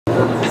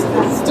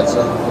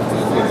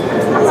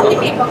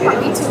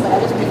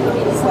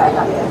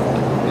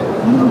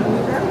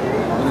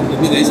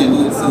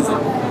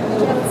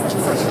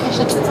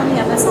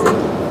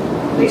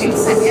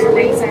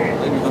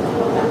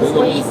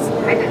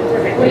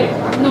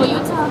No, you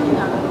tell me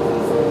now.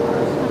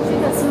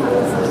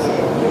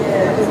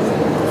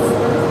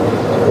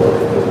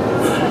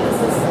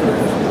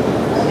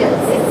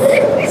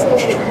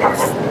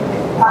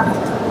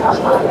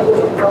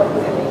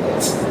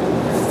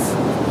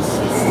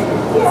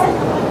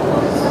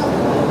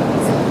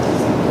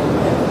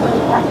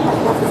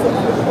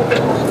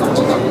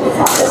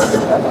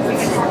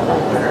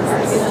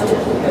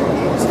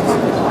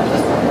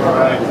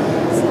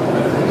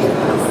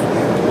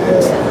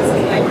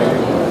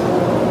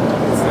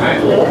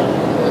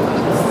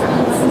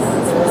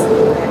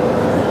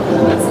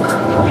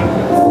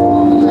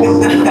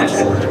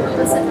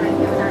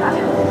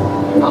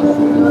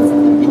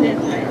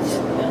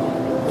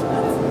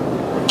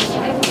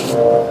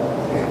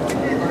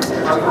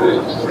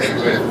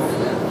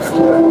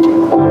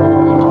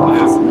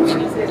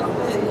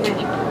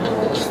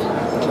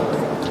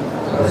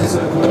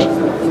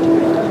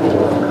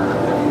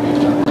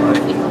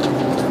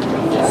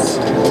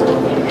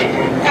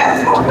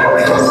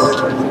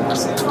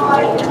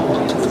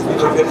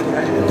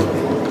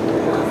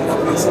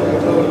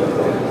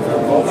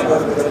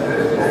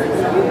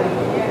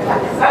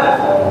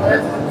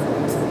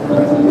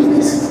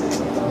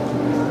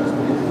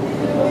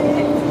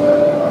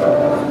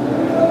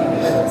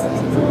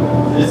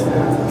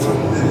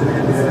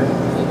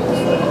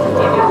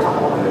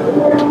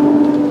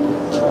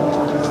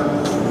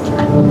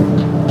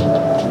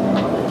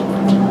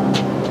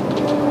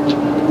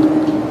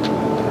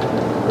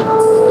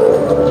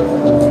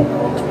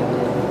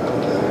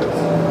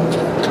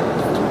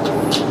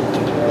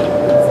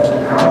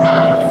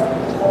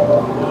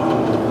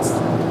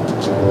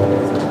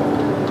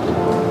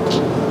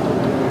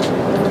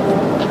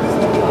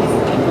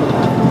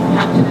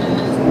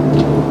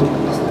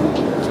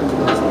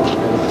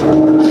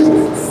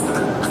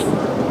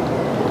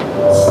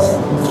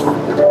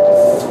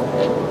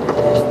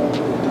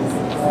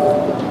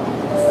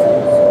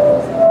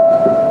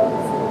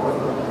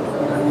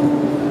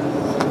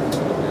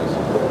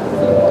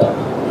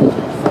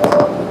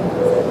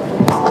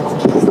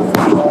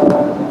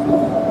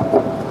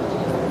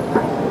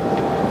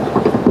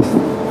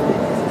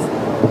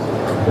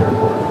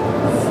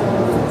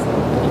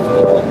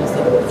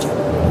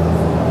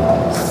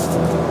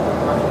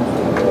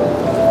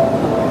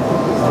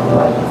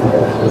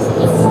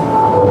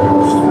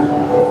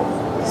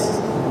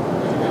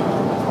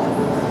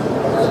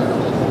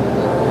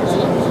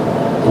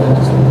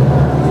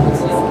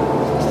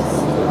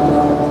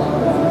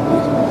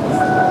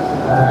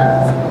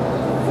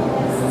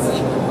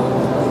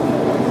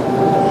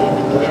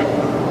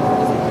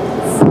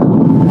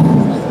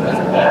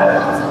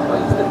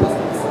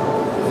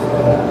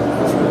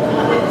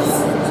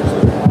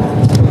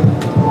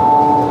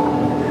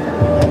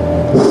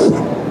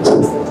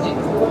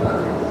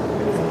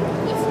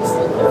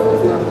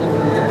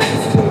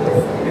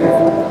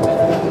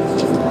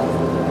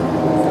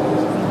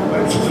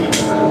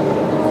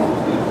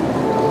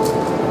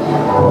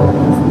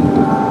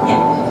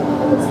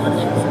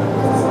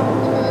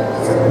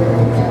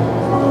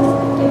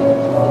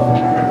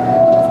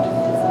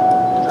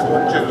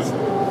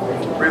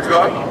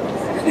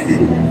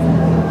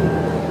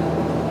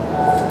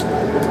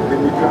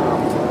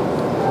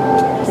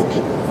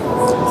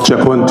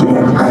 Check 1, 2.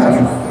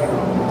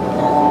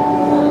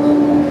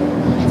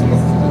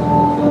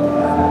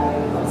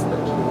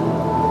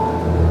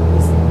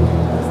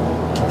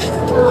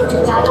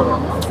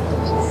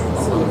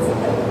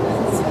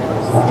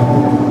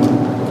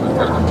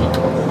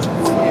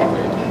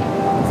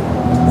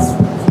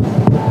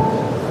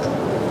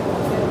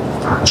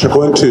 Check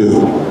 1, 2.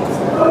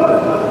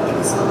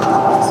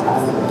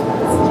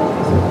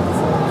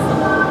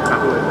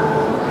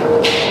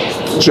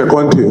 Check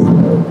 1,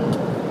 2.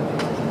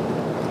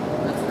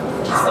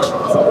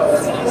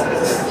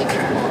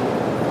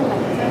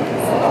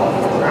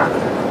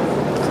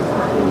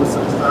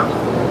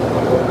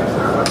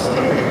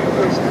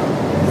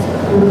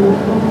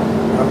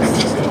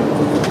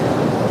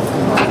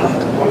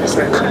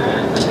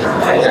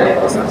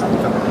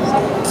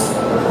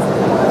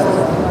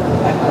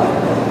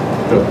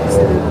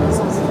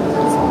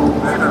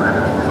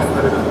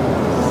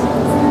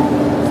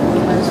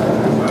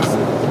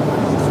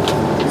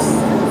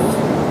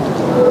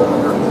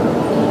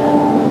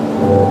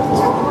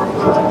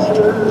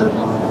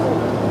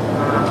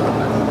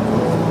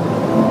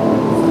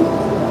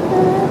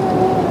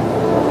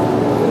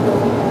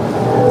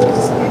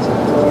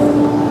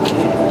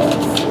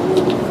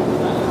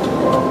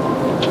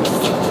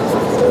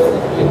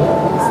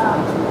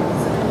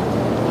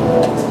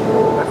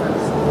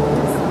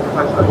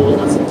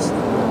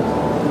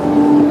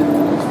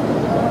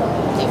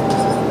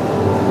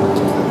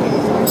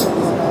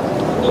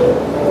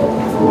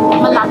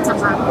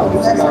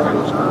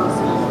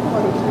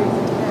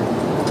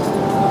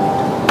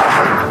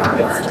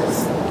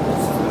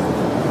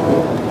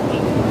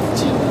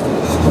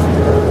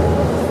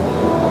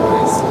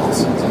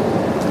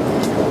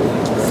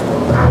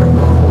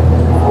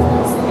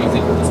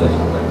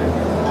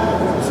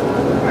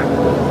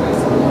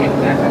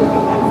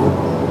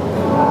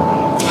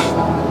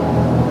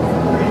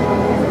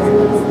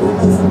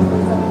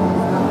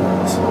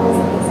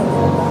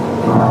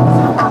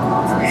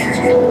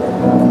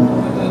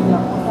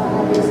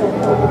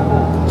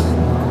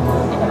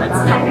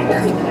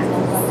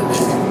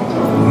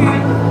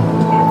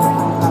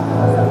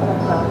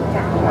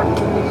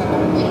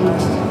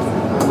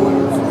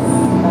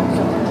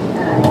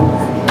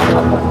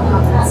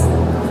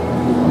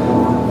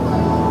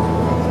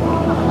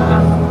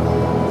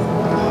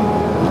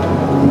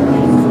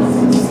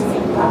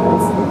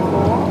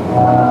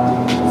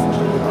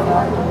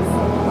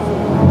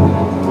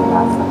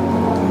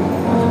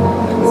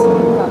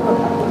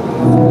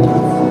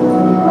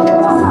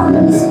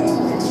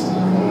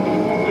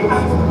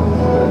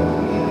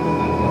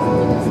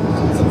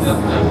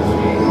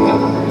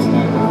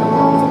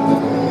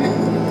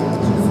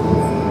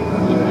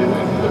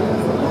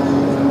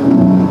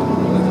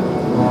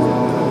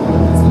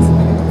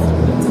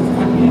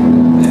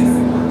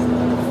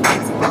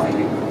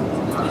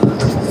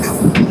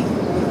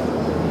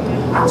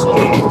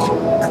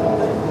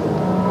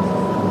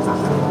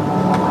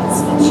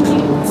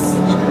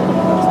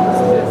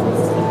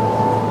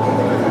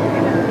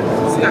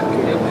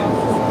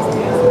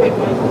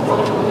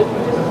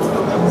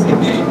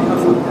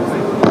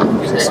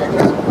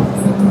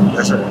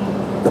 That's right.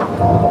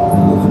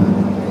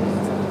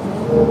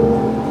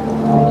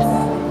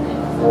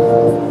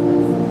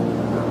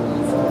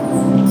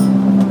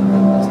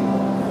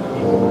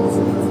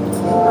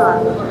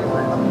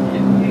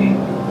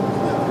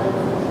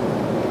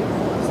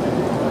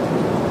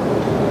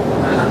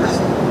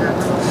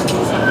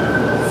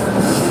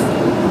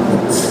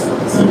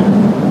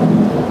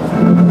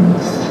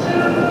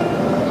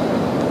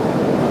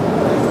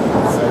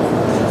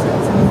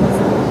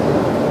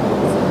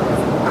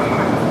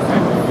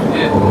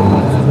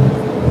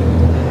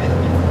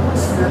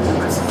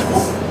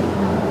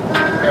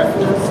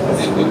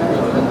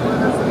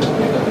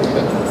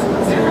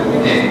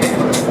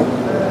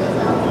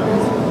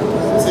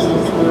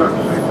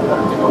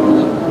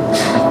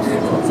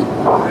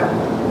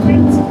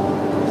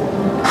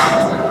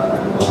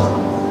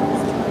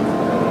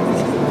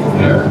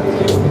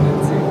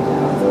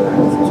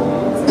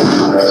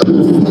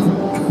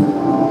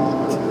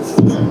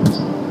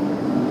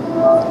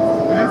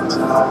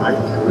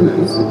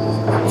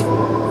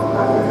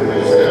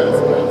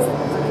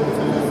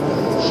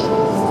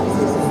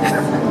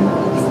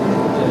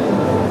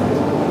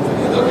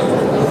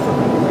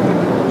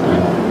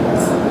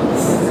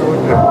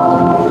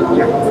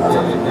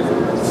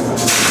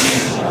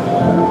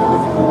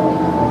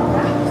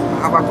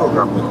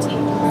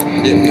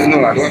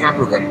 No, I don't have a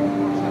program.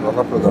 I don't have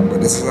a program,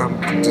 but this is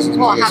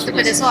Oh, I have to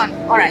put this on.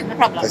 Alright, no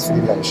problem. That's for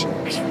the live show.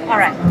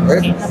 Alright,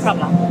 Right? no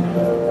problem.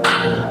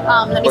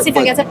 Let me see if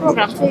I get a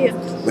program for you.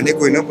 When you're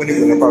going up,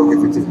 I'll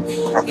give it to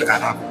you. After I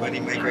have money,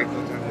 my great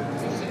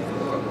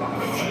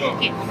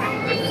Okay.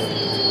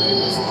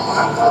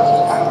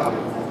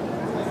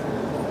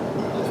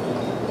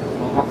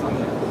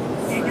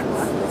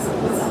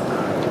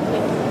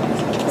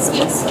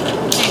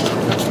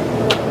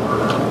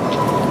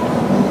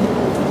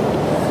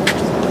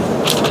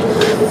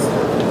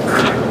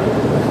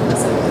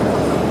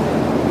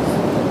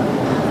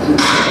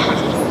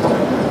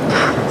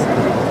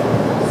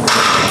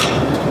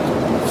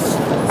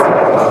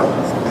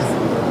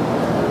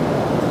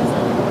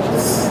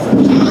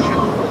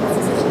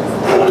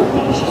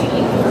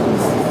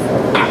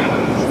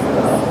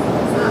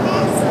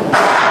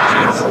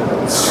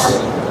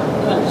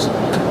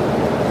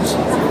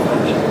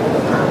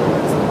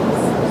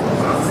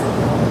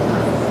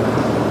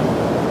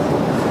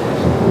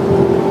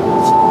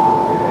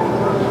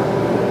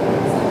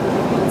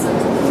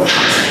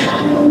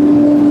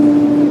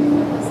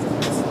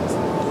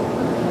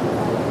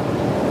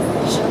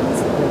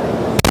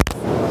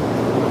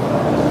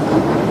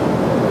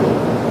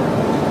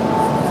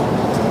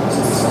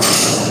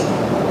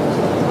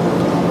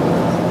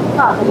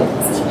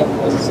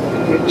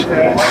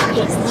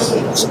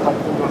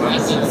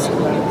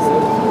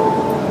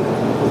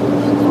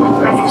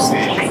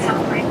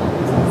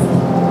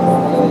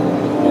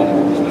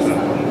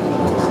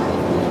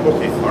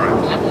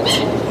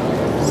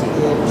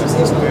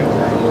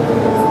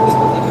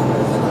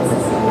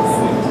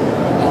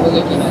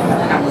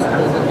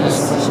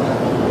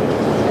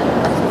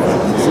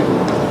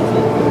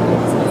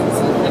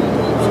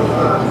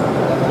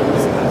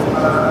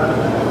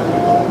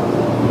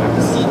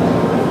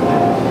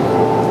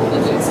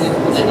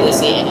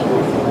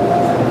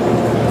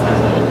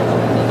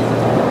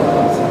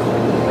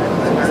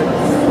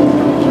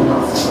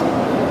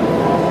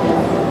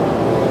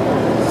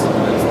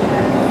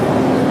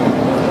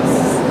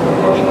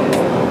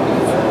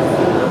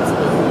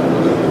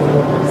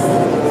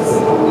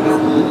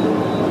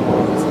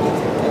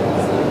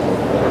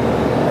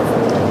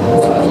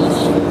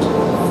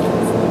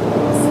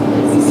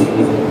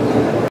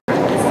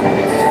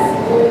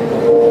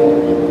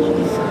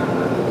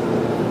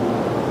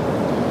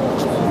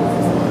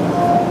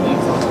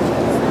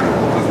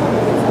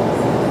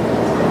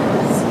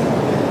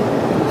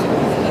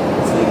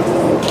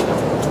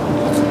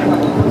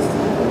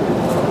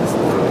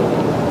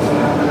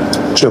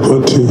 Check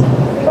 1,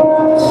 2.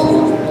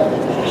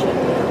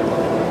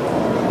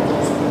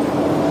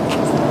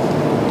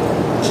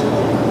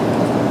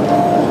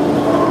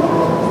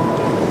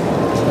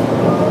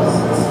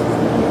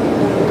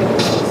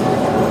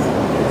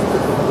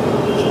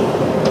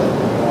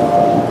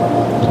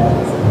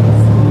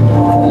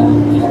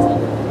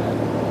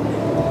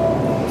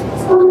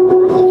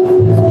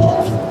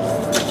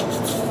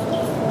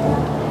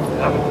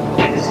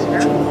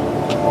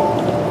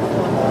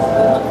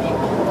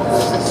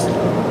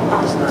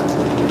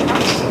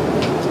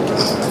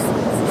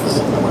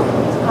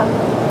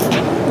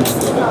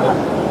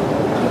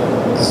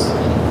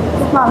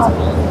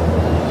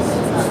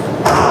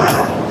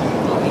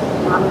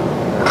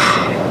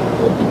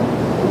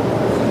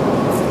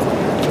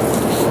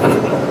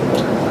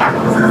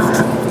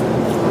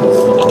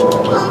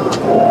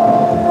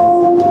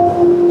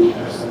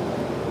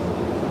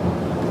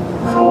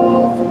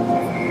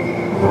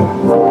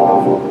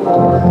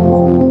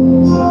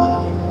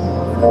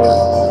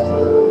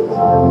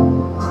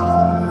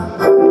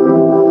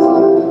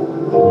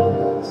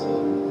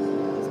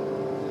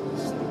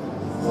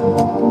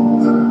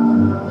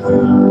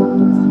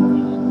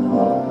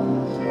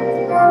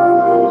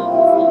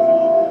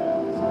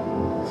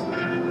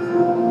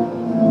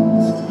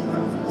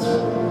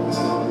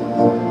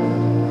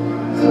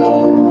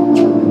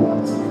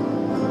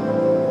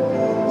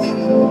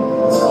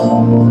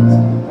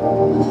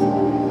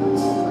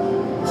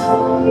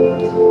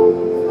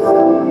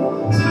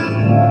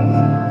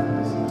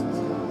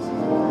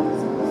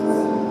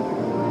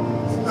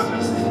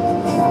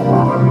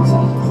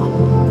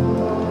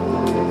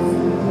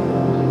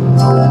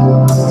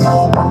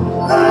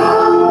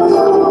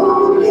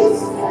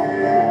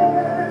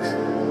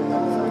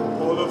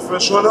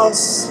 afresh on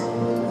us.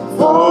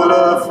 Fall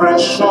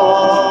afresh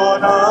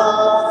on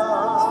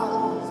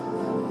us.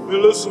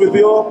 Fill us with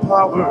your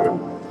power.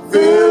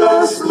 Fill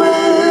us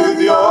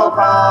with your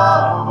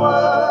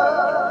power.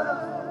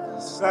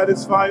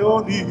 Satisfy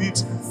our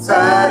needs.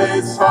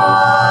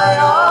 Satisfy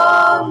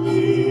our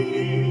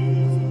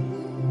needs.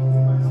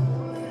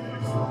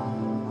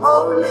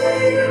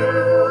 Only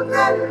you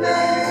can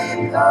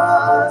make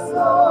us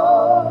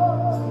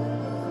whole.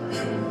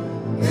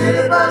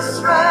 Give us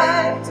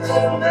strength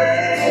to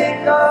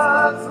make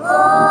us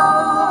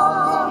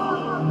whole.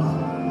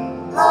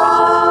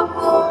 Come,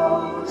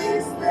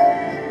 Holy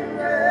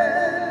Spirit,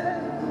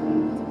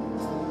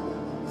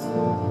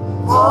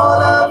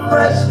 fall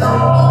afresh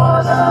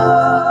on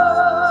us.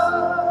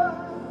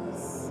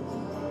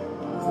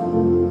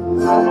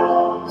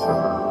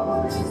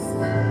 Holy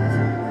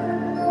Spirit,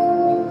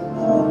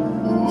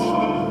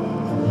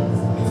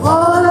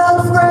 fall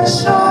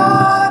afresh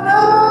on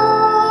us.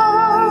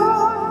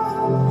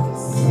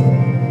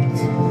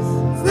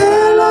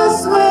 Fill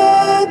us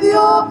with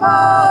your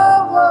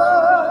power.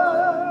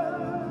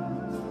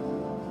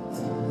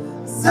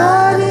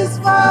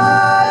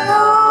 Satisfy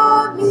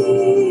our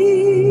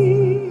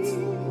needs.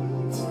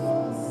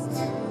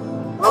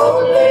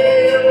 Only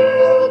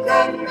you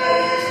can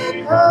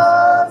make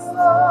us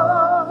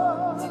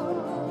whole.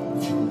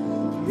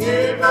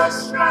 Give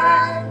us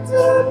strength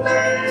to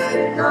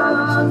make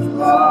us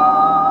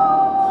whole.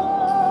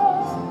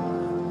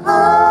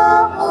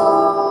 Come,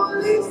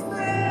 Holy Spirit,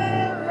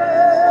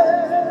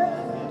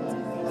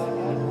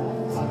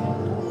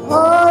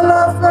 fall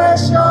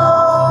afresh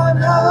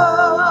on us.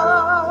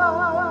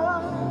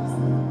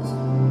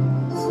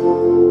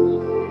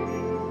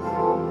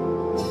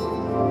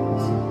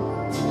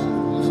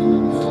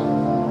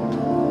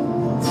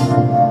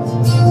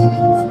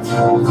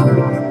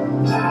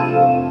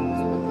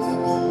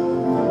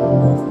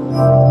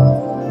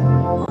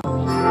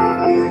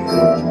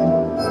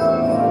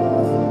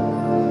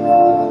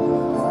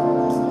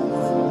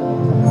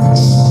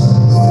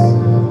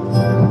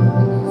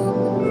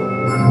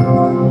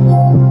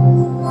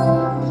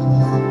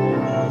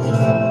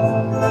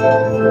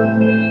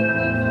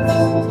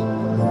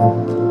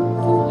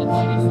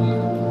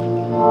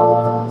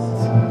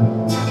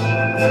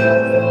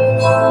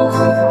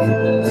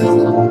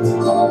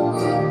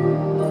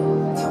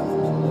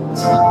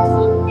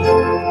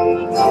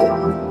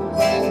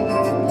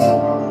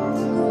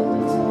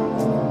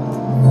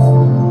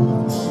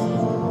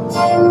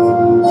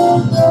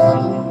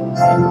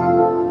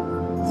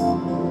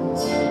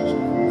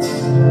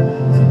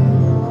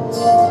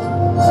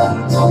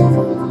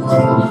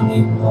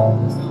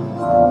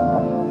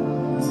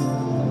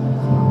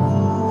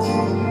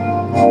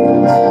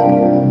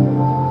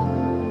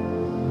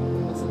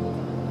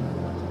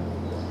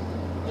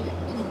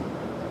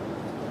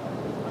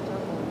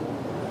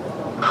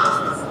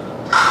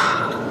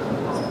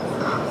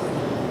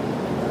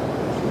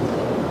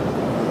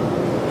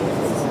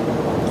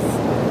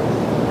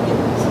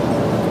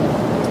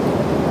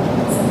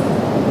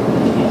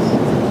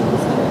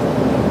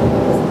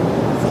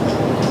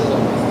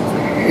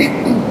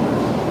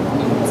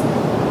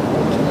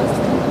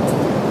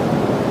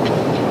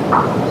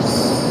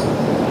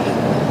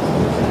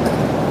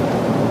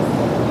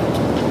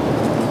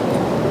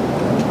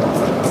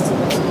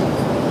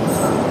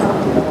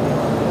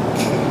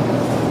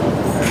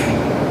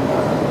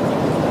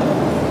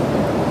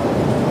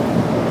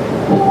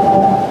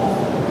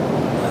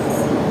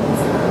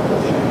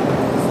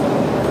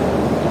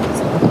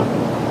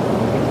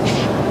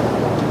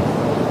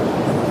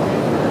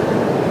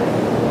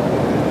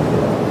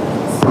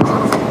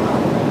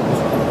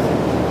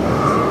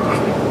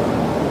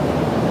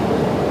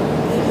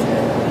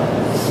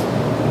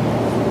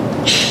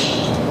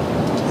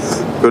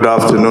 Good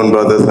afternoon,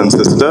 brothers and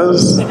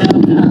sisters.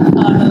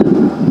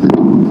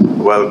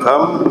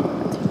 Welcome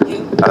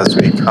as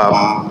we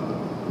come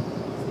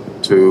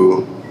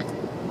to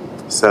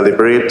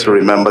celebrate, to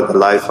remember the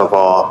life of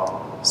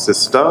our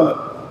sister,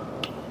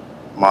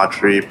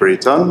 Marjorie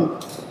Brenton.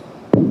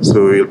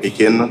 So we'll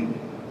begin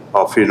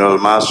our funeral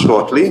mass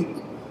shortly.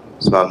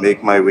 So I'll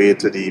make my way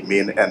to the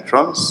main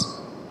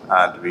entrance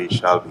and we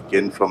shall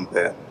begin from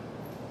there.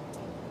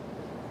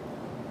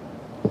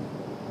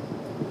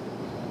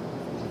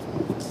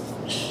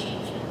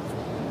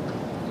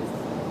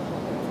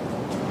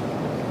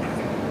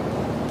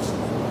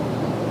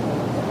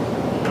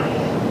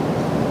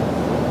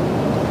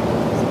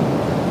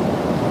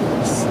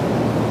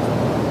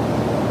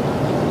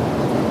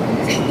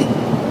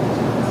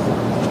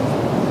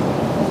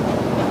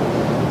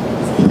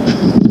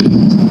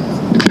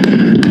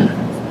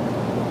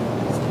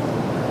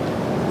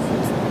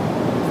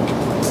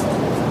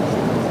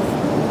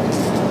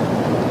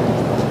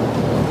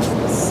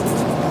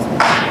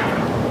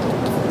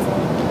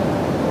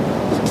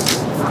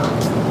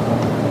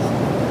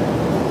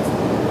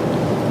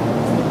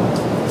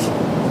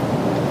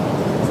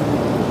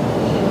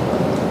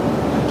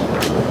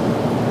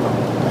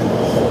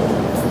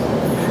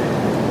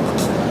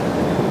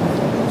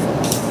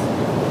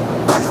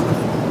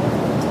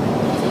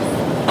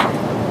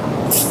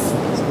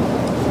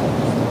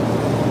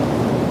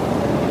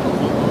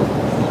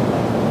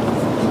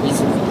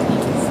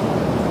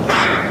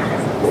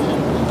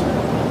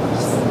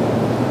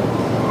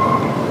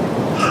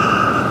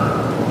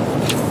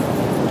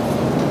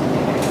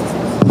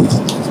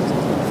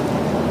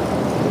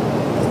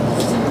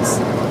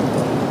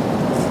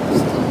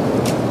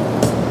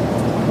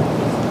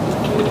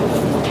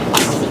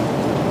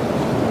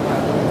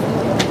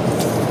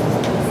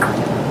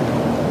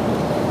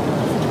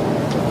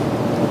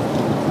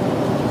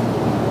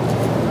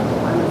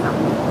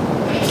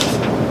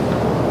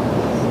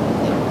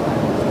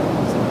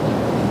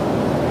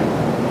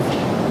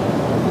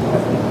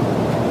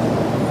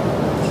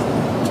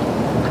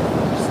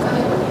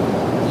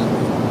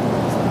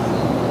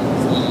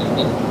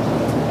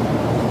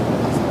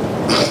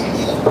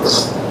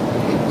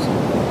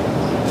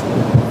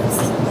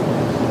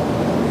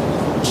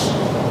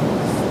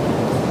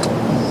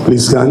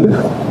 Please stand.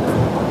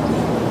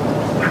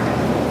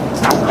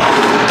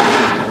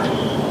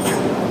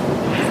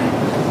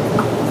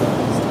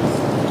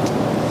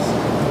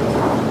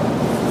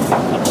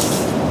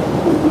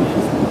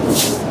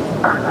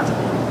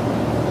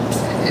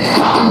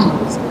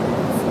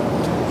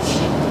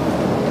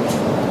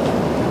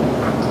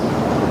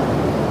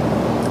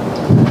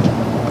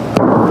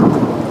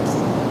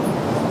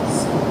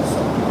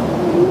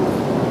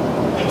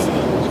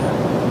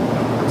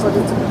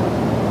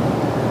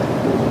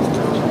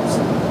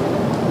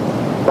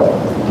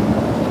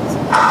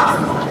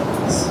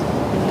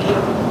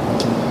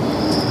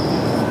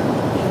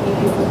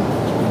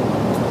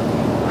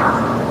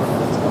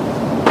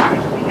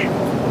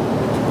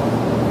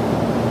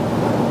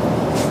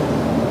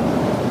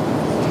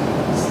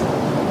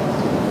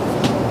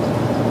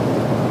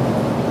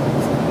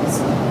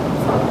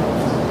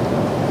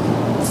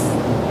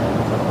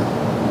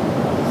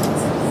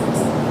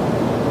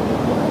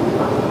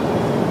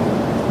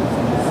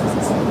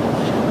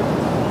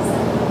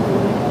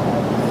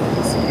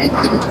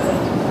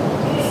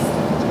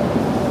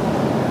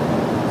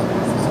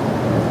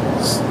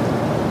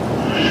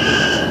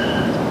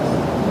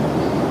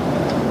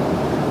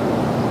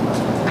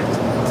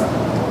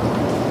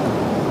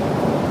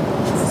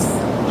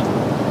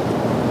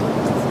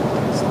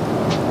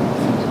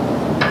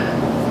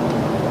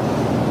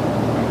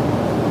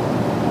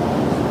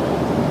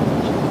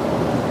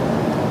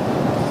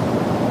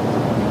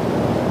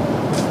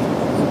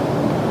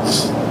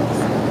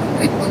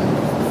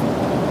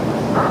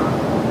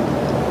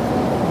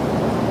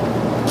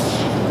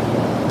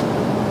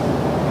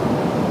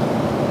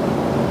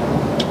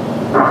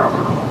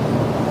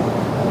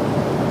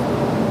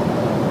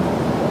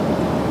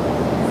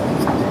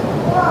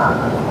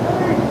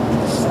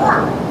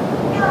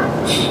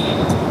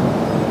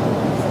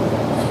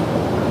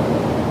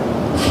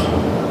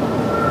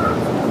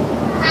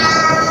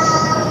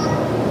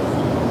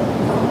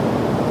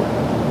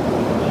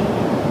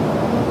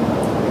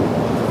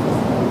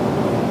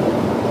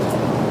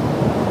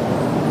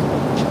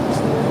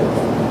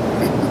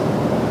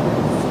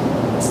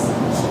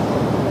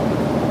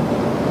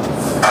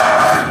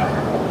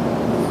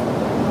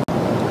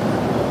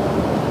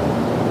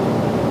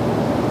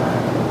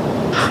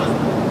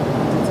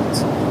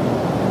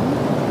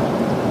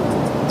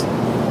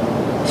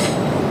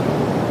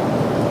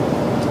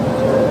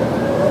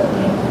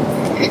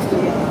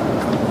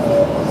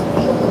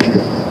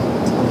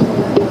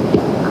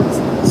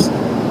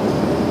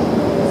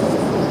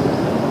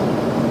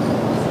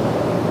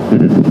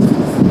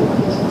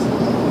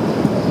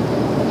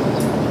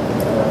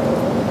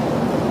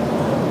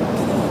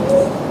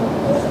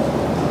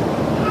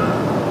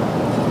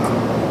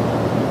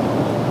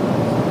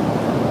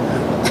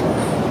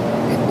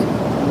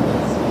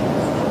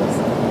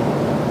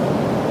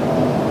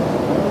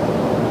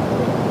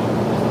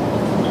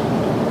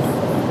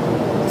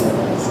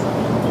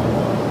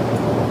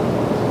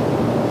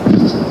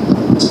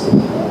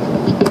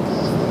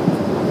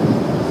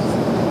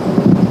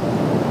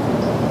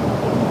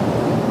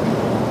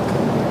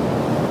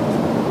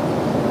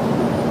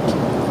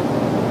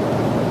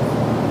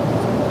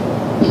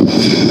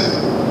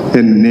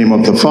 In the name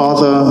of the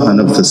Father,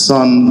 and of the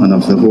Son, and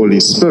of the Holy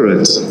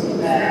Spirit,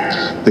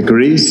 the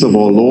grace of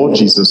our Lord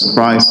Jesus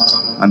Christ,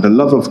 and the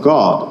love of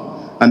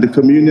God, and the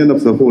communion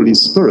of the Holy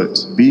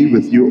Spirit be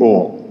with you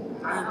all.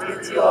 And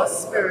with your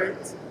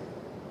spirit.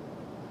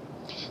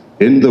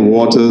 In the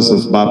waters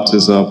of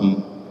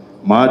baptism,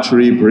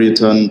 Marjorie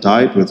Brenton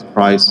died with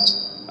Christ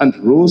and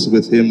rose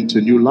with him to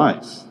new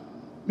life.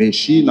 May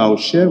she now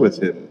share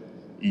with him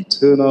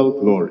eternal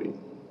glory.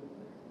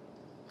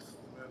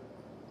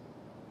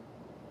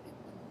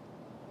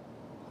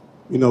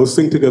 We now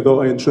sing together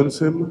our entrance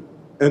hymn,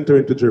 Enter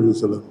into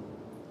Jerusalem.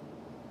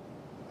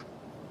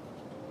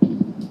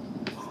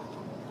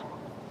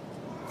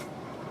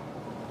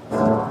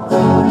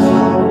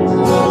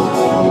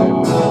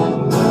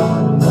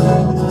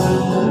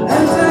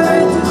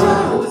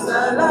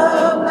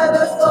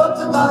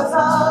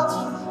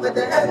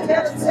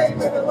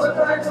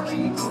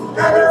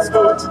 Let us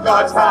go to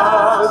God's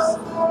house.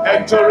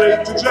 Enter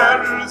into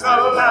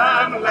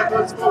Jerusalem. Let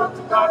us go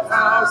to God's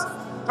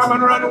house. Come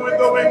and run with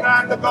the wind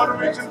and the God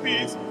rich in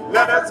peace.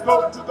 Let us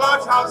go to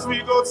God's house.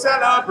 We go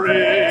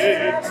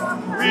celebrate.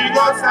 We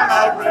go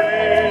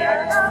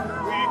celebrate.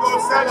 We go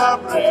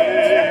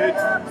celebrate.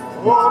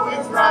 Oh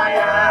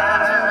Israel.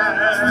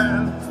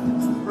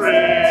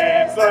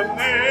 Praise the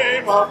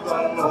name of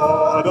the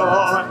Lord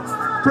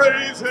on.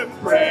 Praise him,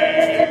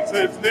 praise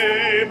his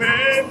name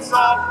in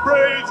song.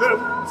 Praise him,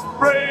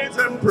 praise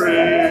him,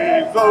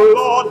 praise the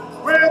Lord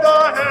with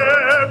a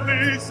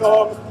heavenly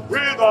song,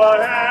 with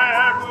a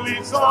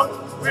heavenly song,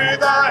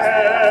 with a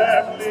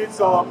heavenly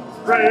song.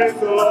 Praise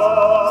the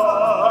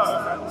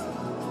Lord.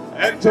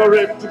 Enter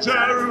into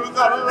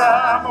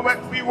Jerusalem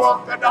when we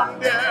walk down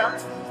there,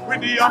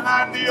 with the young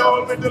and the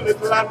old, with the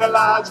little and the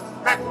large,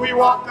 when we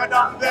walk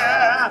down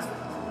there.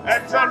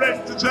 Enter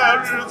into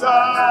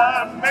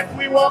Jerusalem, make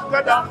we walk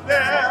down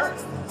there.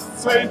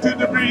 Sway to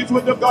the breeze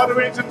with the God of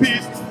ancient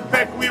peace.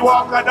 Make we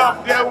walk on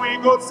up there, we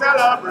go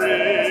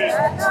celebrate.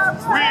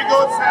 We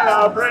go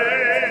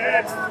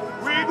celebrate.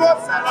 We go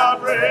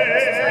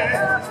celebrate.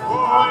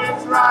 Oh,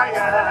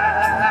 Israel.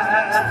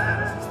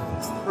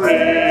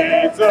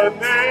 Praise the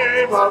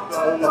name of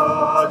the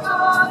Lord.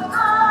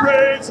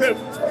 Praise him.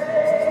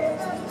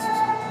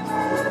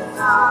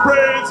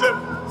 Praise him.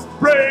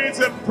 Praise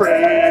him.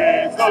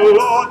 Praise the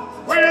Lord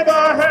with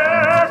a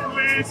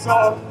heavenly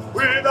song.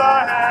 With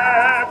a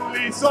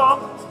heavenly song.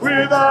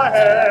 With a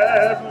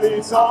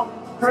heavenly song.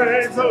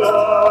 Praise the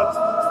Lord.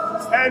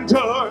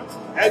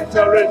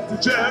 Enter into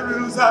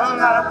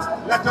Jerusalem.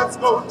 Let us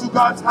go to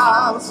God's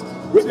house.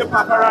 With your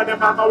papa and your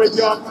mama, with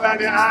your uncle and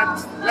your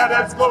aunt. Let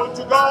us go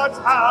to God's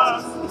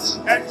house.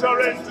 Enter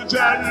into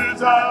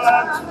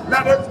Jerusalem.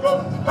 Let us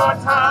go to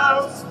God's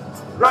house.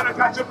 Run and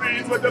catch a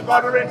breeze with the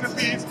God who reigns in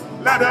peace.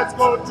 Let us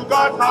go to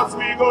God's house.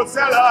 We go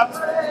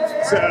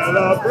celebrate.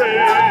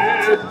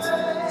 Celebrate.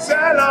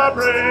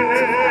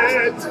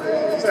 Celebrate.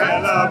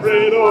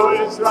 Celebrate, oh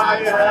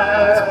Israel.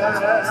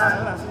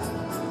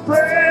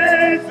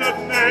 Praise the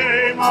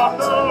name of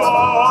the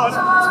Lord.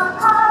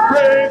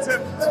 Praise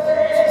him.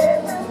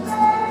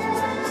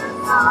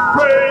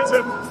 Praise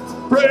him.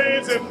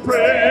 Praise him.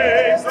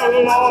 Praise the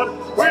Lord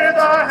with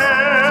a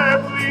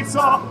heavenly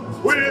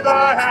song. With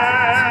a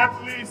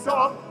heavenly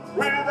song.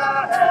 With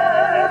a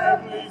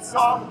heavenly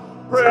song.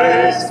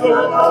 Praise the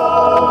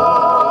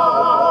Lord.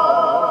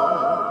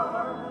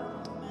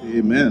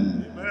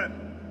 Amen. Amen.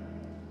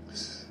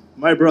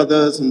 My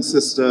brothers and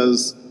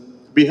sisters,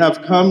 we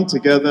have come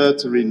together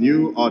to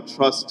renew our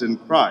trust in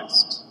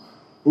Christ,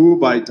 who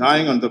by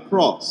dying on the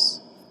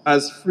cross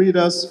has freed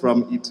us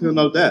from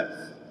eternal death,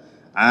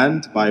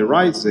 and by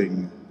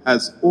rising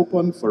has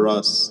opened for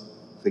us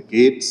the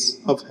gates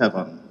of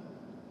heaven.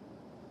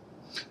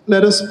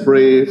 Let us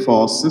pray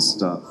for our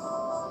sister,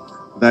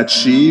 that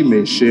she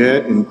may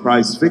share in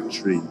Christ's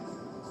victory.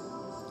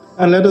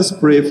 And let us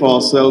pray for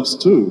ourselves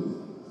too,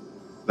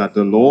 that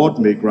the Lord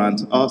may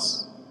grant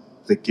us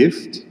the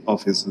gift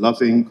of his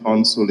loving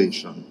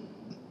consolation.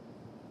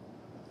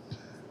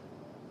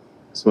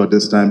 So at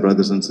this time,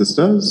 brothers and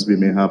sisters, we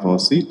may have our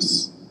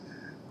seats.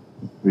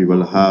 We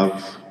will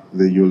have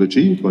the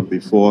eulogy, but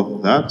before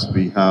that,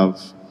 we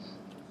have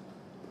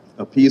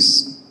a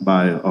piece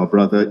by our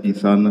brother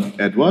Ethan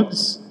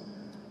Edwards,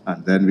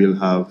 and then we'll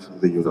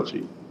have the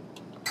eulogy.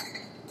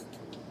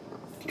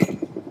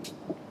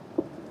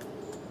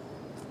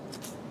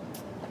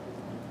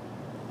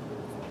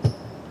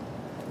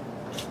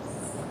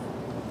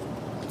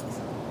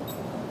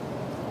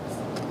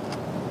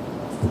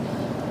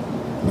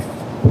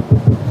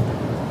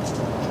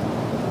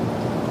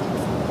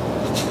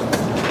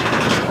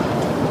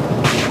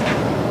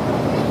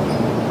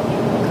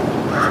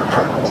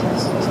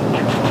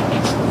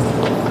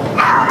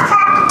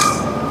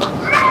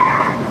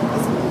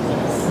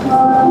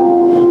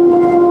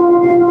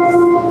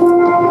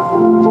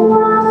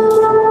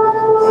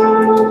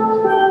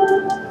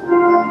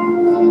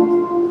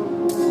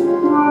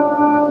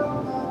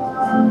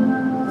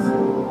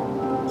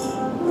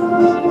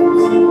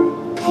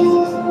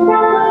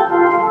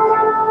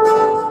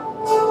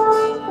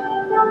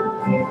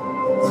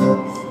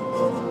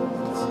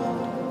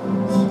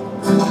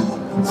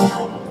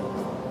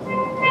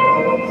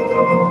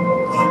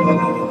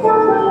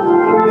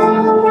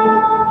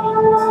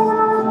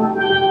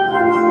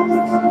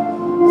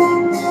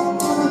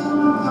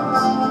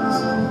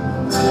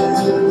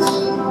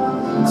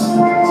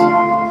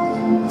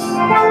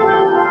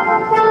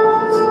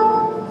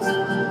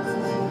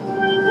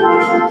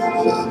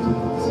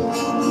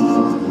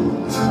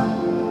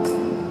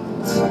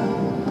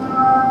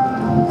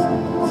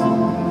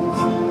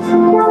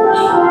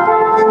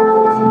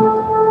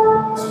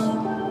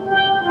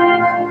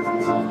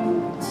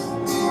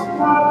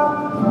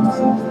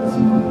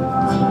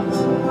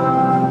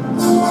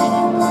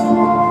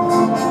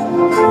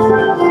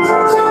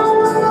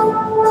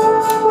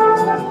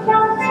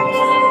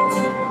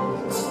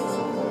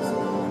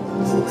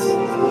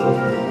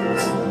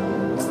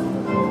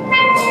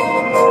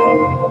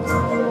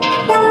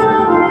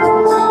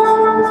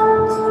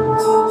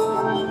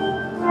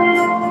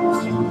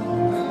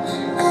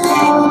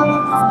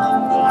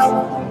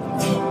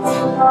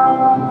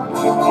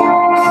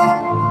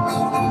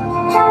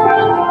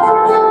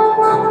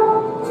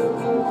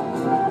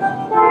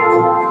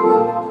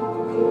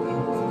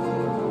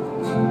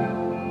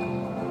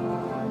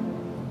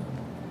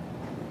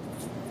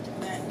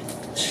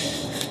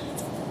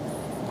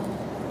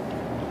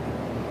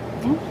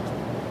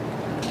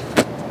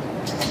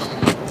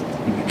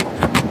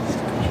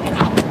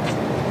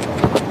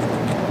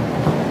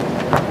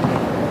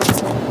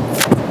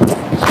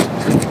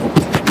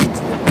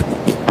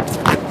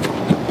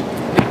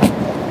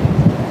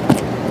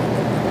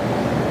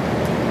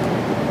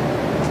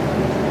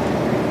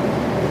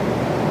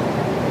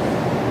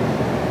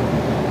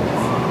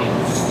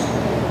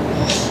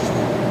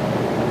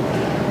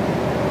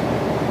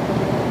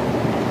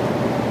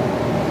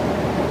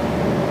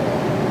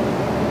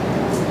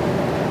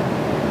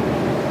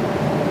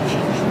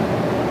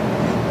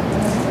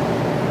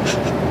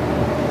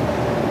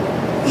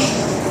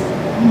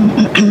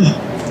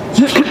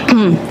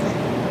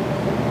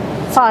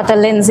 Father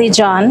Lindsay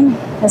John.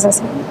 Is this?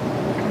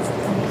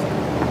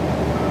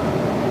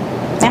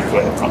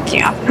 Yeah, thank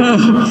you.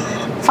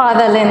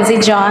 Father Lindsay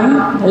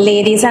John,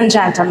 ladies and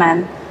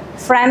gentlemen,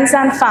 friends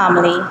and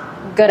family,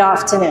 good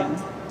afternoon.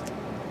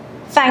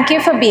 Thank you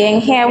for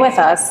being here with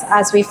us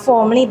as we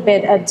formally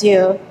bid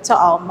adieu to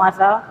our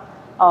mother,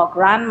 our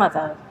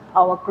grandmother,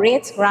 our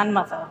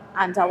great-grandmother,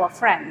 and our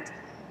friend.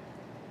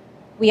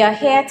 We are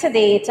here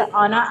today to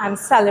honor and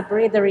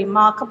celebrate the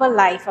remarkable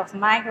life of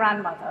my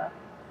grandmother,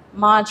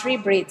 Marjorie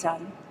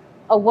Brenton,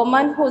 a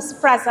woman whose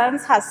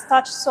presence has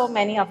touched so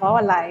many of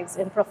our lives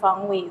in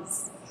profound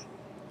ways.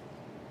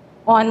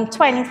 On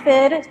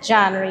 23rd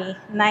January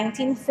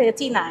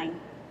 1939,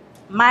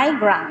 my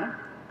gran,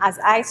 as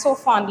I so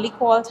fondly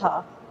called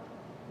her,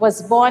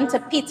 was born to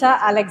Peter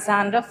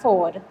Alexander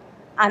Ford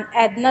and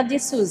Edna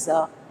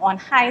D'Souza on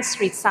High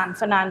Street, San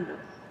Fernando.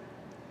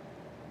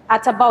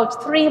 At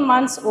about 3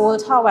 months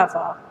old,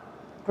 however,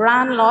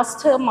 Gran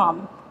lost her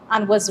mom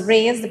and was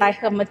raised by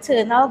her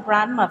maternal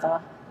grandmother,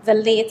 the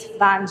late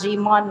Banji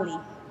Monley.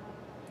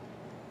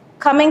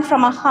 Coming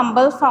from a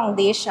humble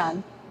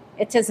foundation,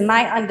 it is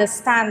my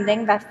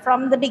understanding that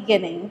from the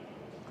beginning,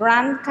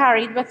 Gran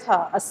carried with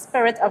her a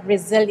spirit of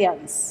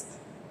resilience,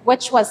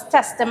 which was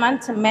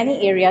testament to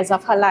many areas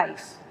of her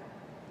life.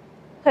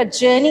 Her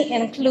journey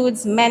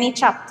includes many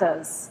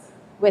chapters,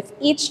 with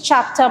each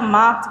chapter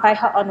marked by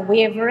her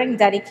unwavering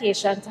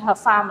dedication to her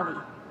family.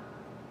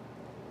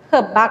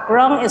 Her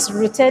background is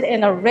rooted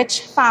in a rich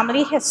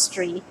family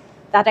history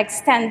that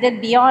extended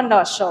beyond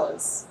our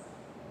shores.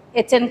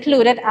 It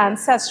included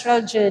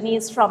ancestral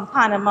journeys from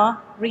Panama,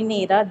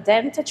 Grenada,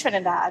 then to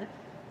Trinidad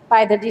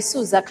by the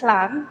D'Souza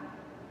clan.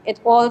 It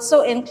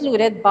also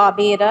included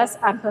Barbados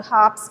and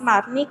perhaps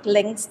Martinique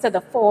links to the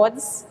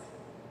Fords,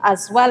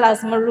 as well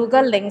as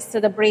Moruga links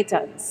to the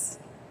Bretons.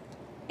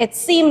 It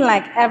seemed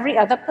like every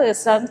other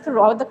person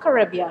throughout the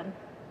Caribbean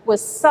was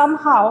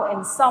somehow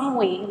in some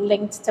way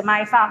linked to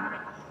my family.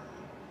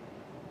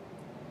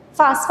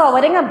 Fast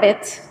forwarding a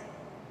bit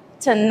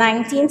to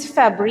 19th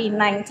February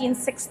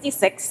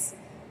 1966,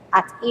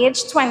 at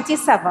age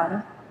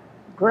 27,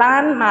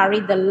 Gran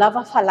married the love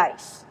of her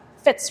life,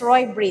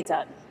 Fitzroy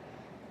Brenton,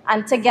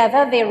 and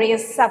together they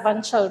raised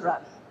 7 children: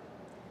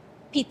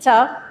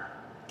 Peter,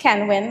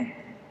 Kenwin,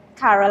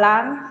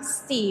 Caroline,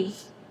 Steve,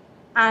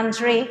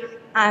 Andre,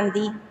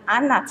 Andy,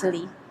 and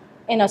Natalie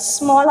in a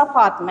small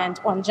apartment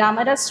on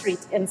Jamada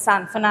Street in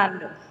San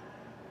Fernando.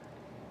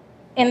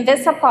 In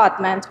this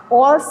apartment,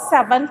 all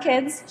 7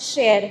 kids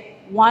shared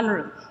one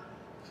room.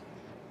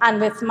 And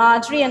with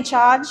Marjorie in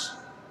charge,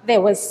 there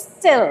was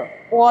still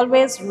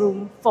always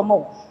room for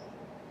more.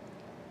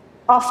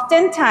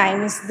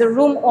 Oftentimes, the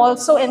room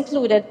also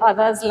included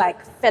others like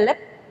Philip,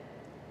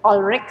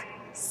 Ulrich,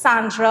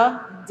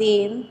 Sandra,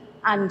 Dane,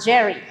 and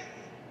Jerry.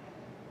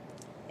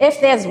 If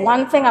there's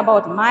one thing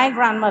about my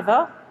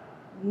grandmother,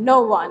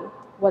 no one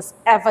was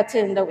ever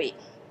turned away.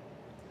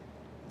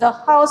 The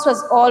house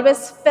was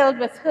always filled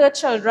with her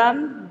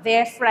children,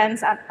 their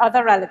friends, and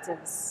other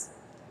relatives.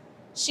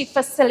 She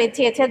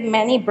facilitated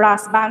many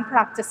brass band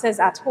practices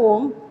at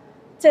home,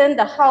 turned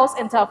the house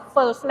into a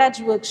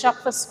full-fledged workshop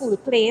for school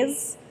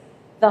plays.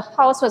 The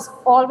house was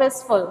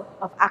always full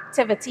of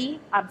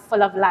activity and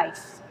full of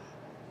life.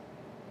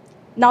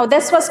 Now,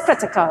 this was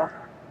critical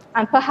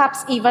and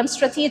perhaps even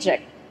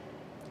strategic,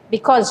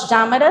 because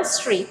Jamada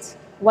Street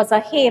was a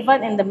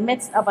haven in the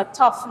midst of a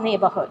tough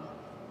neighborhood.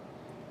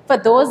 For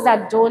those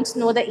that don't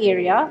know the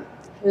area,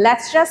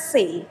 let's just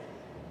say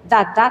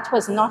that that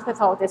was not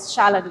without its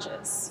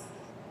challenges.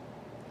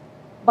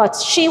 But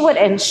she would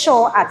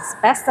ensure as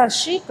best as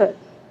she could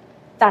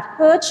that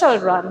her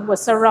children were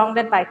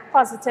surrounded by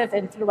positive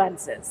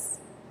influences.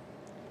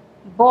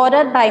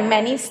 Bordered by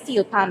many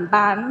steel pan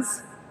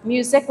bands,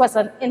 music was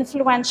an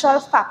influential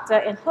factor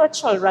in her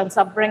children's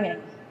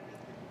upbringing.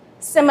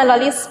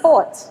 Similarly,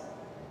 sport,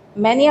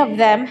 many of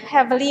them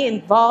heavily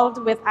involved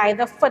with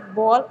either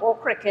football or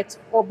cricket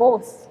or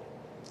both.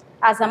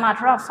 As a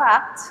matter of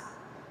fact,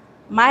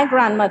 my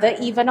grandmother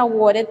even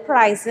awarded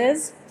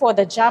prizes for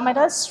the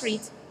Jamada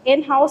Street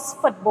in-house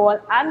football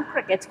and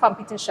cricket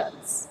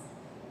competitions.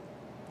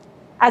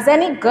 As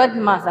any good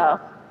mother,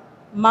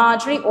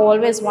 Marjorie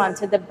always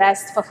wanted the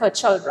best for her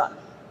children.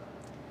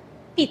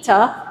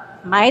 Peter,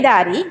 my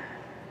daddy,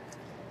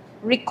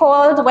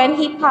 recalled when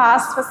he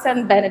passed for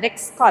St.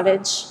 Benedict's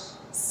College,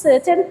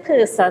 certain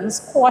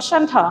persons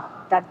cautioned her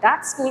that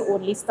that school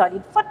only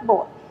studied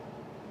football.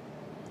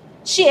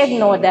 She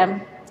ignored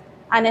them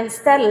and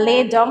instead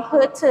laid down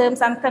her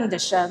terms and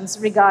conditions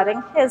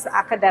regarding his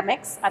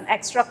academics and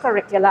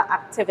extracurricular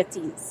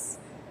activities.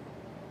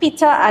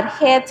 Peter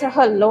adhered to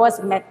her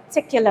laws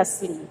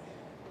meticulously,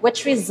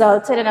 which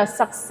resulted in a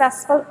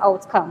successful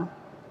outcome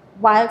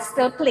while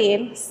still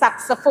playing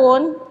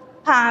saxophone,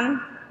 pan,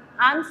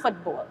 and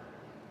football.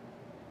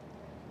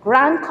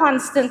 Gran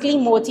constantly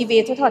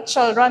motivated her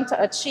children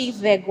to achieve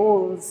their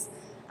goals,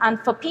 and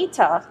for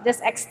Peter,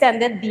 this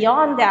extended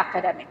beyond the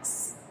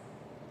academics.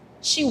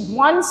 She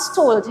once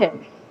told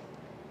him,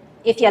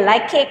 "If you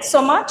like cake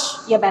so much,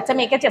 you better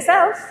make it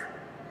yourself."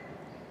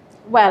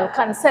 Well,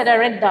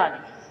 consider it done.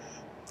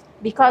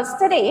 because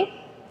today,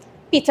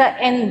 Peter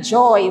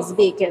enjoys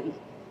baking.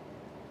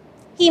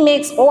 He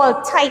makes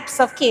all types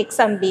of cakes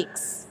and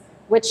bakes,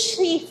 which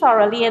she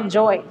thoroughly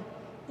enjoyed,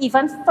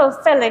 even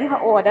fulfilling her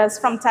orders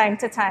from time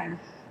to time.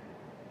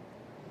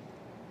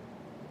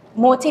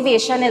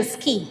 Motivation is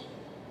key,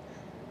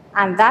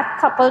 and that,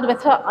 coupled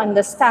with her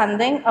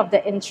understanding of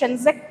the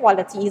intrinsic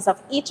qualities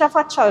of each of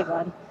her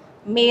children,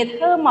 made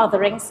her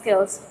mothering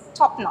skills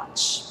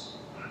top-notch.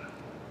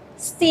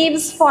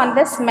 Steve's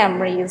fondest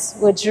memories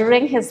were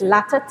during his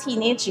latter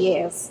teenage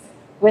years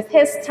with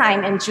his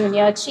time in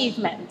Junior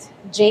Achievement,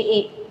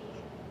 JA.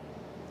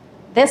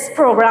 This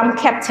program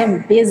kept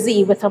him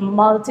busy with a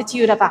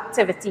multitude of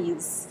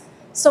activities.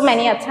 So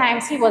many a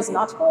times he was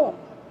not home.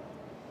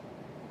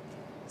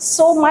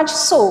 So much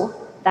so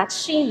that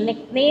she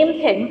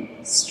nicknamed him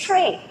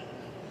Stray,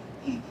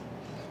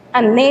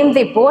 a name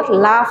they both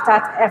laughed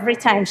at every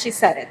time she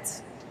said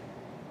it.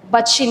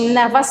 But she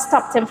never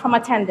stopped him from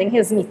attending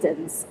his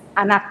meetings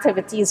and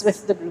activities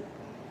with the group.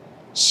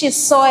 She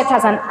saw it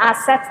as an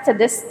asset to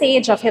this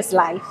stage of his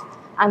life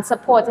and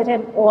supported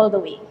him all the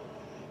way.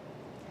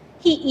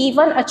 He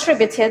even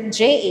attributed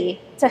JA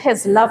to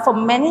his love for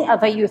many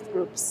other youth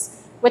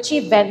groups, which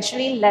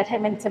eventually led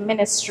him into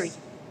ministry.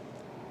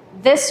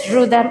 This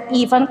drew them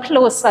even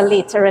closer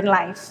later in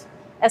life,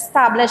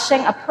 establishing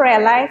a prayer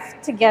life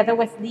together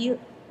with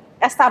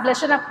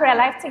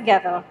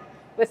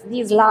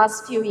these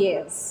last few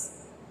years,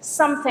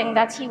 something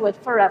that he would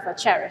forever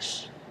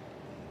cherish.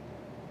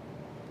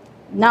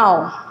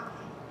 Now,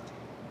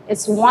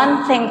 it's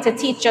one thing to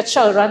teach your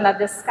children that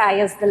the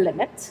sky is the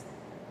limit.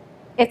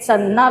 It's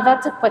another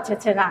to put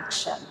it in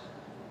action.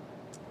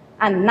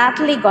 And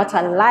Natalie got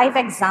a live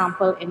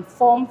example in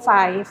Form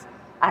 5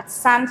 at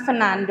San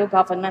Fernando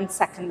Government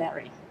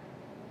Secondary.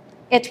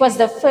 It was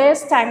the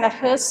first time that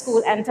her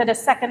school entered a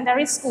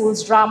secondary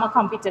school's drama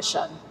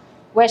competition,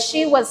 where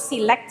she was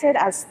selected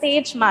as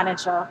stage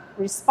manager,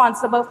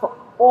 responsible for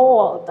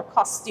all the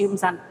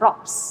costumes and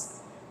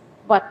props.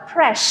 But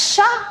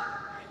pressure!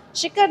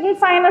 She couldn't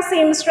find a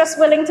seamstress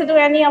willing to do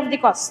any of the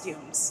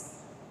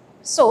costumes.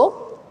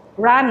 So,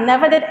 Ran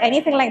never did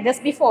anything like this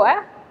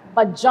before,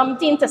 but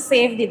jumped in to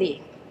save the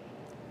day.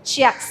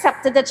 She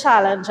accepted the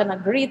challenge and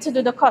agreed to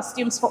do the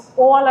costumes for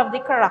all of the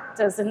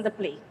characters in the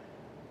play.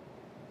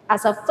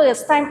 As a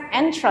first-time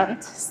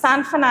entrant,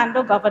 San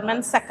Fernando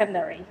Government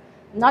Secondary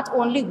not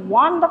only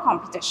won the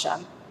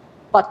competition,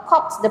 but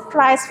copped the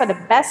prize for the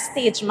best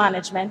stage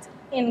management,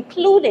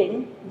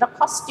 including the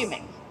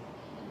costuming.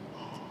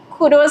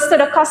 Kudos to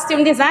the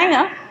costume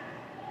designer,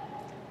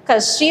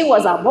 because she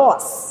was a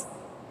boss.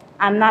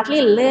 And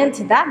Natalie learned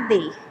that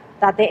day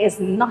that there is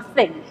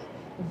nothing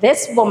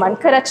this woman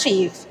could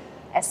achieve,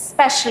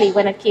 especially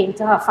when it came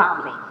to her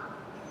family.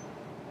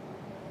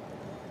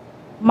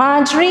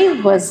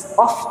 Marjorie was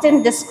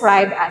often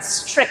described as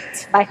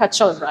strict by her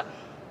children.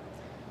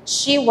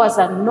 She was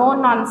a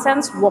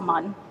no-nonsense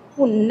woman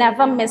who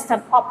never missed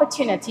an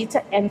opportunity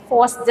to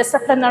enforce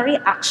disciplinary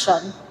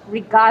action,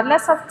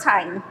 regardless of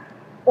time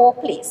or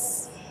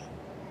place.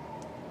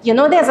 You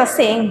know there's a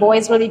saying,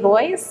 boys will be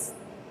boys?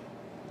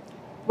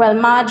 Well,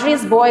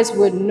 Marjorie's boys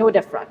were no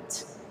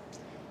different.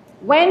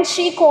 When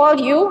she called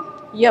you,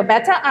 you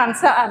better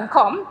answer and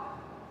come.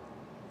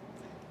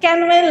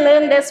 Kenwin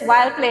learned this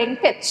while playing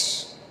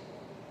pitch.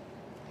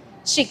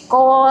 She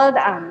called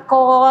and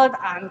called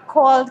and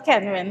called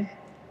Kenwin,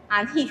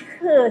 and he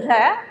heard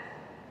her,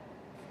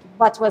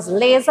 but was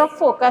laser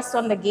focused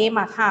on the game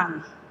at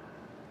hand.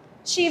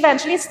 She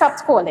eventually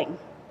stopped calling.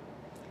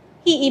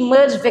 He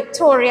emerged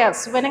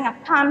victorious, winning a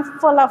pan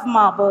full of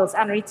marbles,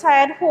 and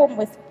retired home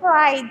with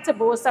pride to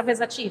boast of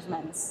his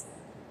achievements.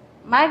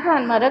 My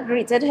grandmother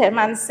greeted him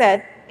and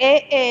said,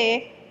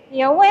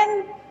 you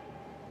win.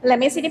 Let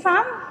me see the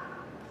pan.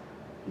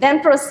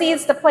 Then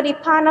proceeds to put the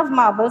pan of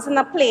marbles in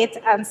a plate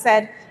and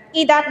said,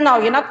 eat that now.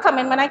 You're not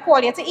coming when I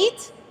call you to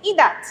eat. Eat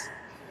that.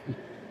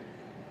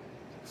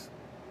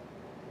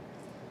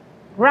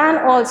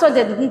 Gran also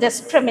didn't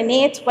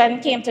discriminate when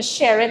it came to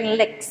sharing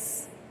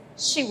licks.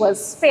 She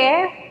was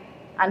fair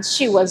and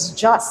she was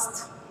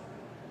just.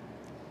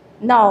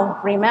 Now,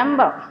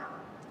 remember,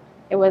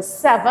 it was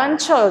 7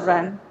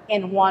 children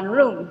in one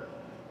room.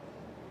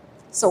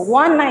 So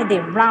one night they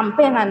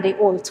ramping and they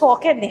all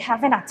talking, they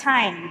having a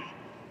time.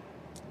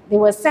 They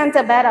were sent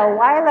to bed a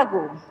while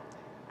ago,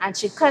 and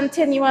she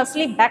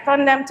continuously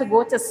beckoned them to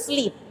go to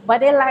sleep, but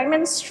they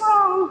lying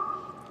strong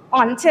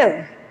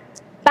until,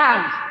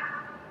 bang,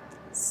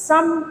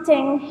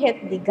 something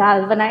hit the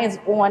galvanized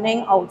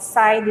awning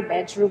outside the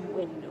bedroom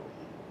window.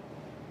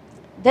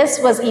 This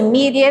was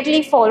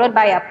immediately followed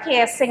by a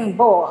piercing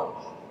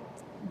ball.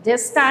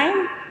 This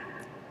time,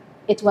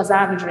 it was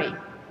Andre.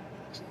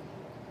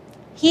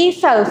 He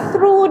fell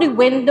through the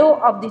window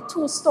of the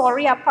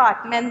 2-story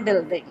apartment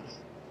building.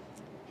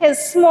 His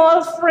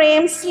small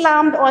frame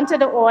slammed onto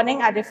the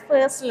awning at the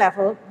first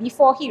level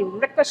before he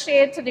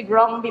ricocheted to the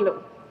ground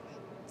below.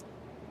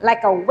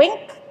 Like a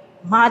wink,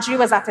 Marjorie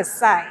was at his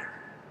side.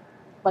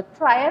 But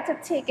prior to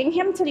taking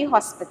him to the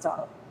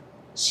hospital,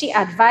 she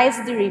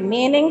advised the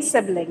remaining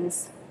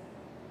siblings,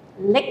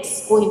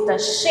 Lick's going to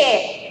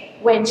share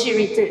when she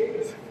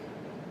returns.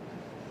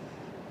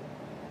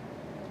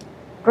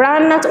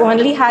 Gran not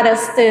only had a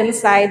stern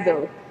side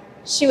though,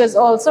 she was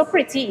also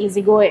pretty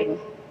easygoing.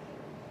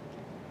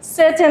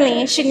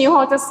 Certainly, she knew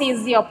how to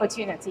seize the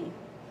opportunity.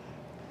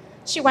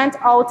 She went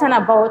out and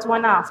about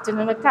one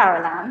afternoon with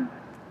Caroline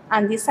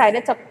and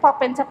decided to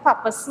pop into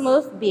Papa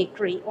Smurf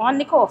Bakery on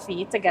the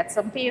coffee to get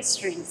some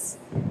pastries.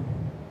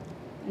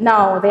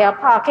 Now, there are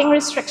parking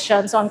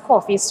restrictions on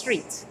Coffee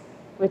Street,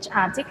 which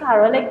Auntie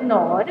Carol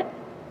ignored,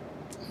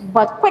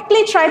 but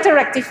quickly tried to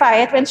rectify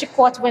it when she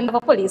caught wind of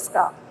a police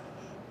car.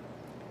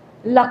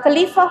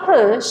 Luckily for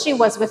her, she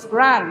was with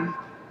Gran,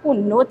 who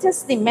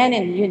noticed the men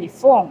in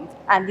uniform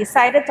and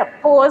decided to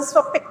pose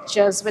for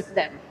pictures with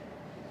them.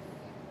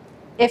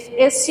 If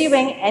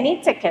issuing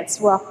any tickets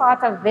were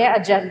part of their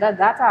agenda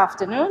that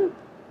afternoon,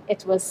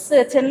 it was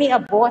certainly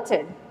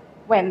aborted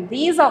when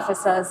these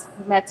officers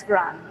met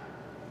Gran.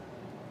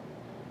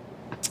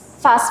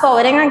 Fast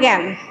forwarding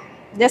again,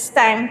 this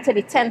time to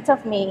the 10th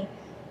of May,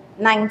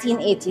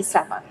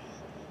 1987.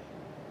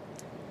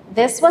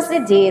 This was the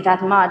day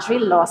that Marjorie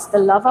lost the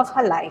love of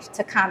her life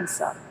to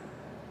cancer.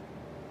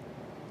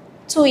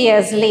 2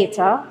 years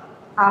later,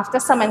 after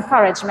some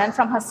encouragement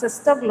from her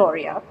sister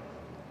Gloria,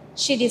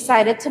 she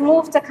decided to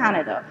move to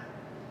Canada.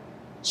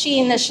 She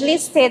initially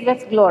stayed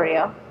with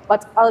Gloria,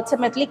 but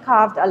ultimately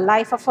carved a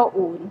life of her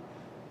own,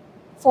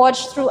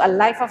 forged through a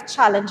life of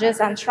challenges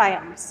and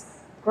triumphs.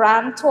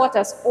 Gran taught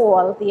us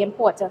all the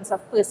importance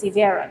of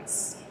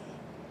perseverance.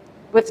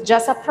 With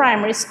just a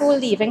primary school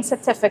leaving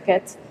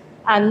certificate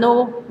and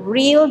no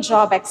real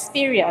job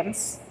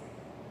experience,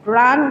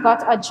 Gran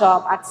got a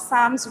job at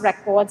Sam's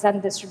Records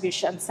and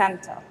Distribution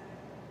Center.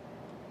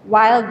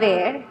 While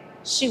there,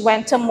 she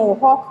went to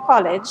Mohawk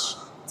College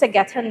to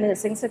get her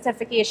nursing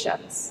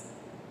certifications.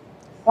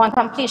 On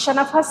completion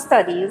of her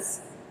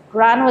studies,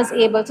 Gran was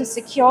able to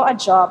secure a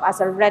job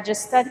as a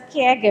registered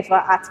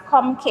caregiver at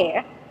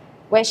ComCare,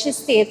 where she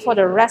stayed for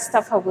the rest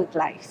of her work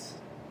life.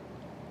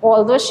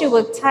 Although she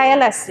worked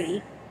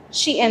tirelessly,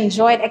 she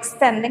enjoyed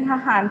extending her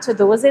hand to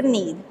those in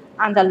need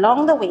and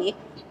along the way,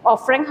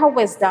 offering her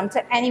wisdom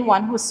to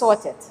anyone who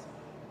sought it.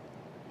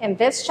 In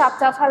this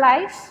chapter of her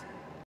life,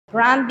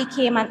 Gran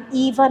became an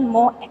even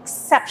more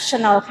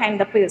exceptional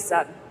kind of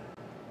person.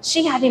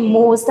 She had the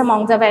most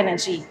amount of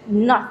energy.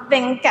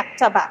 Nothing kept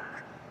her back.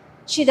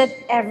 She did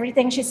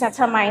everything she set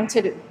her mind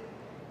to do.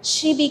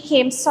 She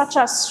became such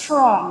a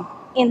strong,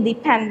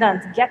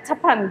 independent,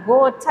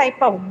 get-up-and-go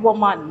type of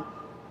woman,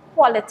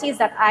 qualities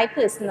that I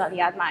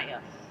personally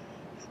admire.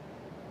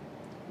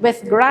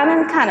 With Gran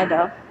in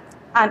Canada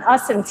and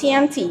us in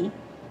TNT,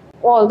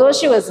 although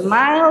she was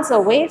miles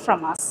away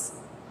from us,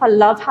 her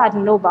love had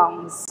no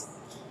bounds.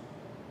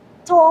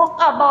 Talk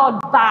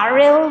about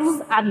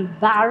barrels and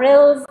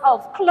barrels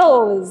of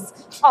clothes,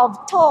 of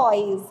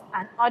toys,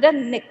 and other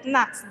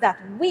knickknacks that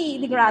we,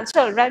 the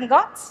grandchildren,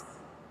 got.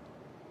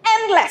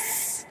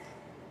 Endless.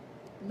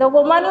 The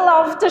woman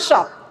loved to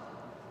shop.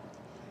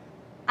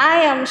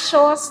 I am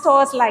sure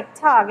stores like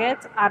Target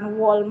and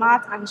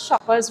Walmart and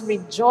Shoppers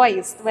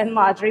rejoiced when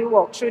Marjorie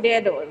walked through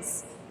their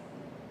doors.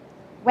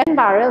 When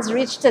barrels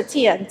reached to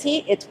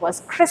TNT, it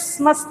was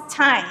Christmas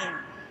time.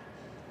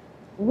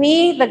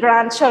 We, the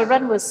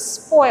grandchildren, were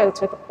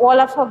spoiled with all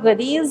of her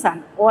goodies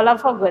and all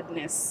of her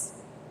goodness.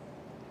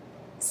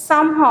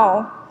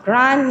 Somehow,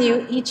 Gran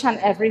knew each and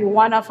every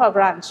one of her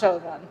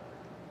grandchildren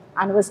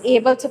and was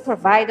able to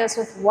provide us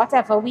with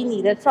whatever we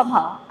needed from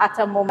her at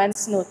a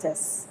moment's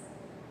notice.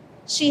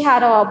 She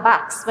had our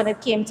backs when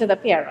it came to the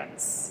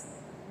parents.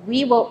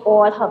 We were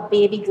all her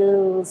baby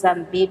girls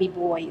and baby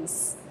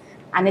boys,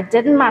 and it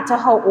didn't matter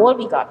how old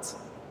we got.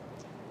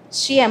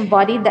 She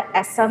embodied the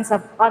essence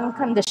of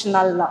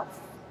unconditional love.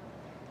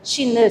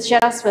 She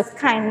nurtured us with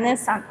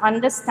kindness and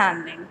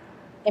understanding,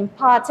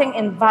 imparting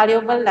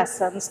invaluable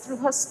lessons through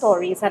her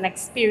stories and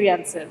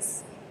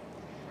experiences.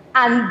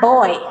 And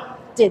boy,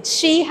 did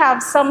she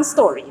have some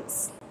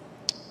stories.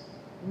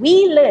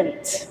 We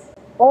learned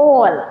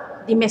all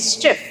the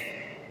mischief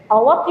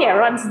our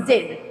parents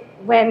did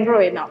when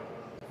growing up.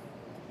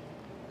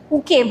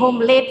 Who came home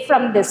late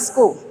from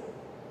disco,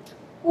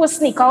 who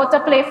sneak out to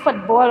play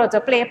football or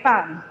to play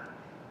pan,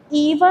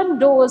 even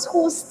those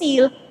who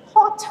steal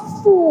hot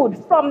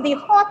food from the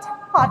hot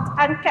pot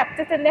and kept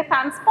it in their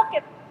pants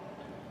pocket.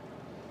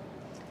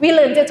 We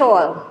learned it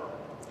all.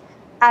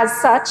 As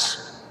such,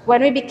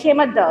 when we became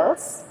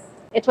adults,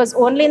 it was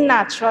only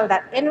natural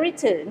that in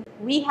return,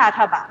 we had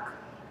her back.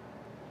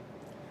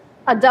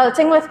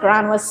 Adulting with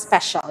Gran was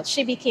special.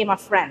 She became a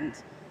friend,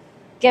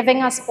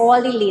 giving us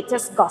all the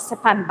latest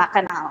gossip and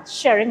bacchanal,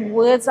 sharing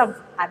words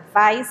of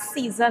advice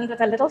seasoned with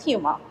a little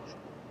humor.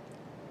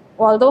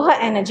 Although her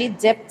energy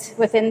dipped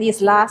within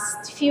these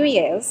last few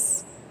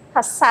years,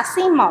 her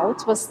sassy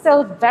mouth was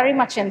still very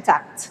much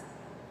intact.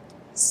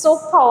 So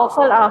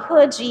powerful are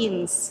her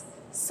genes,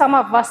 some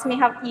of us may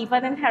have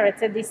even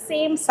inherited the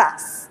same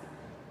sass,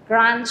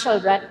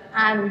 grandchildren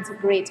and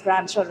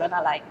great-grandchildren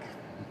alike.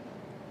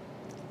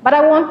 But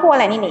I won't call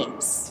any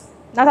names,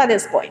 not at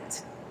this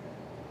point.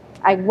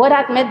 I would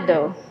admit,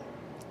 though,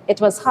 It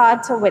was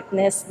hard to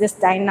witness this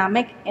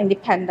dynamic,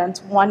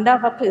 independent wonder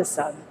of a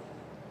person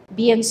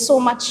be in so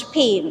much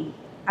pain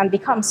and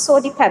become so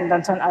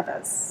dependent on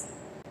others.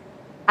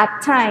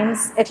 At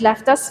times, it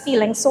left us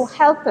feeling so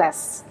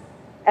helpless,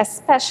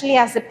 especially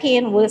as the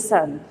pain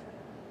worsened.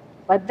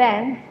 But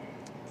then,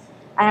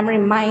 I am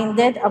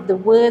reminded of the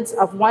words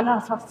of one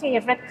of her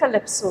favorite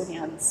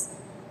calypsonians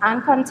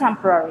and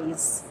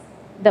contemporaries,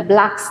 the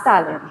Black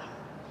Stallion,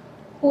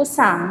 who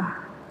sang,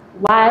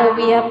 "While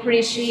we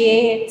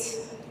appreciate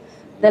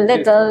the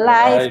little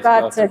life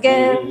got to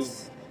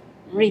give,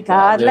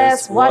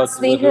 regardless what's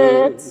the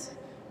hurt,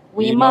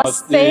 we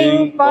must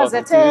think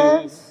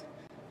positive.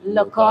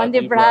 Look on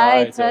the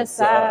brighter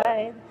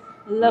side,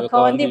 look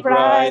on the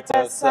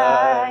brighter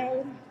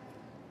side."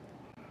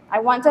 I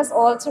want us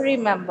all to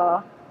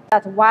remember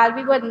that while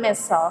we would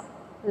miss her,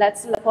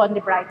 let's look on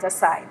the brighter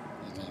side,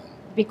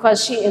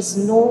 because she is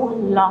no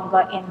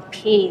longer in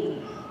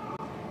pain.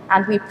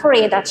 And we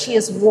pray that she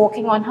is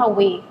walking on her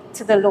way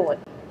to the Lord.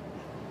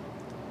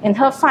 In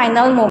her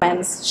final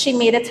moments, she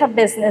made it her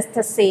business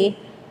to say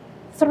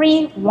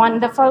 3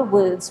 wonderful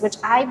words, which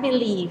I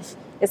believe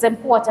is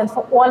important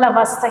for all of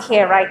us to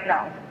hear right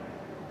now.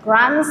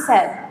 Gran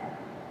said,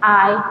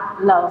 "I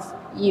love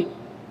you."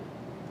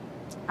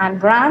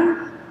 And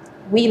Gran,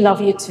 we love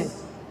you too.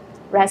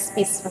 Rest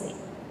peacefully.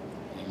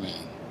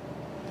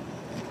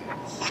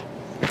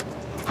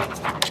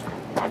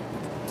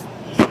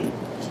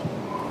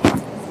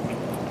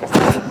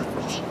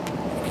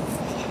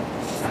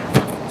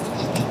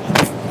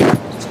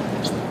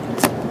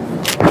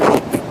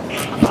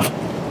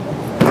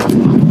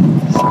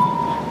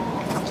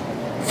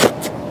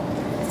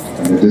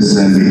 At this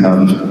time, we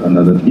have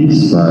another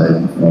piece by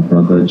our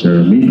brother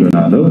Jeremy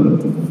Granado.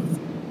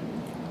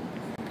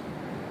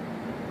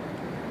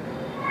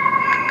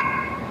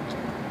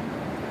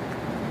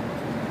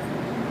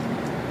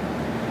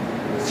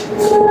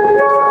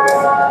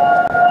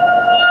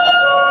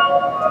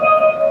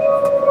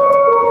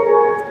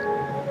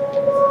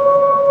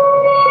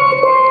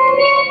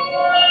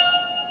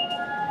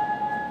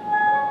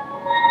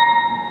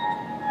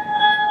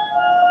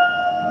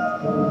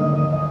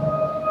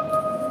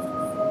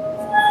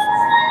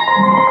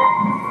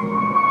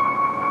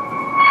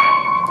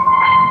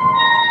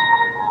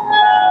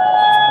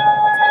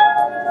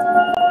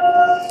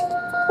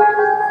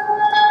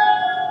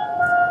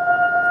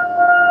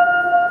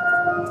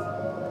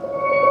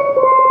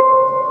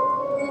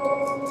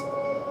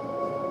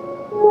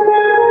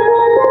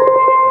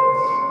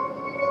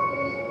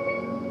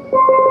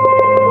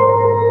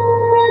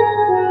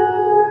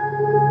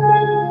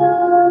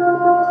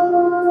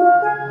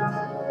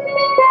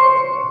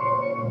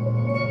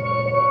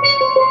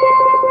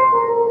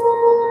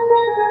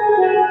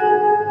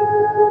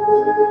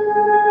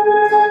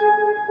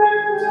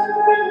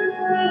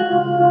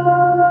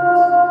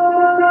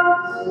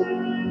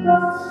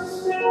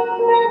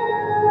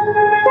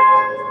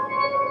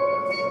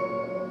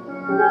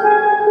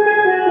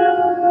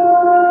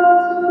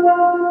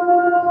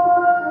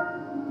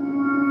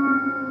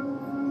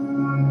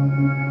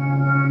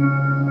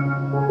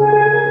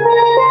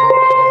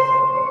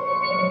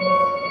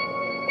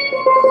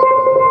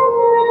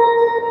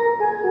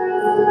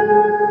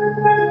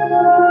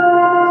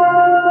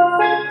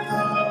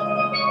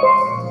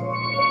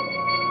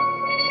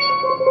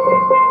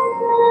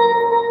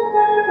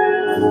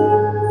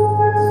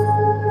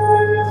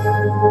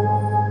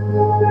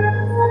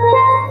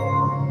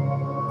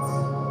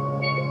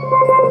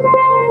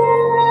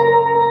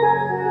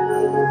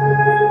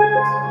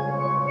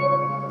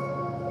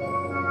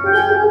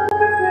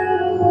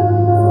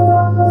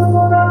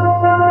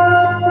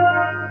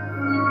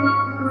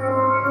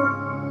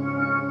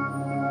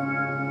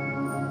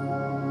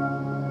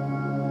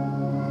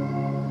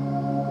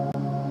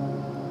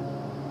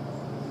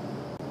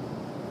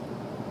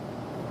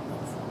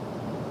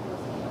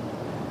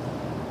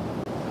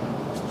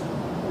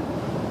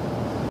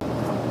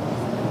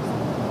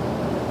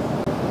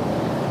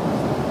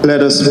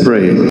 Let us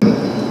pray.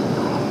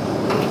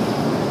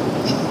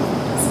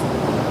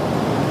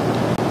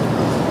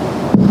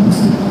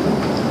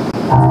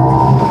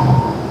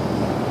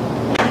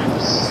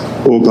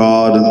 O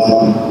God,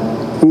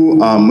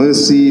 who are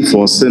mercy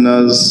for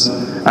sinners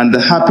and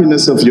the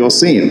happiness of your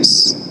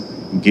saints,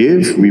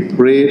 give, we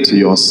pray, to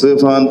your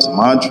servant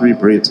Marjorie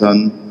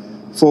Brenton,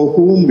 for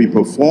whom we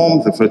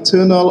perform the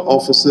fraternal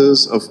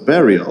offices of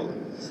burial,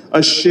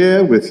 a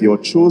share with your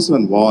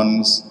chosen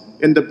ones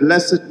in the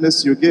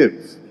blessedness you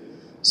give,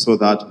 so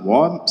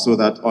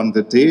that on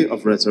the day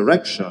of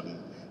resurrection,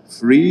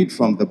 freed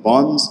from the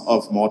bonds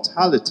of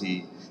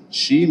mortality,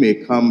 she may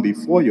come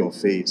before your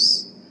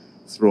face.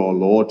 Through our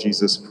Lord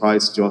Jesus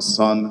Christ, your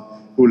Son,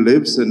 who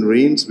lives and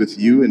reigns with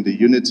you in the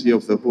unity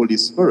of the Holy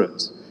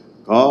Spirit,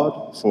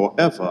 God,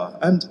 forever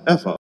and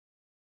ever.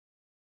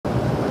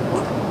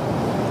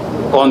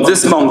 On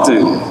this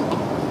mountain,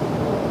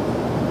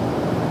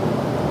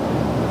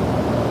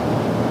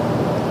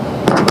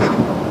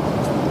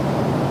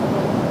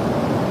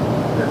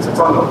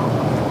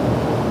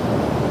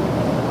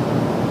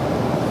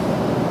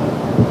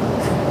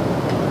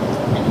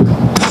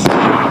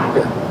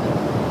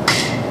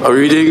 A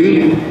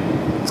reading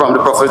from the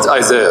prophet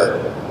Isaiah.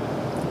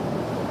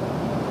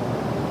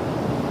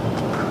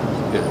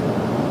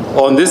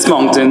 On this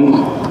mountain,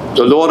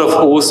 the Lord of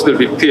hosts will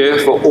prepare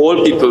for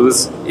all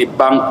peoples a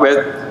banquet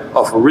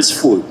of rich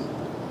food.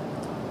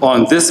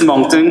 On this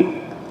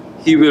mountain,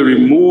 he will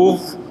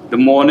remove the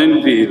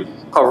mourning veil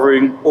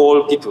covering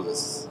all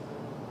peoples,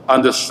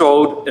 and the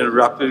shroud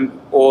enwrapping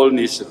all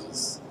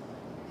nations.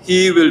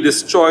 He will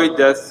destroy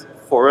death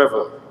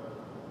forever.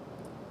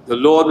 The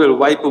Lord will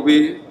wipe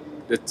away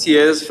the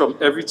tears from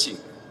every cheek.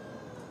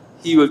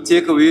 He will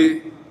take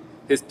away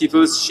his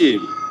people's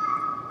shame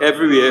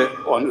everywhere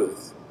on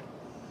earth.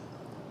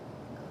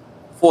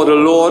 For the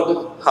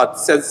Lord had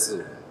said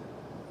so.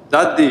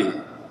 That day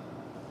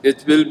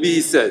it will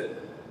be said,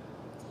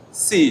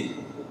 see,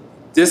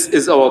 this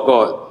is our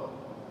God,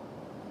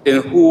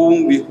 in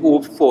whom we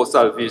hope for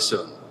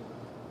salvation.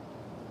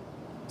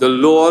 The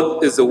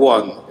Lord is the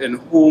one in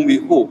whom we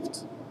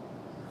hoped.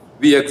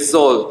 We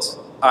exult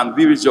and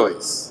we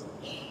rejoice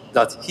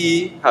that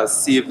he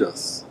has saved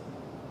us.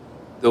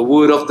 The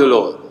word of the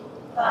Lord.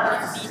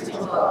 Thanks be to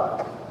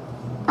God.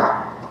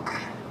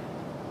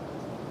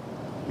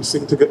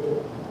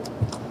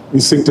 We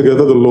sing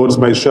together, The Lord's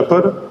My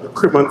Shepherd, the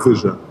Crimant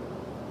Vision.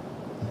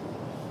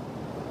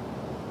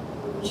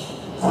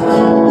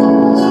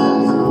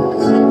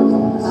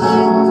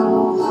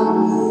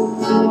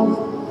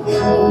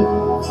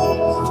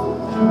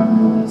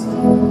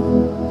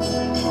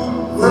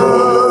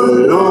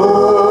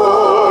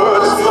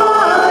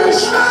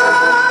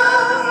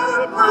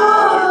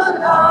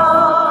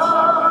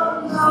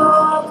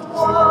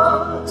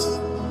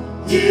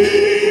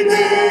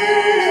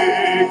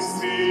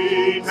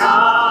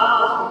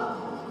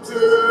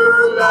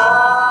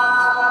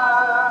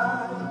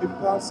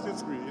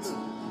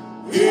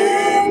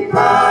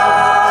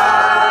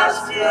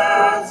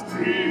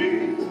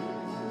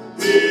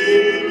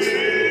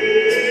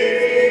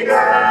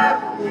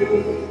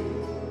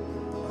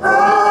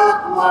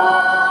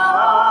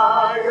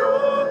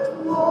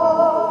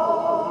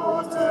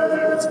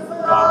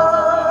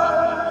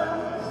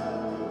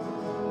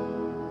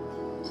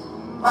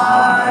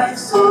 My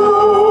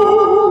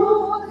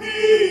soul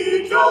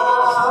he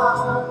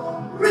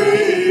doth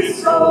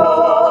restore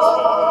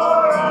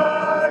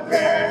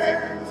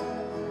again,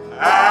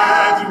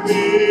 and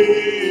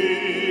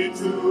me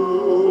to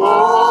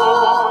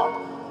walk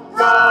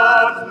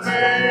that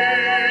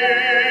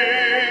way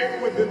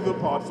within the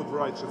paths of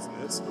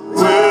righteousness.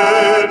 Within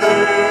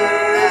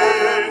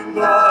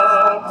the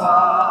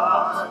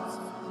paths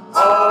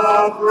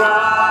of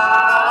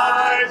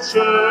righteousness,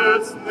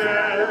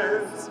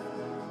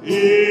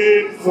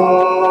 in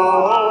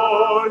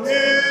for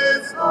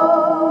his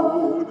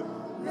own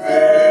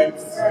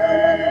name's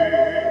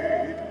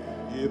sake.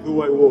 Yea,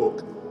 though I walk,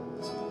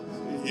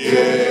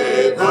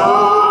 yea,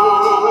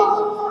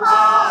 though I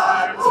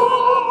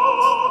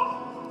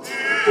walk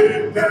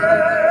in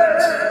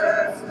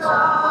death's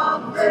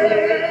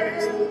domain,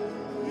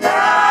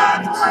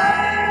 yet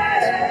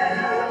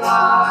will I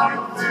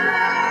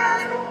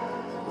fear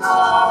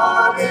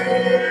not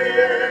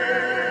evil.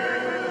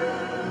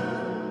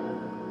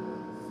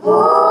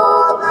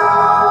 For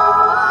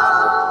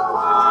thou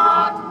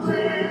art with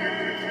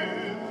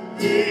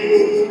me,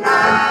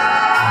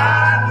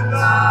 and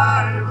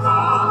thy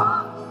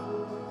rod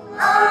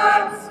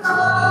and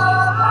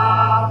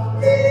staff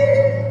me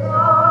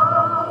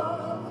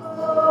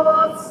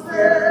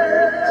comforteth.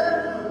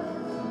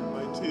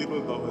 My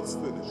table thou hast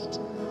finished.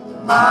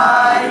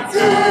 My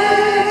table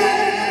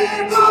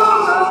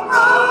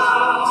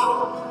thou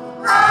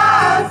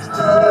hast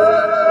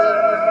furnished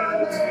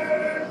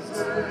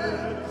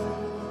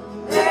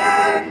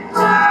in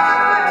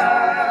presence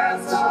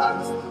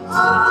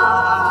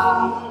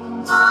of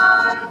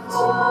my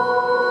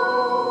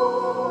foes.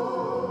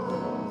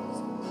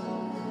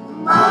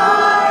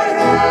 My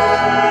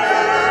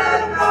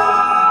head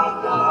thou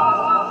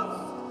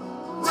dost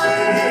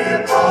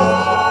with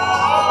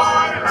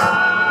oil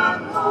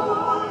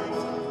anoint,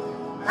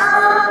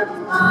 and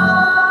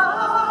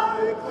my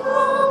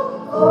cup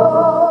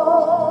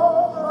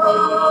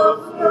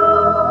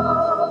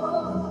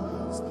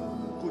overflows.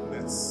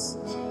 Goodness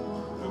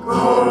and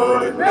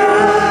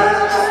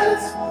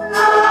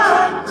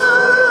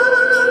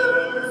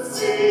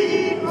mercy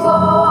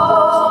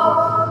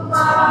all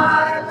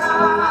my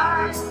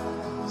life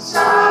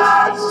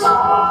shall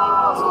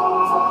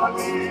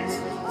surely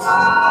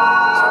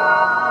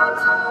follow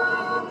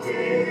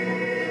me,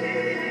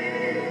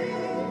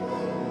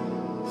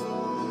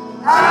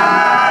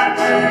 and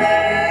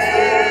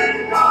in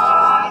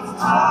God's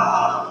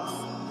house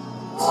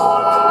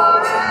forevermore.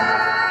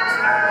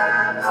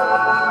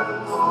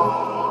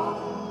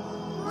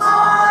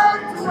 My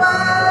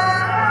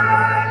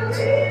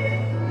dwelling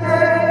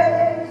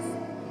place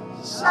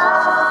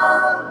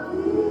shall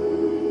be.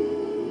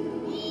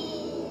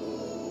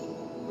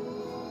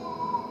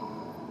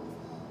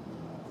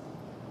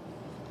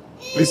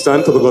 Please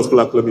stand for the gospel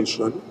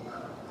acclamation.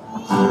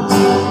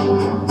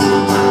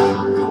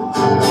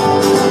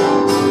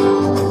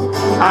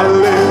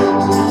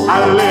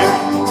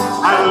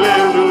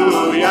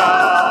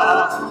 Hallelujah.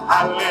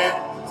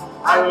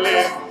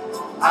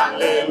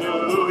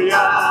 Alleluia,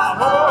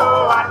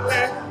 oh,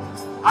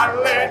 alleluia,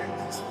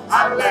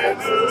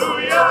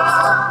 alleluia,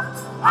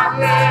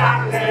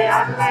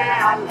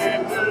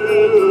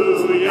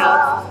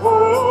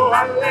 oh,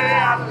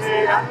 alleluia.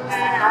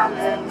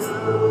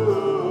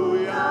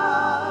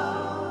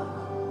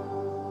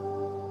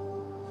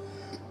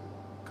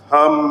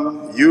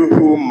 Come, you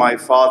whom my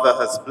Father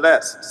has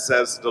blessed,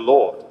 says the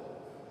Lord.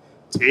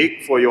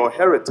 Take for your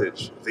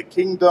heritage the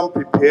kingdom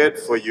prepared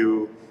for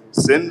you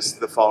since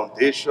the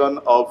foundation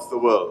of the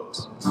world.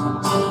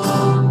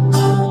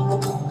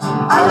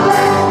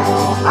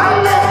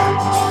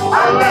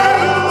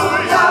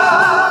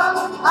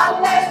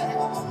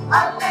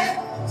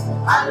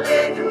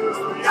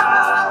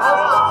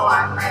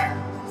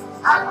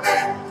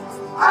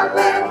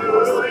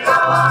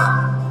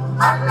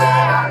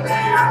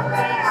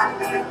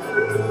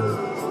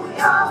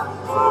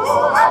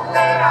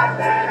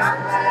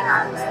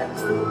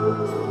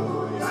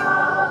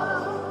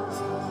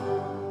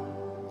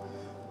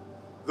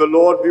 The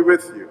Lord be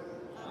with you.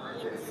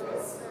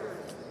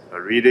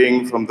 A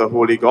reading from the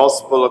Holy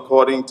Gospel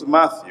according to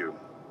Matthew.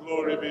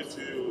 Glory be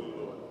to you,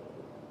 Lord.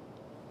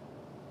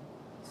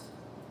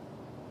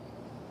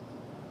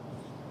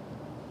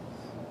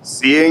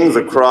 Seeing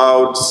the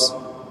crowds,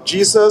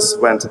 Jesus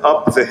went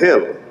up the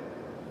hill.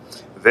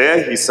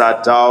 There he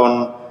sat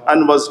down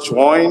and was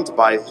joined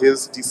by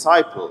his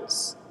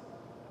disciples.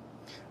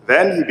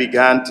 Then he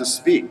began to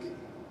speak.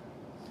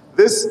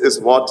 This is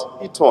what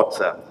he taught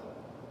them.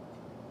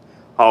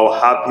 How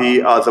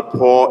happy are the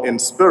poor in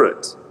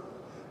spirit!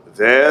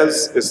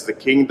 Theirs is the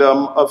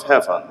kingdom of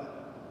heaven.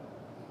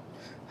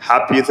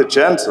 Happy the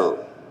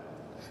gentle!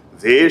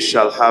 They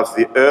shall have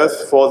the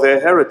earth for their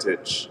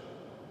heritage.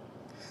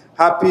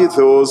 Happy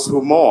those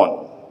who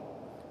mourn!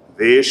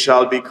 They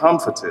shall be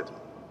comforted.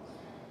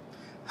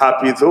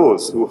 Happy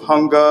those who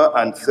hunger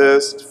and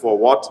thirst for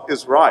what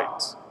is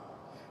right.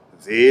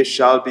 They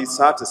shall be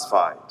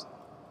satisfied.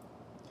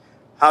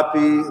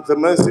 Happy the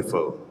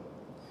merciful!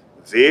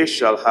 They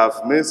shall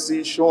have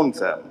mercy shown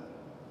them.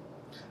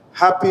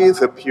 Happy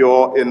the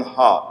pure in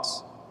heart,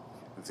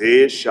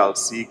 they shall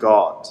see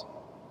God.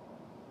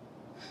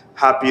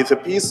 Happy the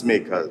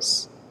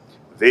peacemakers,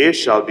 they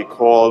shall be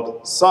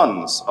called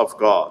sons of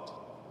God.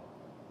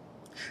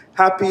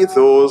 Happy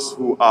those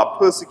who are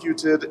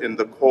persecuted in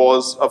the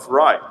cause of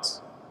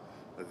right,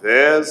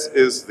 theirs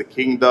is the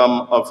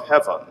kingdom of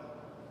heaven.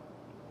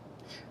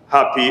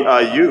 Happy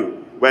are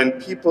you when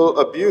people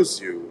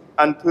abuse you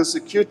and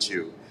persecute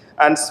you,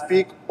 and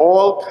speak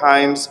all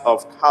kinds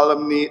of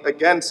calumny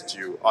against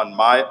you on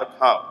my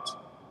account.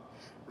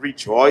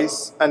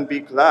 Rejoice and be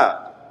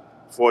glad,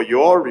 for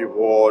your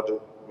reward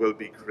will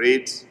be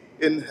great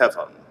in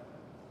heaven.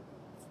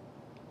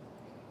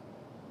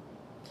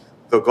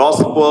 The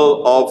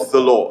Gospel of the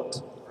Lord.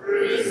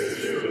 Praise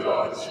to you,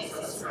 Lord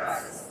Jesus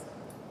Christ.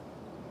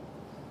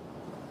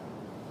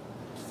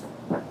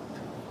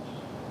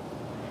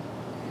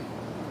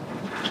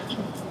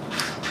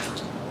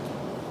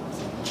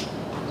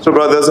 So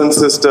brothers and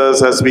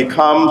sisters, as we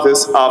come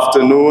this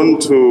afternoon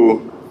to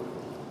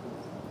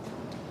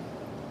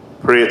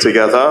pray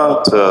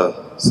together, to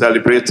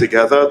celebrate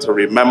together, to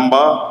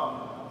remember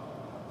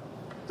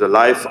the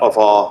life of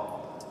our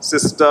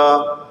sister,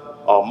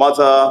 our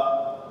mother,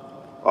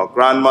 our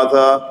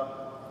grandmother,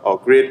 our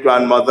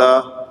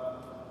great-grandmother,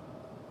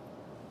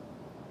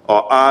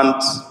 our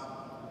aunt,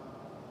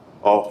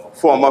 our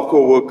former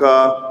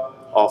co-worker,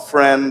 our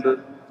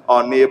friend,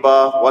 our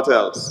neighbor, what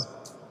else?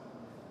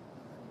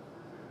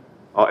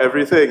 Or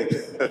everything.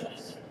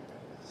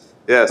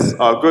 Yes,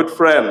 our good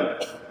friend,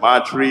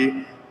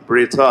 Marjorie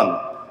Brenton.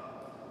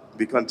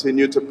 We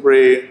continue to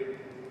pray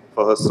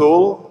for her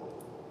soul.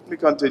 We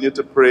continue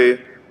to pray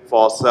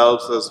for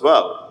ourselves as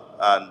well,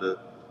 and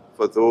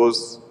for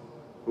those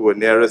who were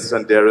nearest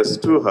and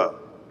dearest to her.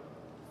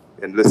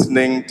 In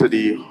listening to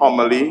the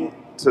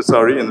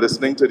in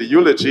listening to the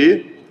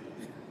eulogy,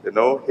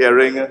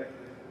 hearing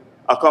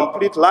a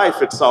complete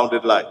life, it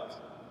sounded like,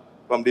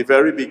 from the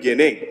very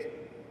beginning.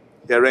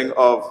 Hearing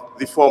of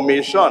the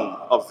formation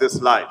of this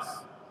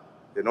life,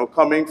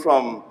 coming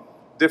from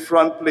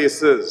different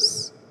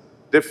places,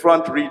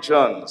 different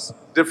regions,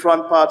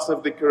 different parts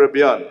of the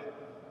Caribbean,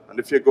 and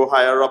if you go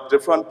higher up,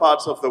 different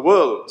parts of the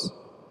world,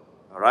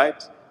 all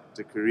right,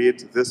 to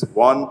create this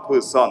one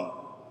person.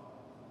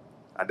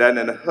 And then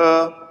in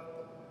her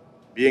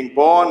being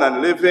born and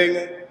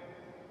living,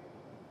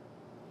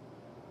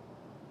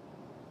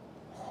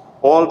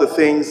 all the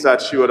things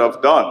that she would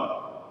have done.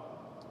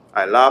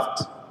 I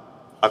laughed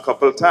a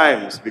couple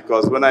times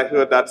because when I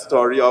heard that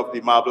story of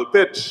the marble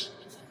pitch,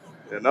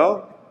 it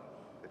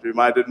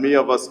reminded me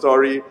of a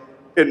story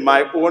in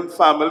my own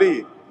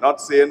family, not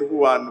saying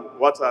who and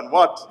what,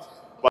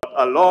 but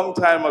a long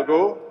time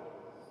ago,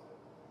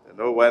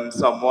 when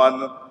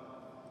someone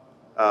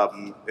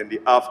in the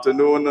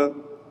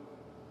afternoon,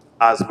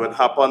 as would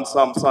happen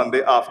some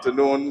Sunday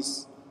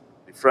afternoons,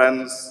 the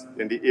friends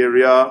in the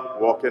area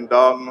walking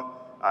down,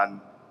 and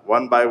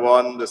one by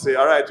one, they say,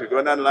 all right, we're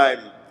going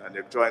online. And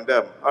you join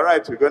them. All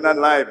right, we're going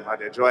online,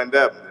 and you join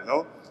them,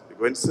 You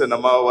going to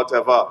cinema or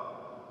whatever.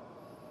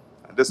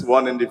 And this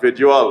one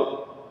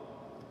individual,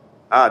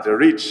 they're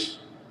rich,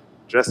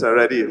 dressed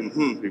already.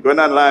 We're going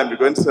online, we're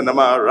going to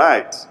cinema,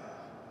 right.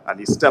 And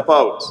he step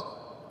out.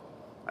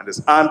 And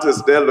his aunt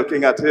is there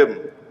looking at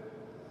him.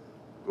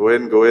 Go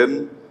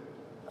in.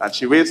 And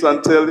she waits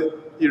until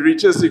he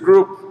reaches the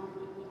group.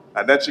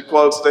 And then she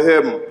calls to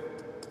him,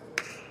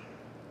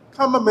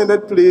 come a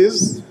minute,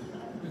 please.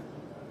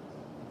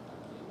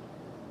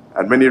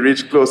 And when he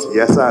reached close,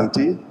 yes,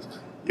 auntie,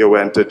 you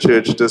went to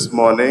church this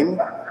morning?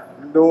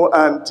 No,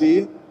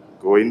 auntie.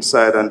 Go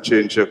inside and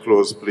change your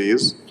clothes,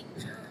 please.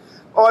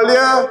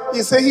 Olia,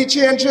 he said he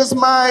changed his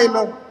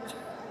mind.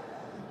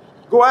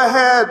 Go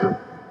ahead.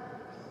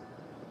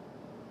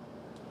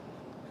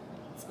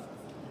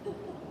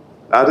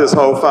 That is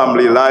how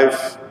family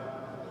life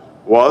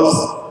was.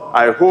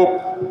 I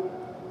hope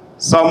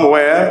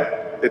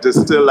somewhere it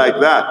is still like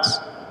that.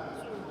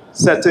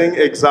 Setting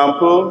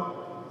example,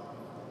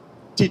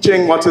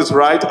 teaching what is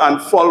right,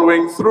 and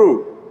following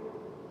through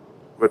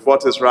with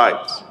what is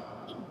right.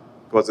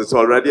 Because it's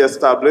already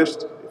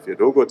established, if you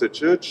don't go to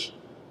church,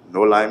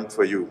 no lime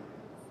for you.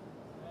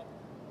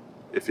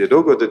 If you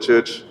don't go to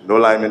church, no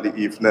lime in the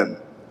evening.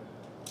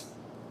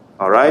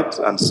 All right?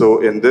 And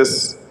so in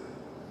this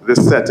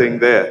setting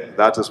there,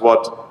 that is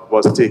what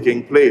was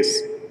taking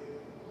place.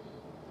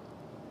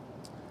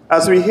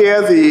 As we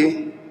hear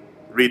the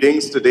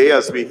readings today,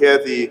 as we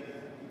hear the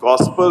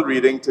gospel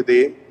reading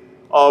today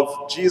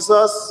of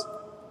Jesus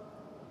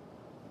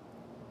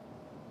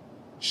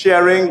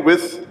sharing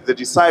with the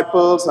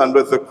disciples and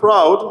with the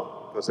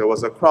crowd, because there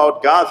was a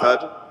crowd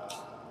gathered,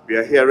 we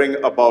are hearing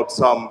about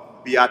some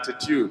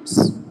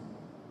beatitudes.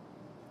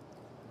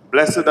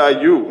 Blessed are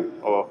you,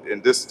 or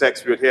in this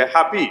text we would hear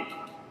happy.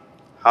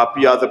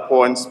 Happy are the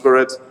poor in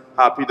spirit,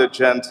 happy the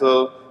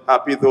gentle,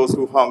 happy those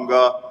who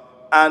hunger.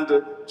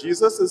 And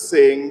Jesus is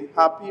saying,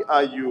 happy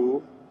are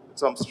you,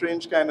 some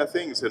strange kind of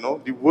things, you know.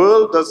 The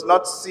world does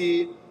not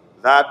see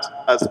that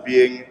as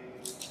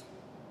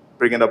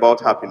bringing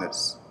about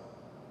happiness.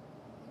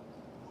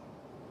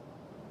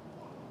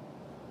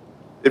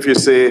 If you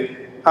say,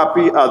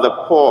 happy are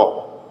the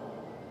poor,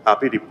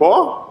 happy the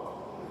poor?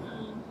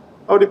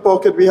 How the poor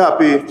could be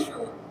happy?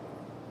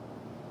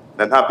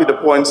 Then happy the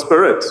poor in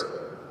spirit.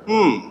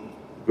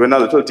 Going a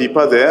little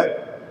deeper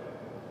there.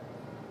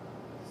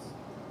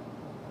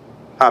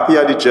 Happy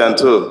are the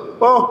gentle.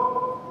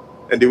 Oh,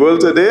 in the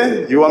world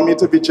today, you want me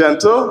to be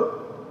gentle?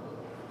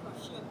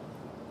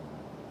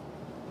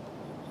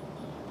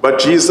 But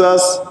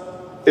Jesus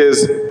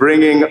is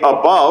bringing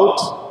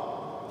about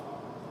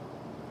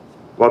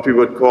what we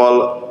would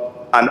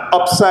call an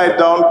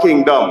upside-down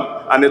kingdom.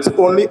 And it's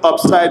only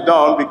upside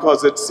down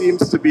because it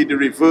seems to be the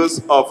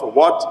reverse of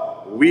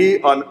what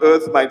we on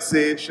earth might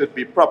say should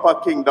be proper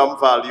kingdom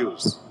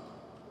values.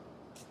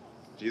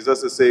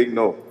 Jesus is saying,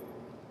 no,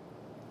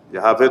 you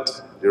have it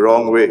the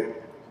wrong way.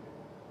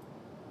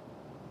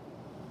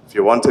 If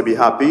you want to be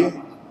happy,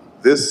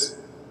 this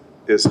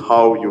is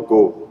how you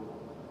go.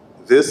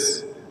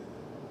 This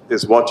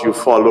is what you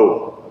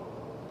follow.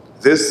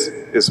 This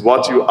is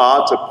what you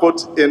are to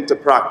put into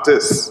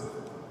practice.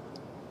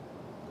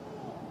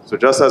 So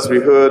just as we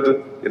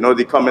heard, you know,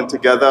 the coming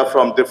together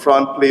from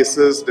different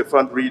places,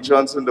 different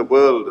regions in the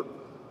world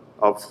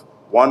of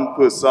one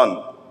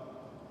person,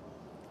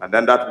 and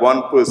then that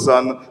one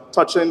person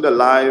touching the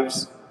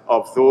lives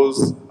of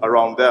those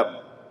around them.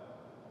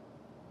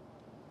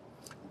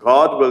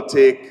 God will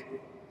take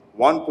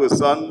one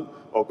person,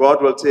 or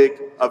God will take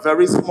a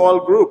very small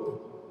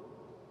group,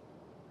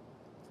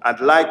 and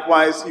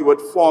likewise he would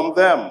form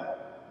them.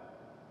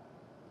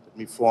 Let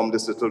me form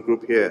this little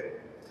group here.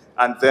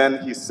 And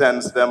then he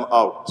sends them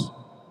out.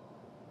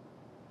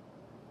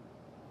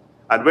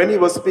 And when he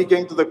was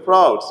speaking to the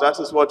crowds, that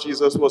is what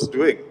Jesus was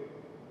doing.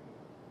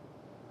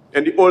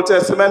 In the Old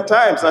Testament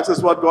times, that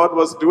is what God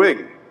was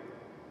doing.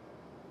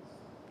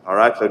 All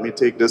right, let me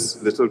take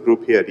this little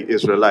group here, the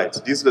Israelites,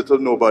 these little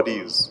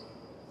nobodies.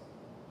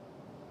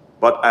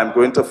 But I'm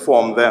going to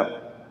form them.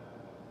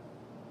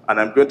 And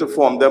I'm going to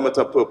form them with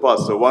a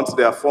purpose. So once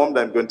they are formed,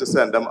 I'm going to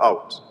send them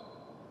out.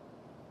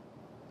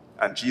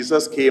 And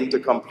Jesus came to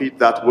complete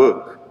that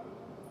work.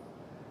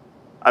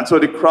 And so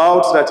the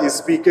crowds that he's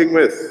speaking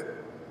with,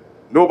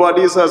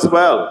 nobodies as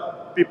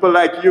well, people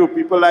like you,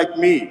 people like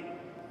me,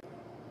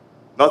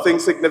 nothing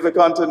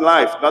significant in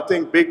life,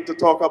 nothing big to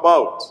talk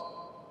about.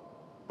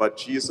 But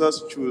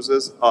Jesus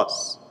chooses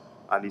us,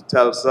 and he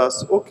tells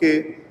us,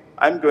 okay,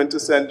 I'm going to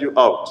send you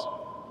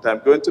out.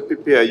 I'm going to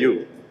prepare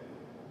you.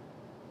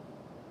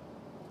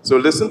 So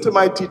listen to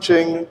my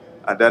teaching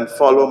and then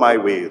follow my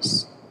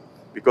ways.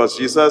 Because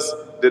Jesus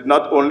did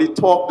not only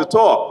talk the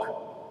talk,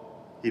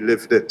 he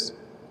lived it.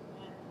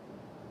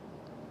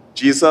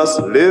 Jesus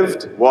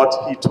lived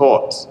what he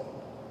taught.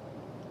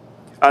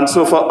 And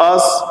so for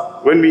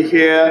us, when we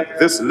hear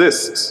this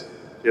list,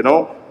 you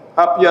know,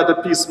 happy are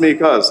the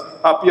peacemakers,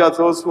 happy are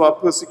those who are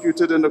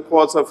persecuted in the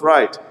cause of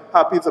right,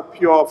 happy the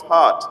pure of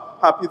heart,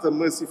 happy the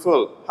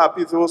merciful,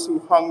 happy those who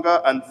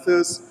hunger and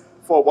thirst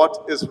for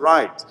what is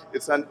right.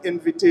 It's an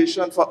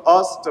invitation for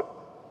us to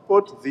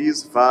put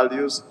these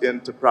values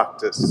into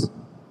practice.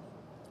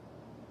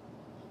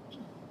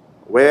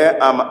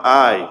 Where am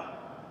I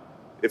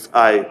if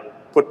I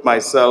put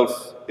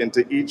myself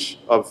into each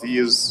of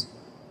these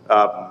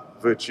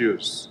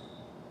virtues?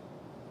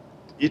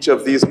 Each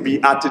of these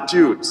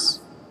beatitudes.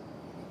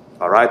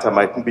 All right, I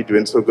mightn't be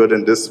doing so good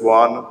in this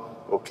one.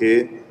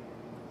 Okay,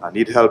 I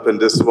need help in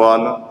this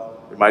one.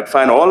 You might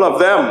find all of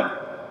them,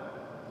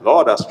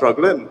 Lord, are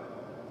struggling.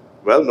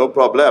 Well, no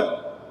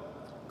problem.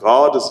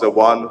 God is the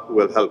one who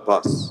will help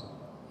us.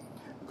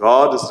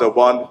 God is the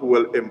one who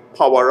will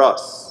empower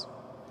us.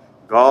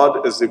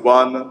 God is the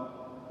one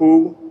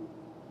who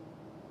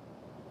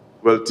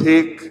will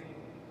take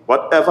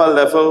whatever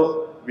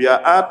level we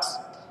are at,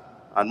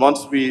 and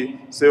once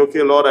we say,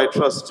 okay, Lord, I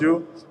trust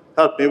you,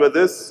 help me with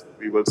this,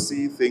 we will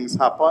see things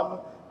happen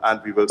and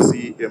we will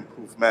see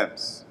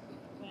improvements.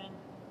 Amen.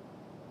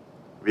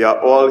 We are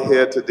all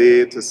here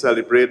today to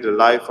celebrate the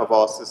life of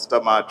our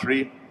sister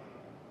Marjorie.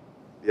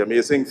 The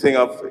amazing thing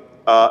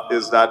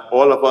is that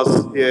all of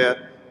us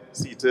here,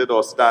 seated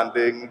or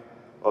standing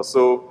or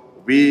so,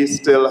 we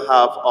still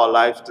have our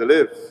life to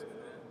live.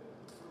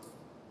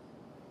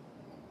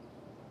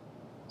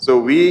 So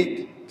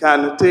we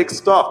can take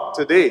stock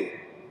today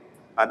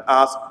and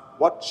ask,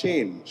 what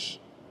change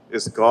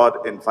is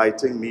God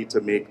inviting me to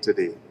make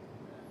today?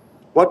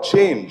 What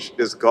change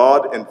is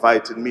God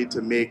inviting me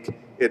to make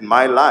in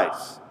my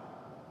life?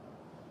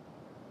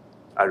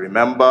 I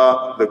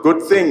remember the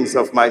good things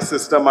of my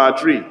sister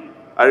Marjorie.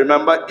 I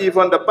remember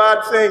even the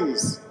bad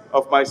things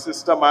of my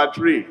sister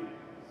Marjorie.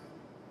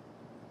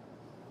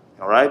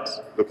 All right?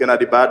 Looking at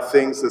the bad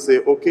things to say,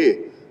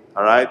 okay,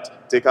 all right,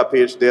 take a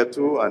page there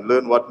too and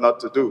learn what not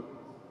to do.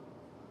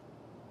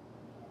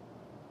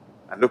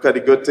 And look at the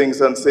good things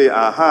and say,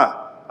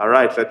 aha, all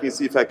right, let me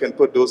see if I can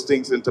put those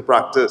things into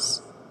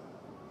practice.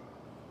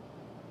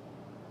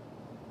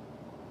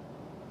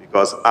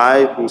 Because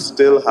I, who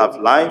still have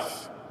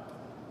life,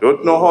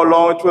 don't know how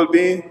long it will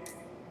be.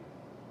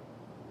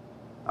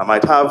 I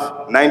might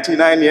have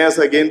 99 years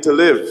again to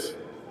live.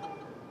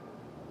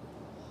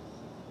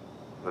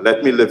 But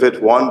let me live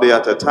it one day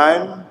at a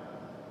time,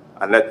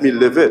 and let me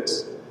live it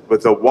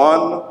with the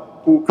one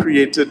who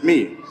created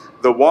me.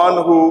 The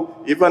one who,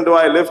 even though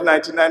I live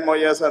 99 more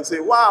years and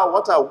say, wow,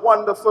 what a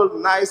wonderful,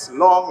 nice,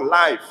 long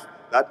life,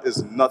 that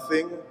is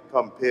nothing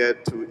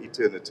compared to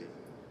eternity.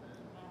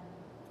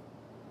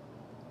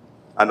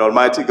 And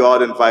Almighty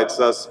God invites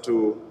us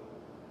to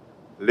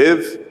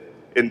live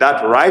in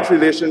that right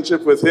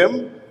relationship with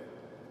Him,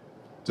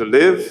 to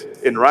live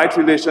in right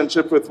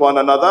relationship with one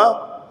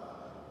another,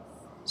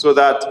 so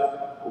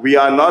that we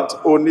are not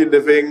only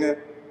living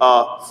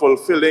a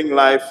fulfilling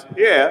life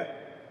here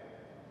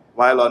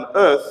while on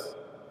earth,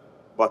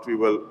 but we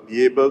will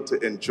be able to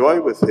enjoy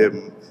with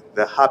Him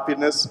the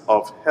happiness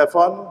of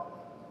heaven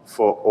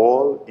for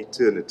all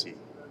eternity.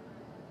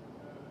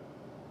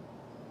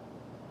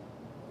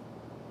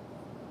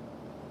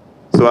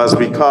 So as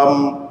we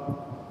come,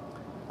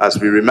 as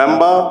we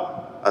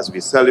remember, as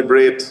we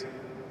celebrate,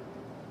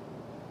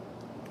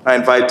 I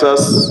invite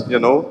us,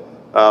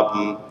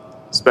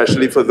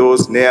 especially for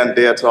those near and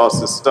dear to our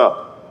sister.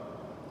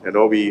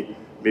 We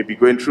may be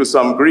going through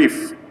some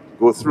grief,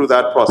 go through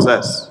that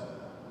process.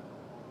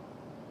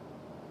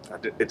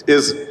 It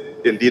is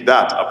indeed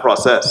that, a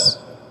process.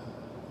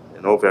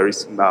 Very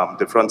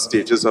different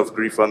stages of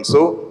grief and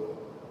so.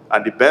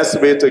 And the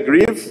best way to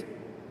grieve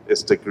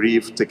is to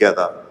grieve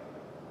together.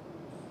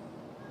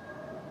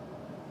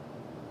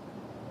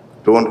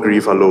 Don't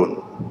grieve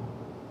alone.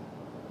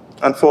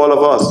 And for all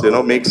of us,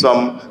 make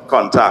some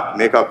contact,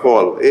 make a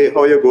call. Hey,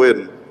 how you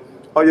going?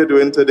 How you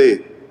doing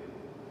today?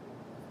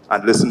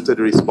 And listen to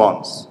the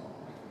response.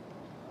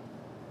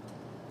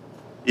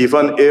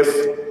 Even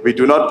if we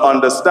do not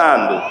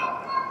understand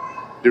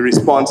the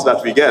response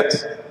that we get,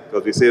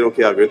 because we say,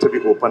 okay, I'm going to be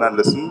open and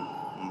listen.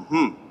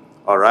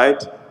 All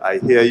right, I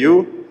hear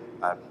you.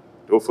 I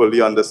don't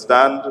fully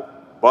understand,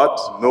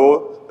 but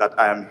know that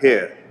I am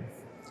here.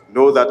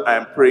 Know that I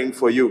am praying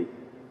for you.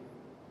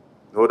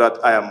 Know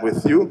that I am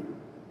with you,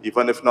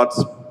 even if not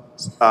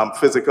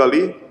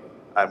physically,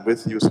 I'm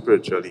with you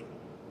spiritually.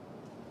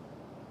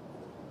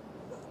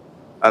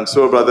 And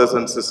so, brothers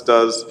and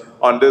sisters,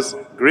 on this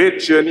great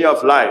journey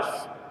of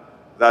life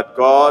that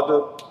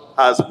God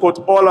has put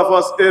all of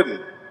us in,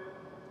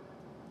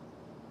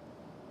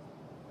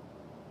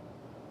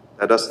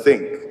 let us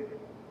think,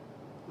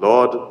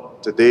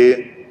 Lord,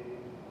 today,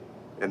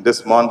 in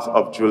this month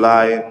of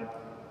July,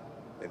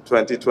 in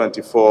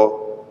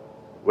 2024,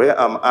 where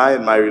am I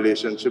in my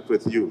relationship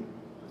with you?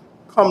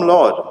 Come,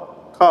 Lord,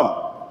 come.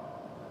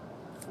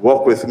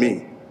 Walk with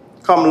me.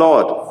 Come,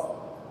 Lord,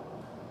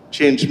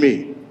 change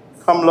me.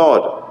 Come,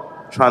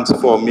 Lord,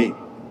 transform me.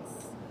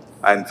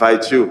 I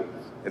invite you.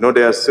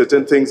 There are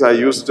certain things I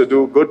used to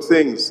do, good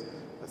things.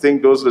 I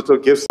think those little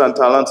gifts and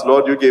talents,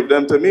 Lord, you gave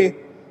them to me.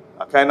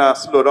 I kind of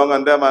slow down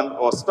on them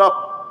or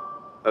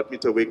stop. Help me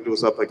to wake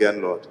those up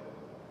again, Lord.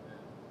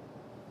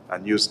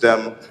 And use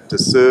them to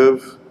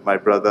serve my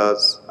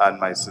brothers and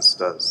my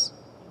sisters.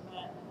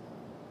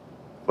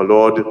 For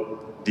Lord,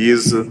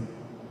 these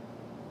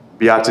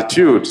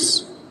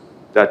beatitudes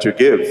that you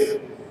give,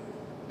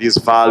 these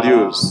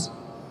values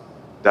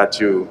that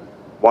you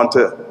want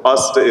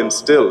us to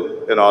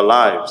instill in our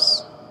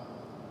lives,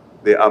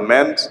 they are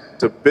meant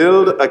to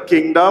build a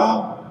kingdom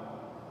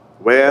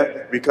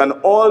where we can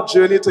all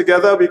journey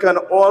together, we can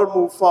all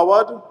move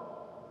forward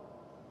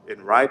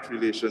in right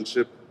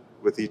relationship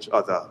with each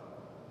other.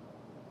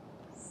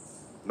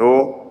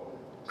 No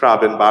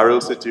crab and barrel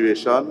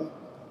situation,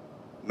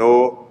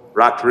 no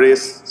rat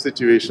race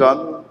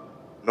situation,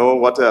 no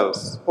what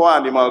else? Poor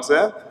animals,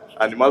 eh?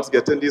 Animals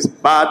getting these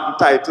bad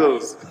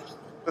titles.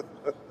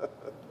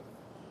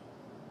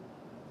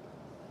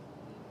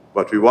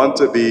 But we want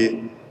to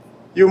be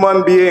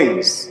human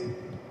beings,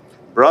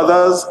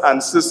 brothers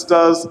and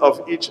sisters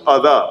of each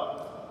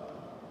other,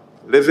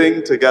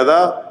 living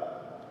together,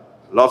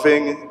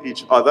 loving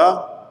each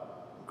other,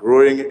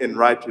 growing in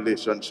right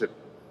relationship.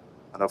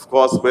 And of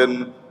course,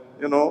 when,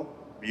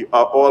 we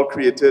are all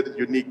created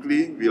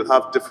uniquely, we'll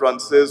have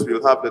differences,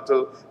 we'll have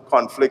little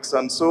conflicts,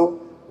 and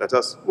so let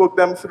us work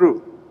them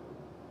through.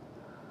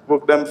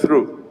 Work them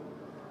through.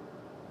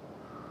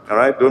 All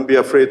right? Don't be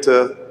afraid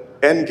to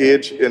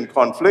engage in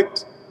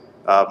conflict.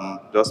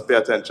 Just pay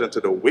attention to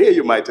the way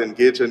you might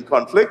engage in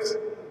conflict,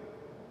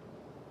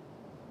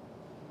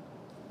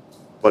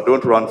 but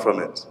don't run from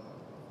it.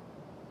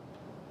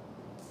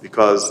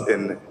 Because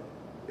in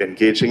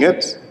engaging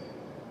it,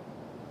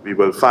 we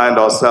will find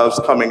ourselves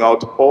coming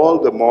out all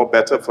the more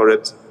better for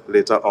it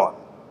later on.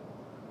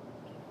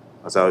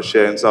 As I was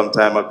sharing some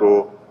time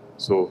ago,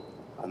 so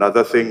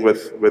another thing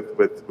with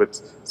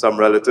some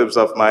relatives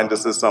of mine,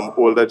 this is some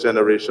older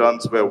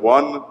generations, where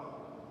one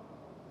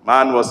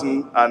man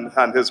wasn't,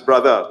 and his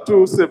brother,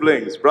 two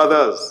siblings,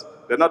 brothers,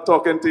 they're not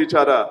talking to each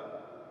other.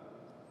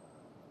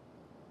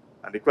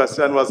 And the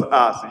question was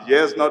asked,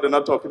 yes, no, they're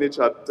not talking to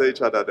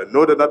each other.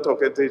 No, they're not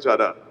talking to each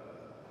other.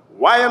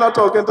 Why are you not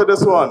talking to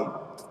this one?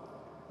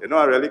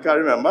 I really can't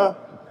remember.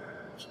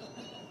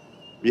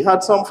 We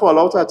had some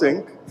fallout, I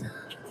think.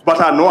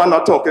 But I know I'm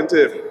not talking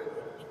to him.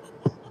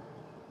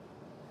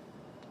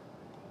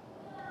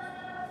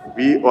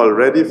 We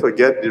already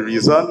forget the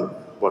reason,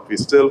 but we're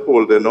still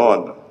holding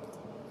on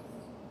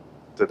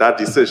to that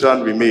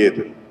decision we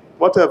made.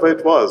 Whatever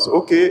it was,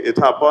 okay, it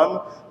happened.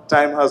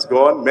 Time has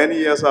gone. Many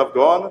years have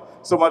gone.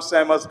 So much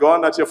time has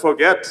gone that you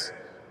forget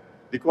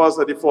because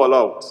of the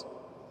fallout.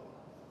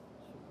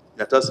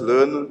 Let us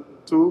learn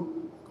to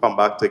come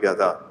back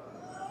together.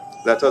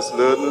 Let us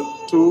learn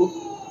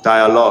to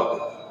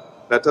dialogue.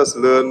 Let us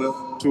learn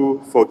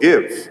to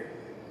forgive.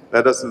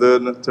 Let us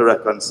learn to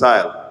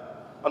reconcile.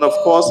 And of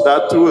course,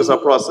 that too is a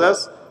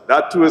process.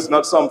 That too is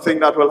not something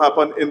that will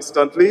happen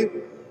instantly.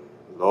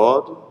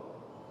 Lord,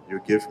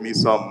 you give me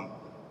some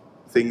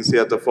things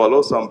here to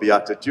follow, some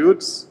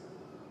beatitudes.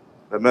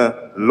 Let me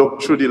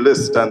look through the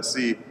list and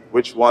see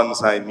which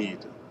ones I need.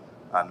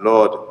 And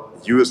Lord,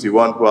 you is the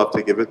one who have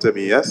to give it to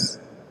me, yes?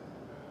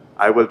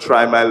 I will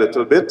try my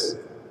little bit,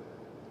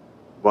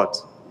 but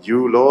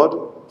you,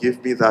 Lord,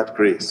 give me that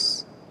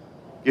grace.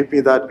 Give me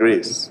that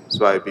grace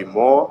so I be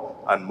more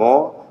and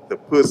more the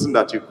person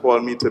that you call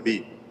me to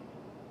be.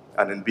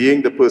 And in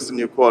being the person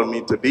you call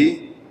me to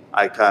be,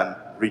 I can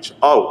reach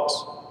out.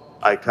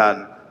 I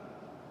can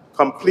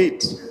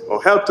complete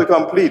or help to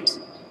complete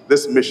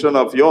this mission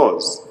of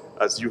yours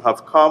as you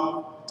have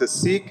come to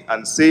seek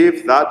and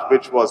save that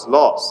which was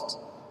lost,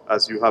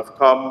 as you have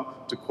come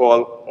to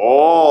call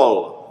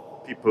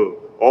all people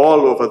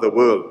all over the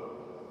world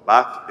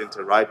back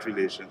into right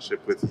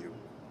relationship with you.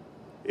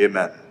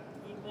 Amen.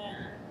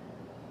 Amen.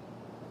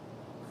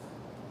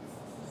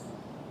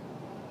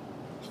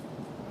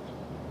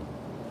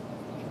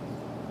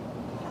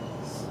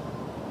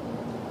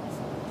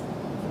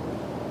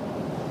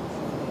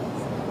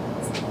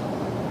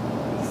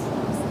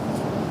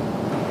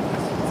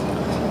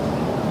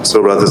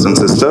 So, brothers and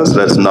sisters,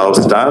 let's now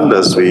stand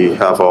as we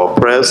have our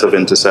prayers of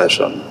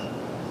intercession.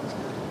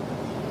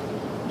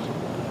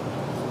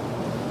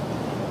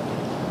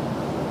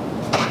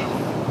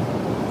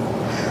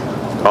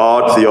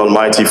 God, the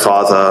Almighty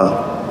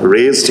Father,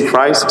 raised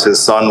Christ, his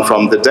Son,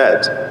 from the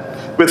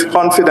dead. With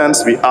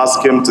confidence, we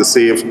ask him to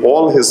save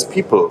all his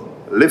people,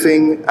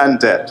 living and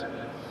dead.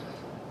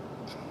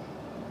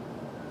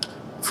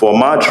 For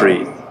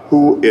Marjorie,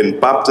 who in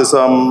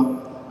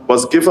baptism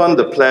was given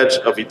the pledge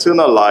of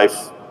eternal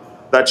life,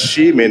 that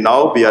she may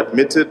now be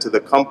admitted to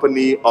the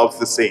company of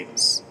the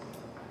saints.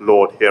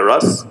 Lord, hear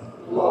us.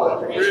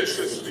 Lord,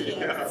 graciously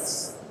hear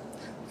us.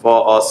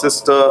 For our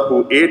sister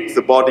who ate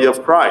the body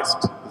of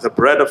Christ, the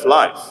bread of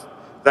life,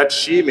 that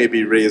she may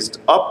be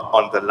raised up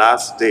on the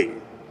last day.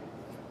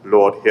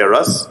 Lord, hear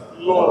us.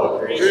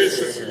 Lord,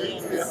 graciously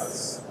hear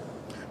us.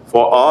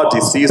 For our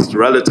deceased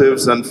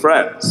relatives and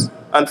friends,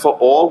 and for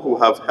all who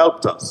have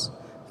helped us,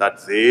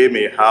 that they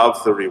may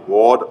have the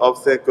reward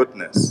of their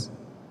goodness.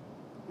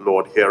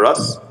 Lord, hear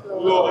us.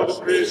 Lord,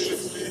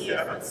 graciously hear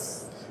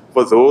us.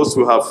 For those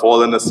who have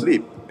fallen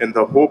asleep in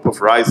the hope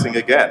of rising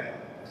again,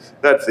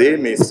 that they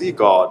may see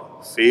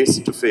God face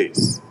to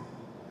face.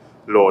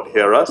 Lord,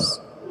 hear us.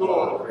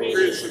 Lord,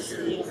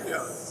 graciously hear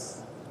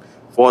us.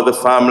 For the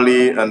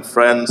family and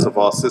friends of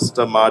our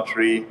sister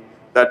Marjorie,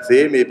 that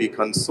they may be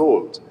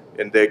consoled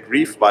in their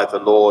grief by the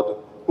Lord,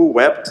 who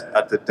wept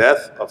at the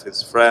death of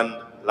his friend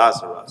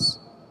Lazarus.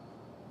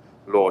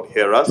 Lord,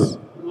 hear us.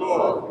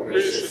 Lord,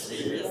 graciously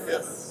hear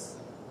us.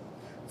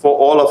 For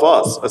all of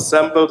us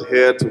assembled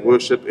here to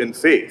worship in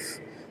faith,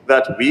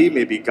 that we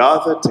may be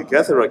gathered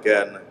together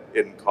again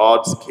in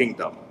God's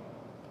kingdom.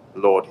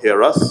 Lord,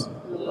 hear us.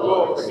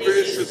 Lord,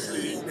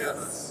 graciously hear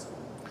us.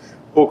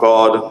 O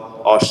God,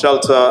 our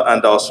shelter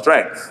and our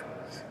strength,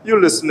 you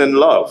listen in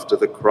love to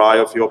the cry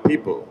of your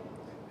people.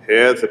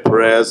 Hear the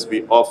prayers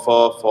we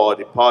offer for our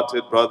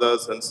departed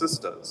brothers and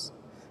sisters.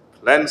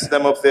 Cleanse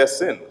them of their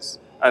sins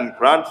and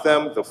grant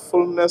them the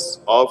fullness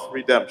of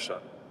redemption.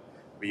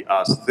 We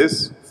ask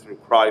this through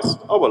Christ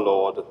our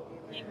Lord.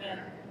 Amen.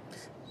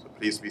 So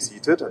please be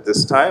seated. At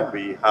this time,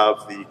 we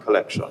have the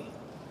collection.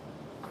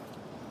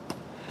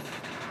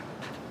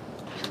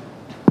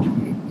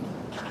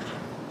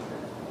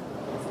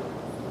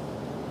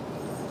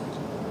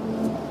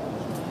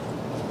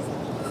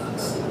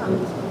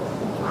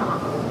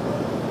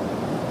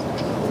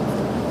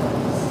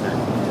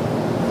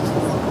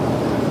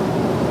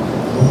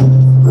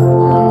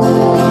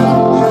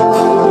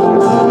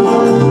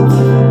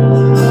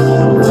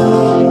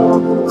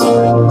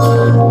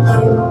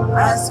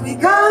 As we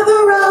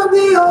gather round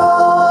the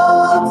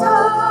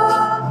altar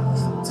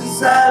to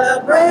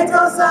celebrate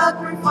our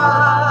sacrifice,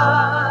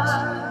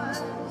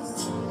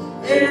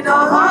 in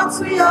our hearts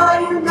we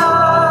are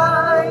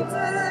united,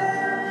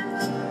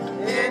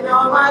 in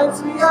our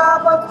minds we are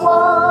but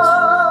one.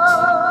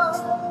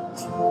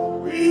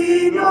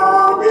 We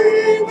know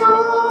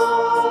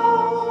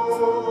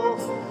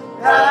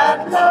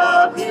that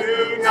love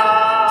unites.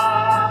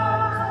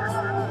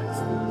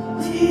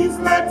 Please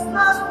let's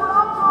not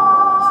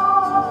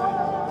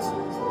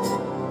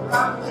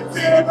from the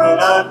table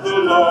of the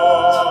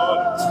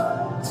Lord,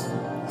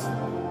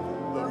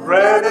 the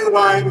bread and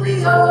wine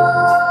we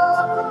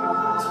offer,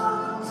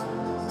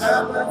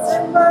 and the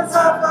timbers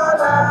of our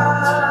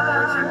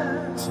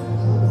lives,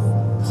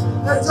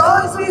 the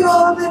joys we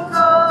hold in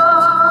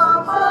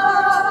common,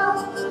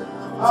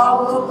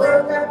 our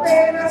work that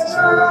made us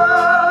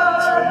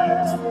try.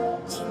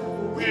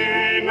 We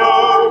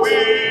know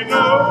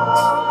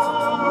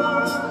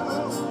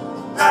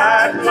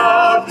that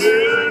love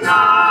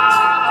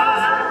unites.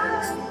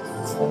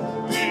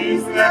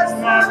 Please let's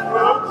not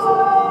grow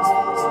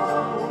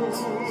cold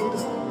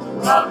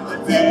from the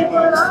table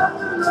of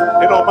the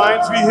Lord. In our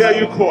minds we hear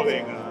you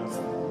calling.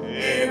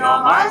 In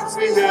our minds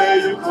we hear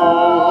you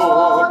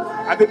call.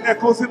 And it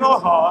echoes in our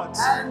hearts.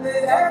 And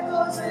it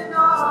echoes in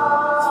our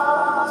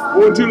hearts.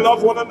 Won't you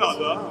love one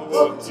another?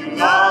 Won't you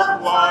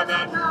love one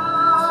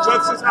another?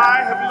 Just as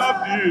I have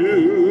loved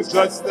you.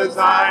 Just as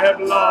I have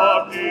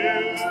loved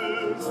you.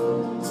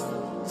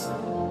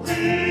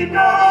 We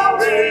know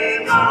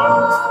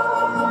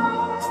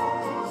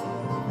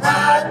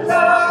that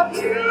love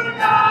unites.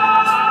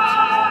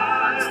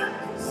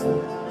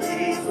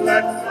 Please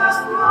let's not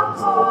grow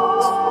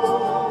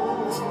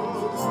cold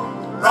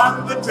from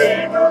the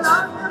table of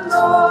the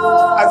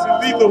Lord. As we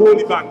leave the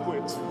holy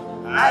banquet.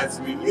 As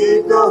we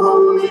leave the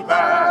holy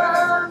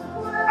banquet.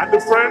 And the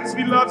friends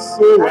we love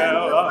so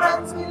well.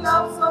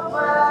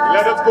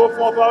 Let us go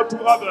forth out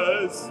to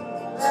others.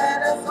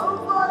 Let us go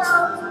forth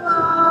out to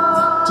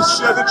others. To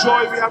share the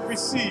joy we have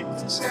received.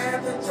 To share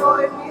the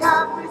joy we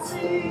have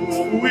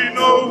received. We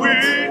know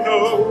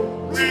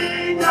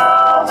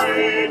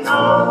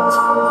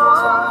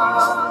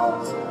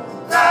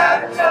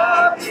that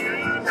love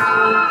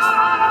unites.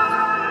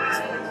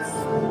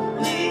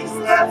 Please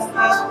let's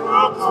not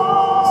grow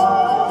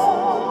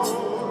cold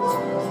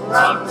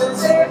from the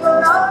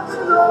table of the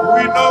Lord.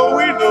 We know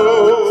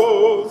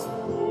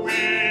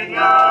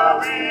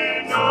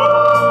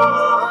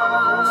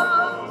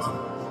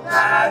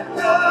that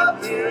love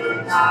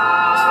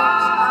unites.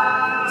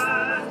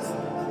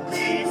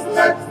 Please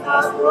let's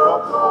not grow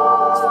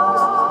cold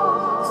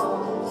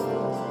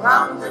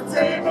from the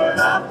table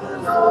of the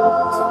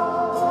Lord.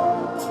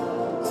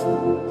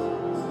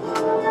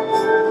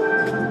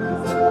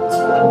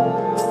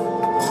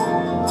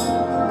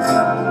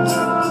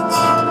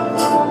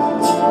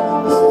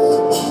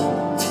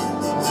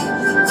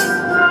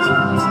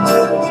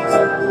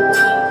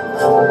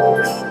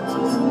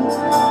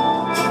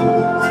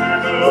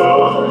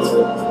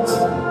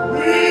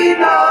 We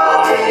know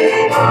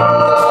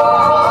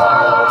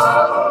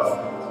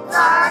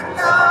that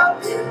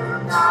love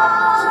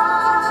unites.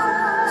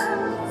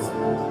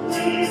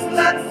 Please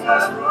let's not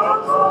grow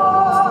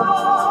cold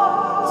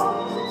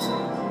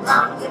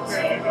from the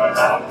table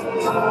of the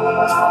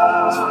Lord.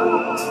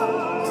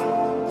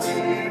 We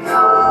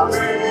know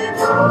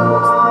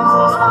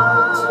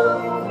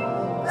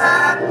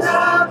that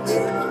love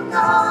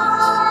unites.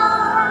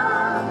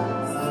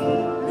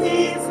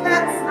 Please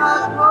let's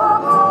not grow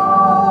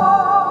cold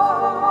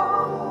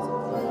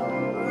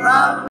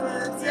from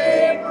the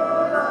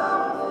table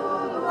of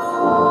the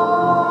Lord.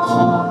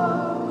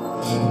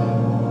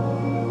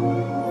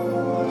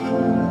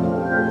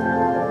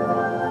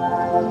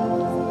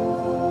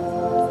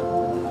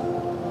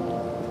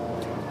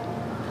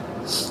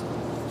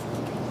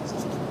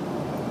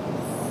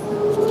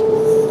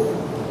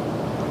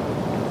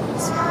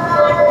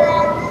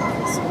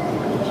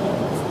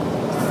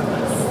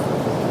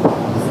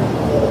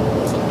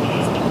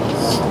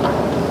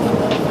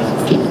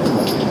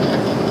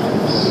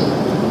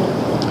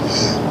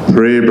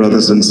 pray,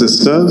 brothers and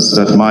sisters,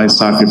 that my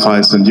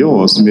sacrifice and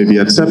yours may be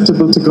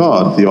acceptable to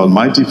God, the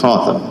Almighty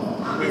Father.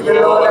 May the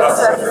Lord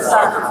accept the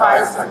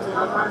sacrifice at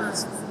your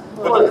hands,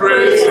 for the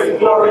praise and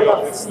glory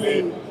of his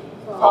name,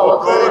 for our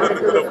good and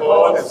the good of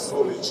all his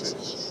holy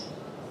church.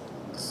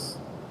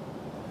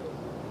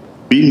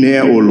 Be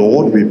near, O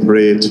Lord, we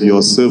pray, to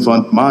your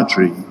servant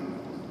Marjorie,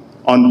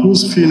 on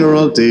whose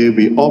funeral day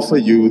we offer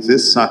you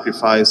this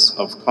sacrifice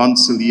of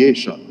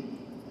conciliation,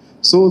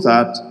 so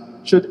that,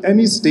 should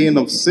any stain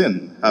of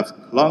sin have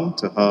clung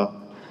to her,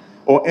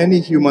 or any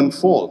human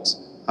fault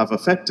have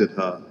affected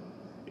her,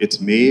 it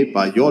may,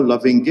 by your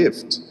loving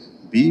gift,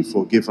 be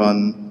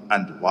forgiven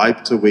and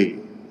wiped away,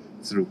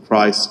 through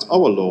Christ our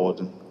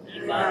Lord.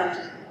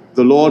 Amen.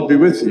 The Lord be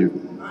with you.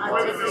 And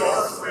with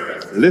your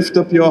spirit. Lift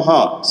up your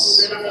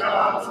hearts. Lift it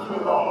up to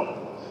the Lord.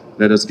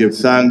 Let us give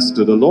thanks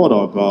to the Lord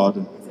our God.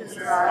 It is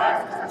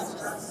right and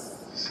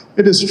just.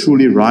 It is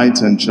truly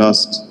right and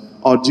just,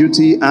 our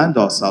duty and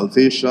our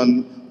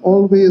salvation,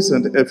 always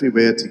and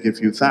everywhere to give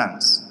you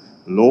thanks,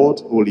 Lord,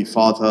 Holy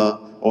Father,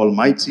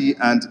 Almighty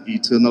and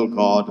eternal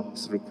God,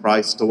 through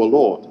Christ our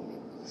Lord.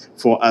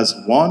 For as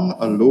one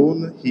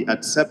alone he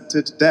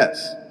accepted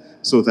death,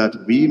 so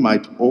that we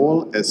might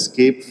all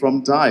escape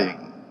from dying.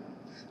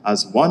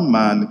 As one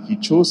man he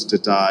chose to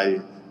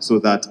die, so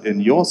that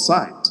in your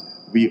sight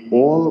we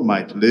all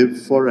might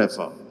live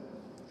forever.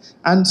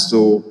 And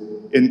so,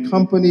 in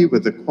company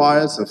with the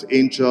choirs of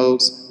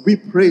angels, we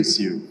praise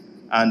you,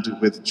 and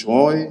with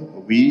joy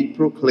we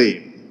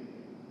proclaim.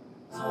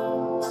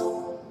 Hosanna,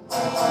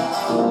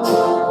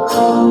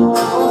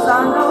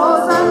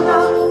 Hosanna,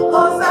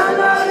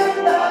 Hosanna in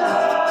the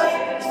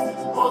highest.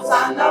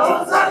 Hosanna,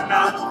 Hosanna,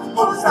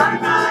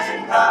 Hosanna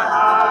in the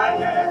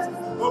highest.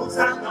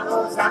 Hosanna,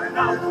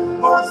 Hosanna,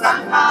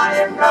 Hosanna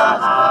in the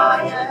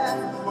highest.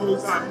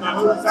 Hosanna,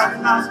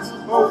 Hosanna,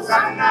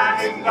 Hosanna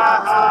in the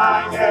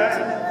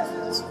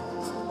highest.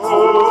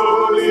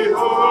 Holy,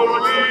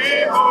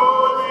 holy,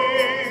 holy,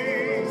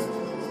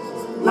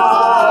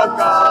 Lord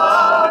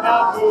God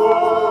of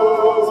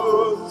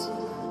hosts.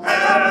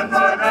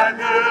 Heaven and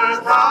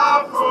earth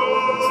are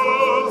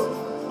full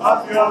of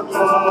your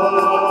glory.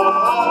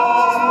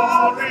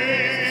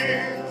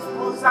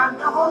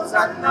 Hosanna,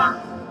 Hosanna,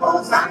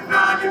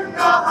 Hosanna in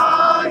the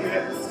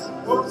highest.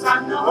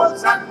 Hosanna,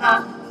 Hosanna,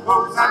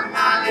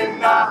 Hosanna in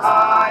the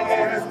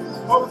highest.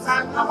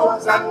 Hosanna,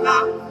 Hosanna,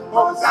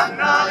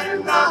 Hosanna in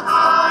the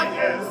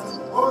highest.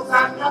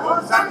 Hosanna,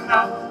 Hosanna,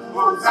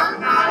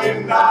 Hosanna in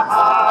the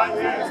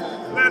highest.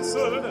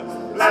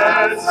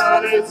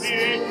 Blessed is he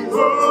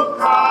who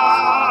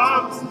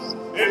comes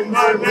in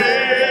the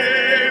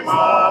name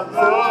of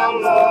the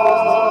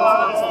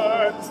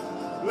Lord.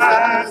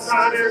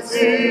 Blessed is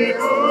he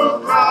who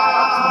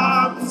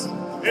comes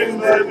in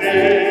the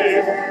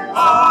name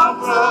of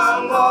the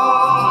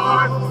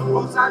Lord.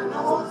 Hosanna,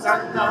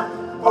 Hosanna,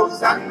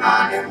 Hosanna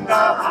in the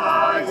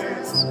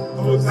highest.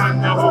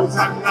 Hosanna,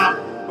 Hosanna,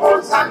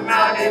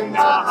 Hosanna in the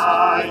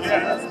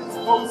highest.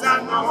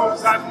 Hosanna,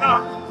 Hosanna,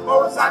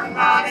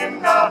 Hosanna in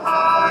the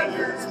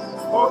highest.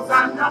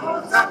 Hosanna,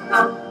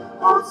 Hosanna,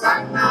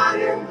 Hosanna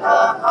in the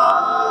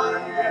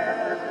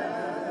highest.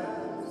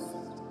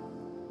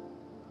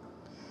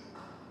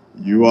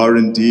 You are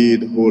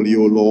indeed holy,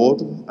 O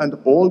Lord, and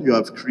all you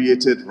have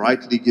created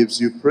rightly gives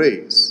you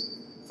praise.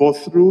 For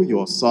through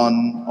your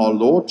Son, our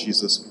Lord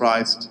Jesus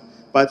Christ,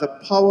 by the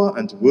power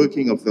and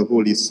working of the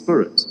Holy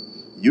Spirit,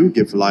 you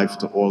give life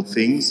to all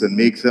things and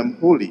make them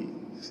holy,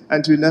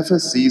 and you never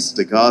cease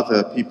to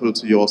gather people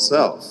to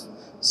yourself,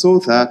 so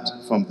that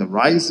from the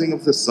rising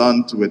of the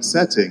sun to its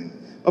setting,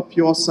 a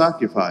pure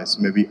sacrifice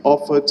may be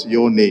offered to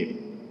your name.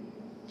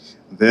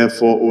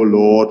 Therefore, O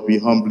Lord, we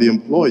humbly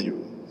implore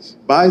you,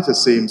 by the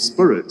same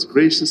Spirit,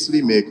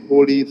 graciously make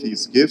holy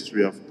these gifts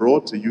we have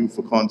brought to you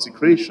for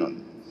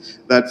consecration,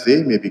 that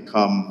they may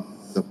become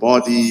the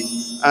body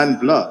and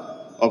blood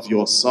of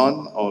your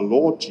Son, our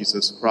Lord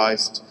Jesus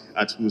Christ,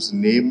 at whose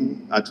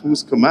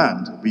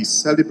command we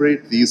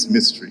celebrate these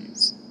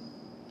mysteries.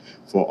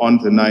 For on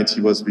the night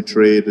he was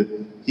betrayed,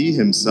 he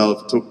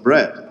himself took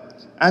bread,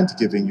 and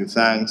giving you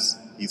thanks,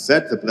 he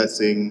said the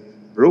blessing,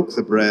 broke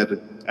the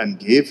bread, and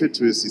gave it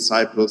to his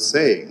disciples,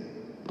 saying,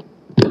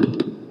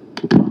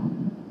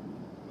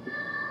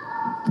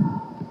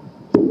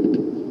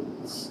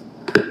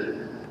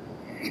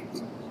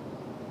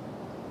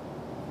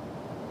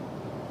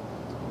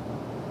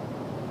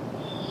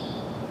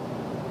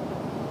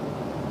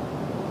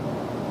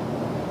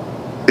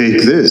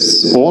 "Take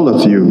this, all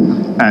of you,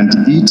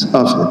 and eat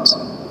of it,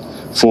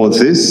 for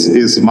this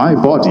is my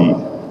body,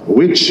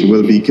 which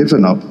will be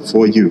given up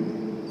for you."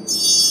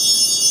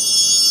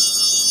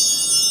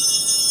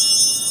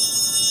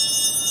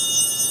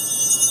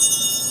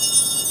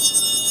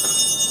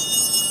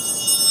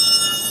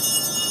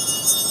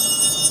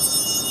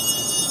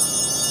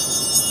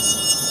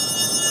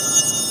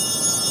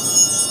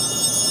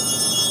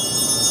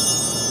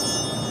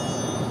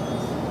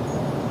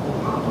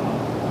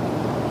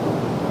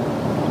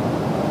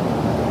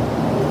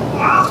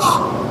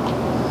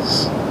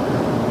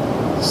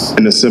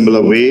 In a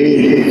similar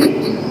way,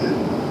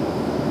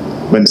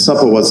 When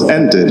supper was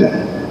ended,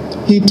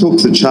 he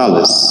took the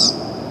chalice,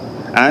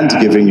 and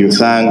giving you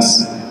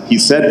thanks, he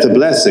said the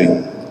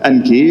blessing,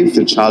 and gave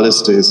the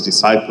chalice to his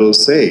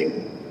disciples, saying,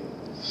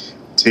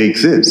 "Take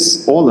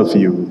this, all of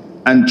you,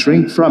 and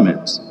drink from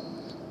it.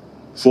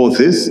 For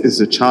this is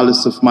the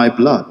chalice of my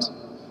blood,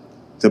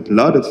 the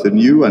blood of the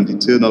new and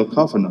eternal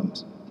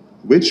covenant,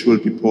 which will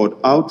be poured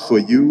out for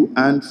you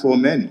and for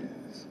many,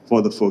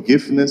 for the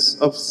forgiveness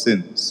of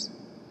sins.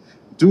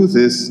 Do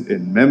this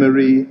in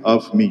memory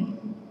of me."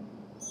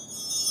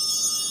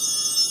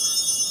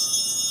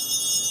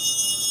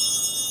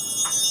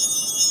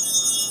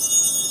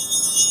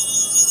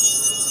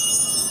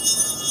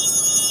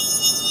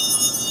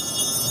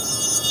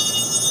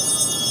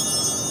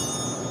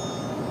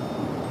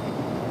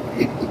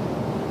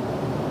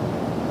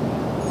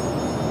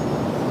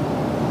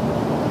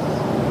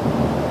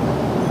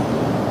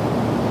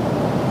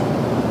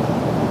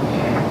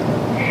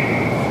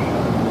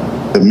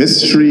 The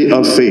mystery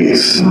of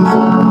faith.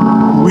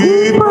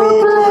 We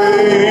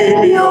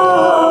proclaim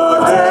your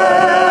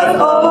death,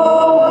 O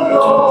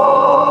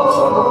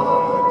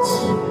Lord,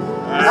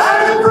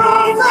 and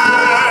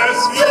profess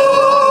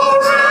your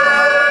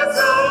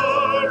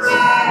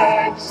resurrection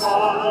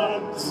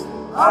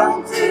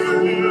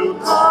until you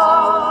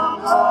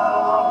come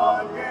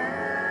again.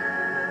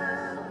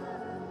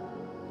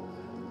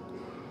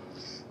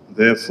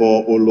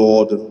 Therefore, O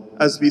Lord,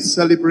 as we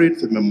celebrate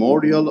the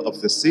memorial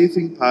of the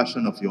saving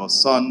passion of your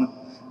Son,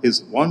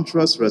 his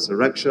wondrous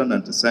resurrection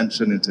and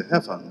ascension into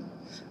heaven,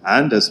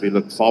 and as we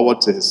look forward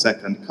to his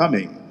second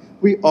coming,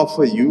 we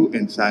offer you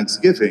in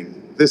thanksgiving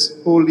this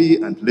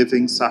holy and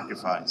living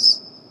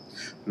sacrifice.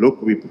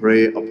 Look, we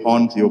pray,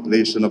 upon the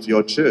oblation of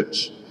your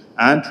church,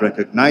 and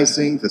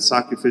recognizing the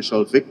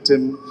sacrificial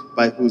victim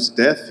by whose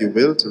death you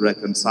will to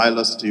reconcile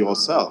us to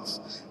yourself,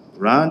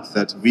 grant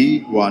that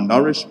we who are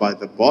nourished by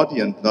the body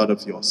and blood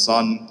of your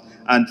Son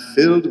and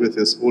filled with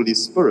his Holy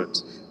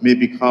Spirit may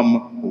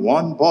become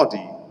one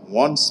body,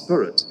 one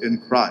spirit in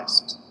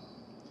Christ.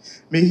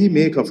 May he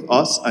make of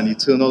us an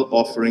eternal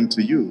offering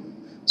to you,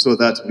 so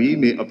that we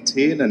may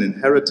obtain an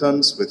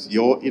inheritance with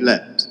your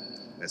elect,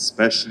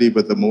 especially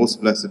with the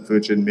most blessed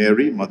Virgin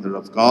Mary, Mother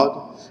of God,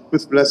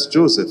 with blessed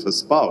Joseph, her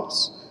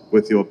spouse,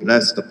 with your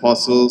blessed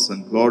apostles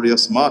and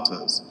glorious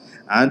martyrs,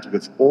 and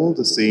with all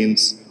the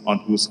saints on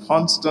whose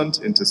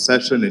constant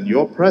intercession in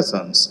your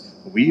presence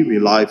we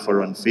rely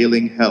for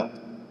unfailing help.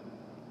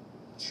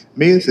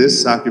 May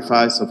this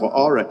sacrifice of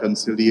our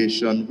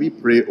reconciliation, we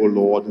pray, O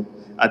Lord,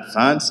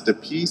 advance the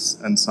peace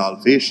and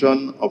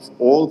salvation of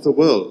all the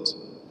world.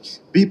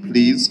 Be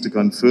pleased to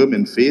confirm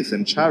in faith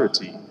and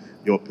charity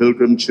your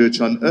pilgrim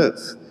church on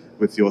earth,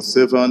 with your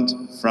servant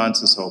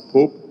Francis our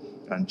Pope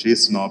and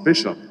Jason our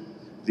Bishop,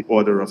 the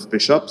order of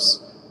bishops,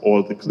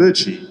 all the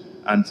clergy,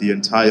 and the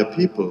entire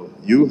people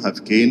you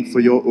have gained for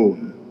your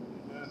own.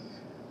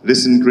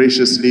 Listen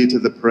graciously to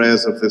the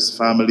prayers of this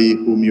family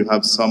whom you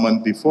have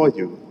summoned before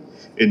you.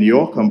 In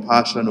your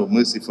compassion, O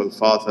merciful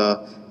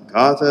Father,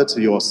 gather to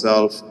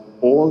yourself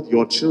all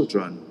your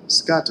children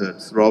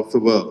scattered throughout the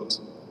world.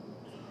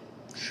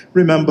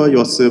 Remember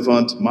your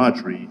servant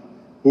Marjorie,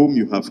 whom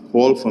you have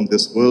called from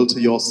this world to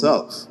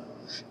yourself.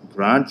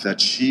 Grant that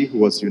she who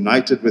was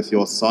united with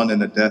your Son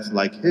in a death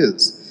like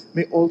his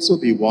may also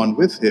be one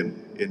with him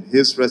in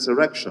his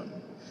resurrection,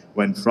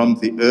 when from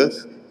the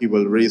earth he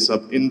will raise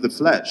up in the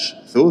flesh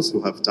those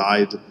who have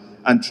died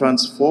and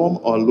transform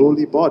our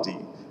lowly body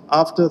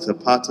after the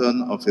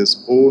pattern of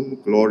his own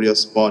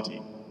glorious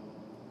body.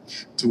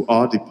 To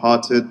our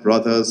departed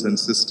brothers and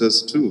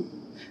sisters too,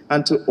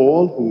 and to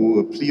all who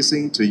were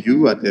pleasing to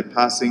you at their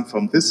passing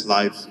from this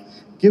life,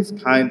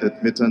 give kind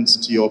admittance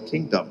to your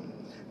kingdom.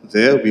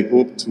 There we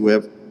hope to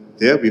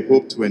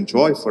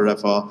enjoy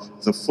forever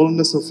the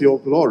fullness of your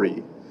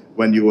glory,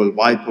 when you will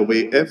wipe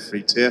away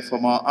every tear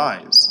from our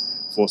eyes.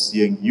 For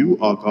seeing you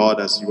are God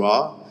as you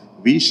are,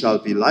 we shall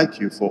be like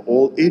you for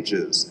all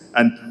ages,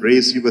 and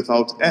praise you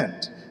without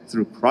end,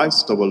 through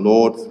Christ our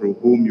Lord, through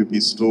whom you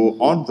bestow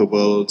on the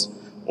world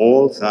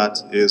all that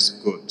is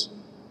good.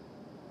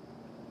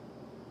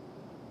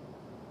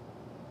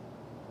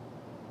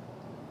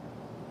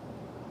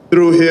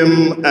 Through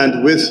him,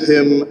 and with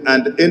him,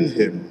 and in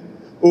him,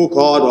 O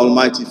God,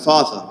 Almighty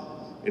Father,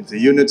 in the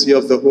unity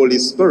of the Holy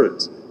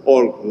Spirit,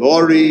 all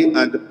glory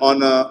and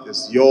honor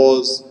is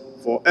yours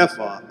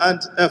forever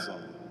and ever.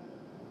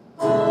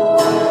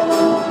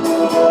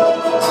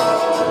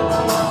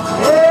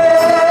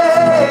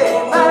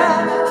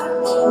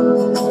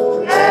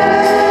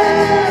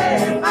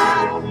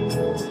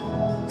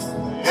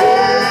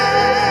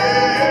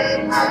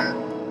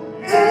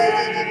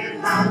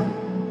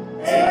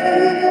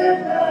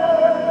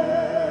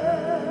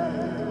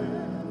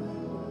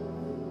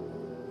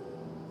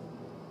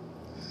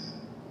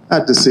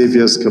 At the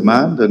Saviour's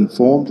command and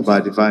formed by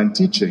divine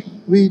teaching,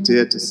 we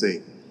dare to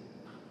say,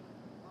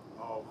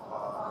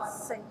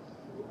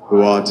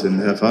 Who art in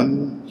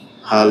heaven,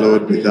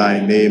 hallowed be thy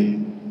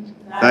name.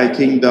 Thy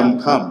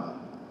kingdom come,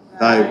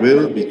 thy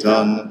will be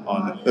done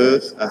on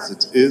earth as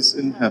it is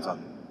in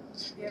heaven.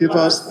 Give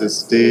us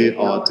this day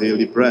our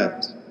daily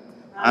bread,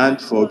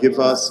 and forgive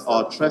us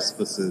our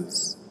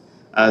trespasses,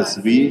 as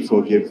we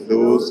forgive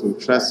those who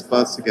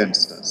trespass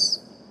against us.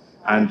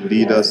 And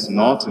lead us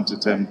not into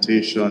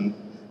temptation,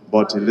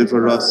 but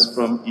deliver us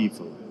from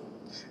evil.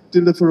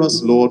 Deliver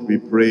us, Lord, we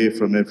pray,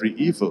 from every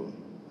evil.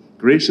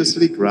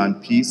 Graciously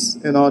grant peace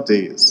in our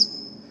days,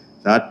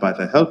 that by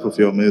the help of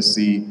your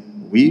mercy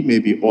we may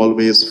be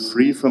always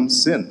free from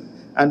sin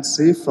and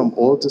safe from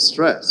all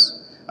distress,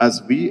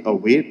 as we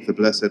await the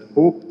blessed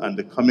hope and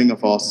the coming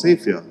of our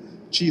Savior,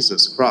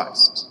 Jesus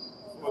Christ.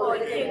 For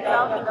the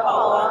kingdom, the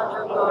power,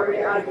 and the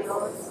glory are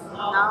yours,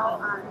 now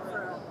and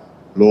forever.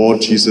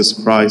 Lord Jesus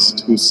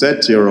Christ, who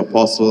said to your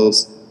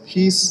apostles,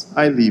 "Peace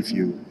I leave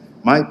you,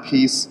 my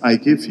peace I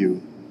give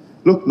you,"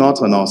 look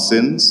not on our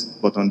sins,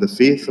 but on the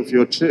faith of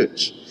your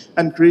church,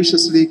 and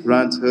graciously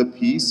grant her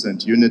peace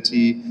and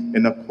unity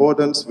in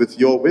accordance with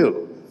your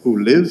will, who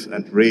live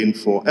and reign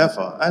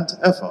forever and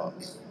ever.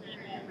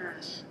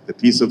 The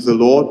peace of the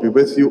Lord be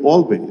with you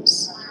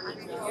always.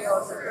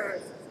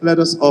 Let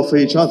us offer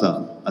each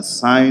other a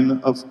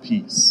sign of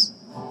peace.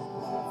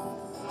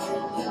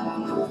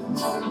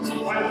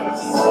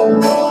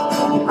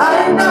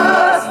 Bind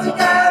us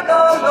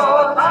together,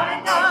 Lord,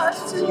 bind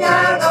us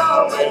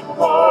together with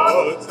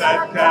cords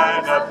that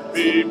cannot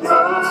be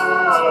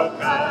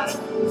broken.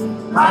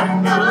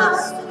 Bind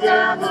us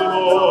together,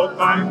 Lord,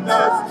 bind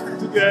us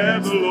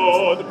together,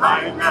 Lord,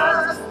 bind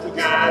us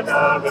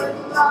together with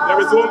love.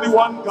 There is only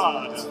one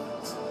God.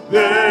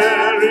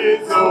 There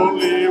is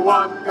only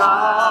one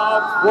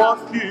God, one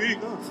King.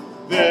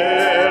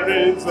 There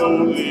is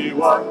only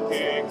one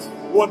King,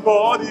 one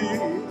body.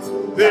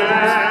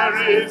 There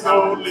is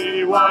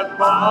only one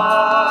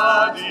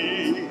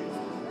body.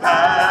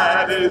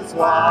 That is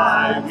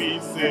why we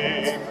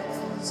sing.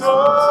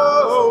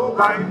 So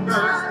bind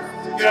us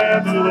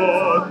together,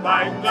 Lord,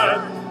 bind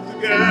us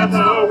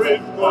together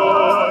with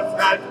cords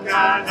that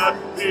cannot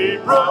be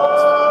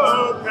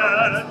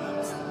broken.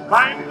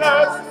 Bind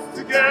us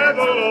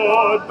together,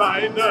 Lord,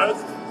 bind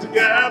us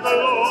together,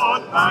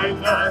 Lord,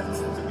 bind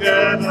us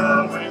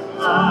together with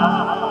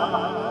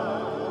love.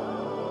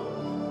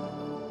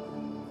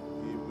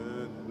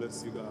 Amen.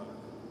 Bless you, God.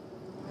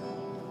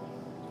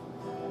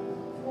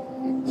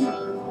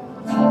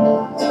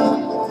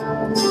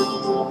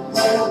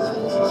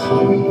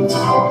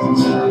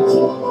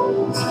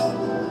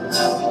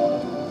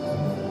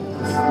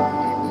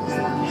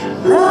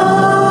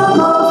 Lamb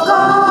of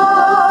God,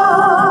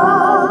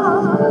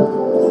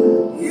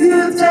 you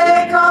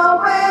take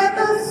away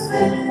the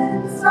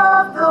sins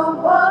of the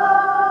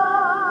world.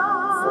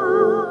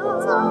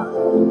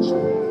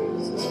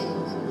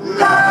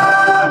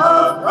 Lamb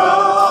of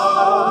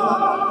God,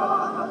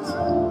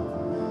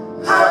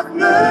 have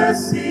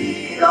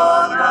mercy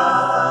on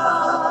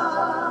us.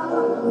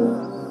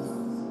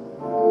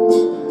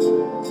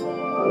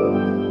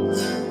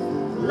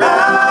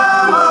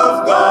 Lamb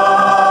of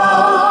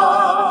God,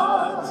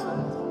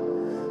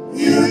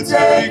 you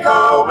take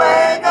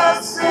away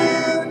the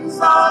sins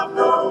of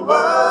the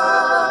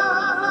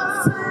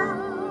world.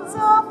 Sins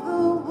of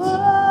the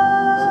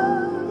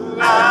world.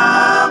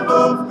 Lamb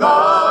of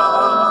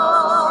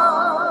God,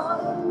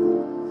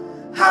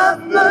 have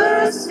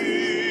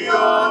mercy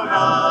on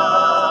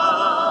us.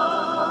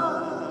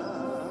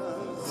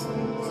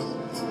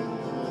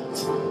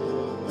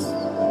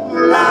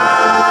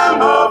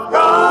 Lamb of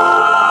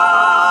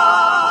God,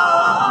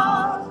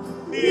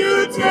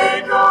 you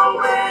take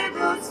away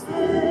the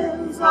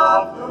sins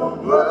of the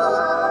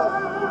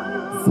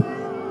world.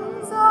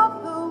 Sins of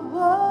the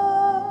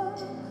world.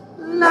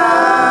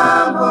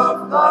 Lamb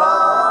of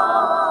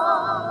God,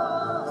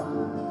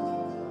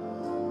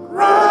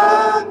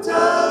 grant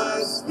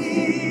us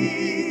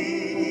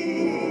peace.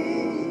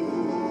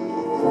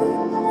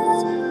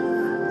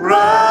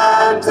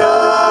 Grant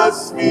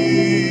us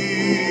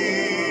peace.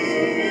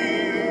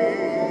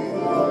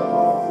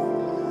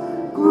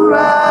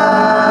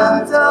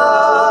 Grant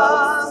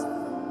us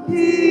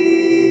peace.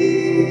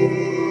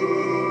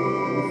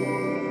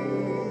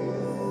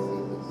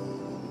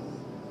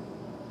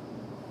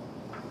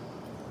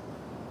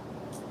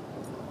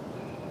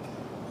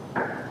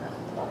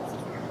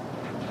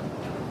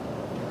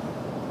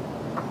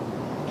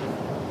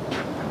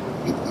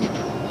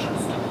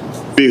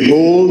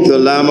 Behold the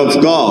Lamb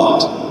of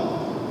God.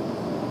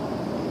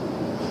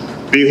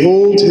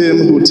 Behold him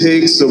who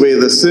takes away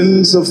the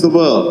sins of the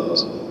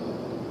world.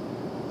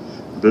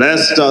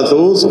 Blessed are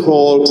those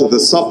called to the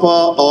supper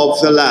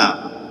of the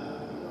Lamb.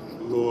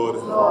 Lord,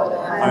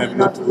 I am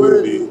not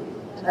worthy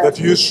that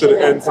you should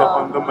enter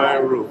under my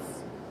roof,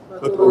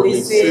 but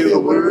only say the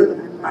word,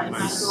 and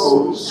my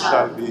soul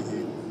shall be healed.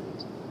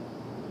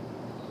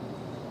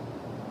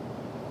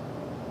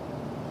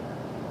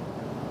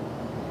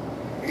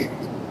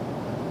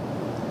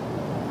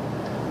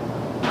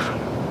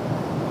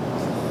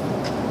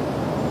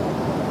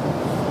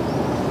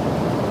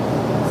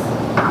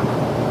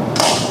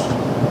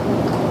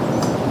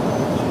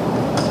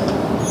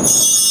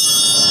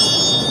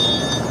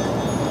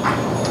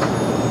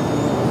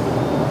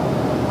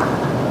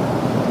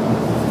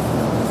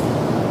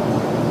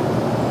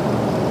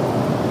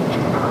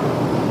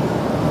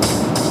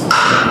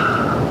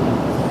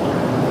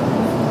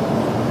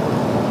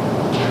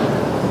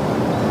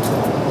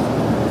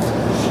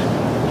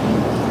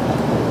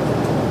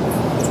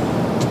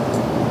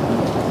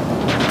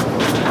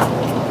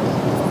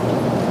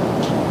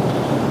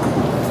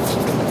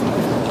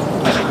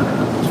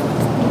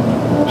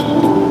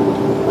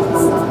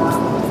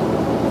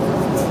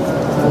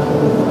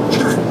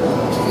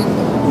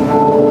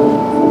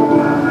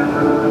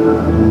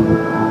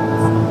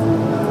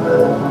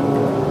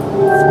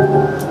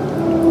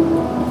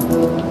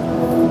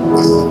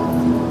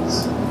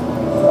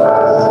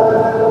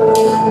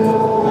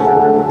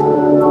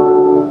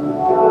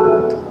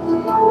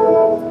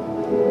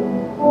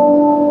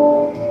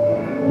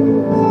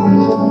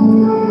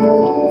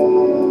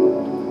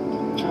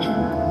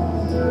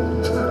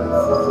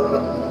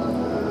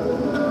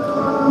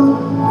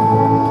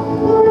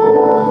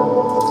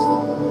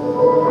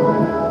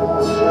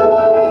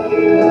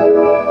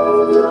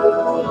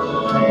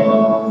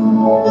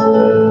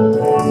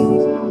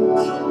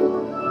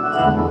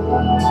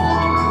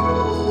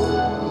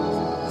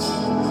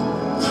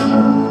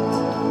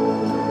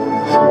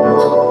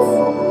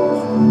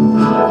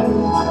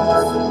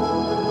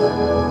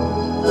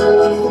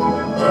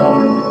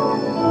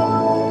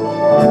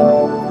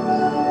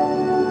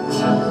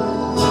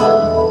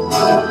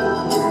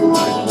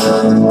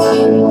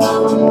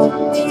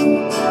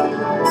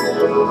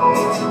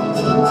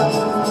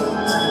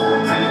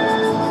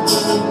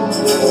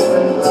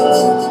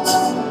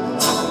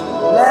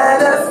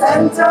 Let us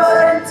enter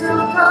into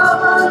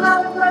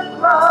covenant with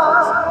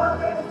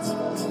Christ,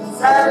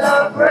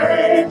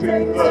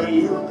 celebrating the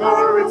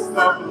Eucharist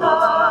of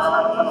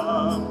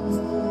love.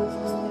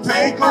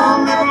 Take a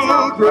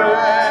little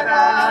bread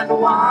and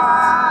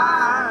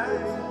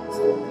wine.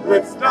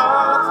 Let's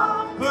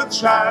start the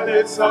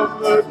chalice of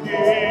the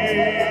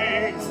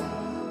King.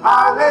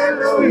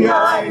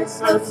 Hallelujah, it's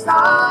a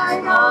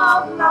sign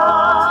of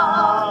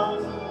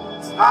love.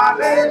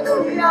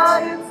 Hallelujah,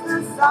 it's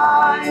the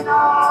sign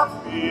of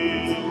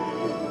peace.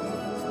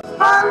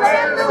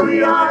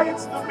 Hallelujah,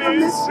 it's the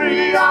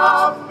mystery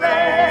of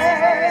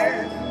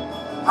faith.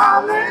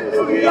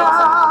 Hallelujah,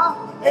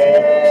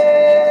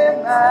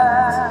 amen.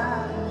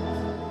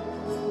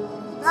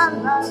 La,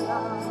 la, la.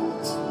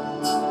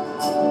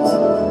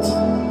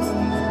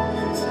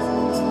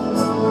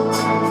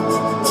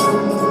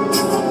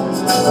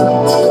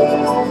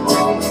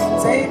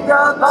 Take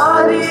the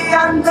body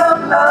and the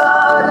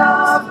blood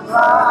of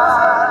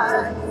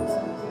Christ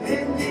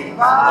in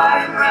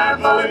divine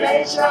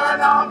revelation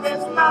of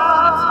His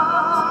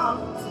love.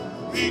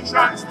 Be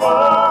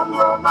transformed,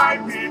 O my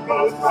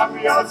people, from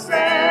your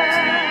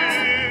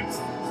sins,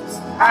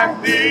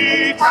 and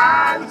eat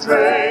and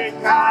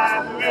drink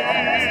and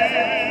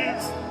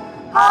live.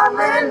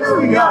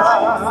 Hallelujah,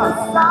 it's a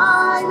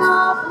sign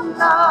of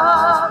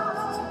love.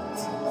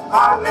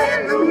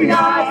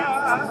 Hallelujah,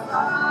 it's a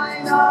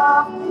sign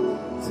of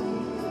peace.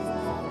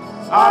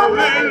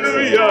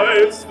 Hallelujah,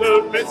 it's the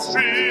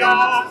mystery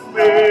of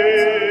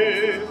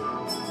faith.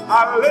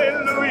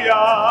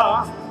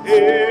 Hallelujah,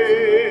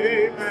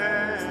 amen.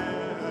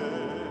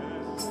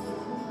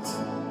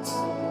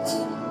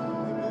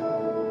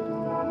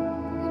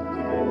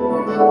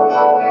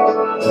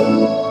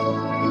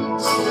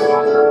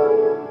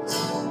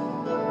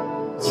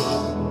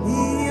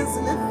 He is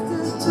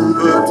lifted to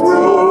the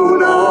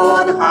throne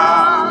on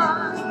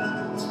high,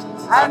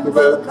 and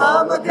will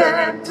come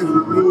again to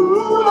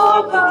rule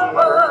over the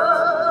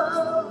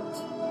world.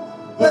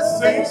 The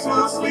saints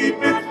who sleep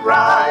in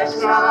Christ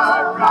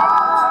shall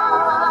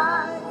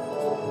rise.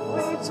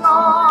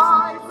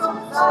 Rejoice, O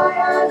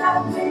Zion,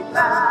 and be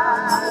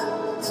glad.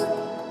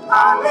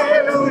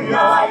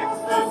 Hallelujah, it's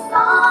the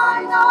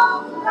sign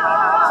of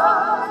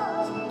love.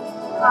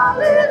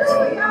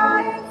 Hallelujah,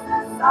 it's the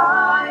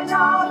sign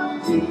of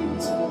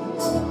peace.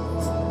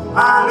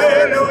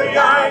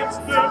 Hallelujah, it's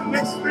the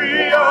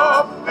mystery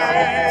of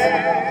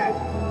faith.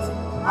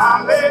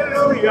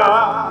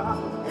 Hallelujah.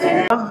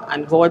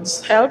 And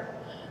God's help,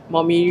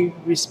 Mommy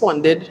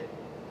responded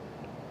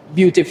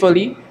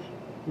beautifully,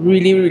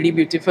 really, really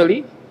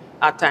beautifully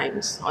at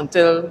times,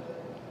 until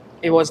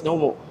it was no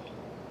more.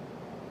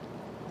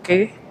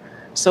 Okay?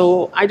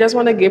 So I just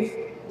want to give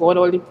God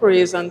all the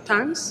praise and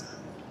thanks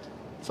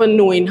for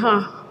knowing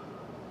her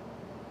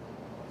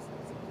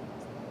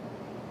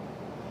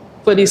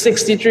for the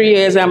 63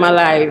 years I'm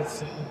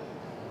alive.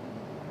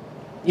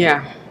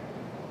 Yeah.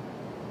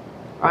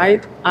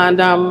 Right? And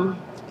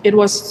it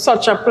was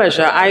such a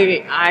pleasure.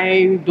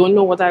 I don't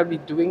know what I'll be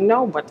doing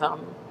now, but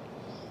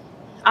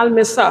I'll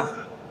miss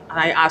her. And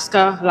I asked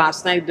her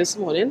last night, this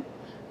morning,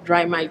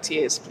 dry my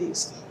tears,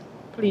 please.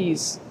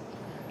 Please.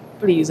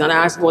 Please. And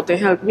I asked God to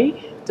help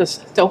me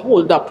to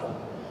hold up.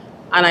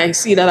 And I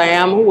see that I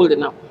am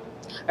holding up.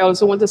 I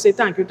also want to say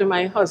thank you to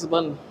my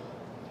husband,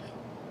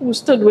 who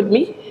stood with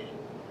me.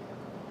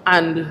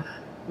 And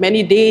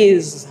many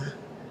days,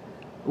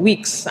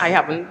 weeks, I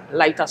haven't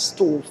light a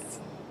stove.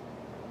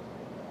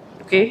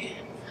 Okay?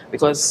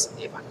 Because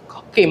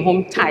I came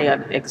home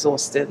tired,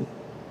 exhausted.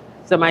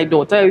 So my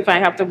daughter, if I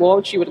have to go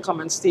out, she would come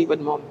and stay with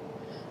Mom.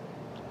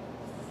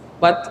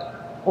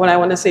 But what I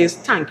want to say is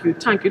thank you.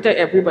 Thank you to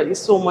everybody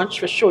so much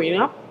for showing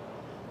up.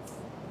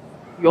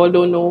 You all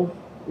don't know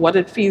what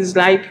it feels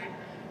like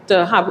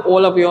to have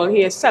all of you all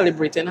here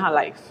celebrating her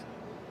life.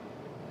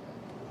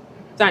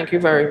 Thank you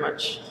very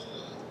much.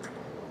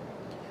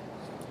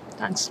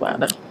 Thanks,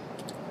 Father.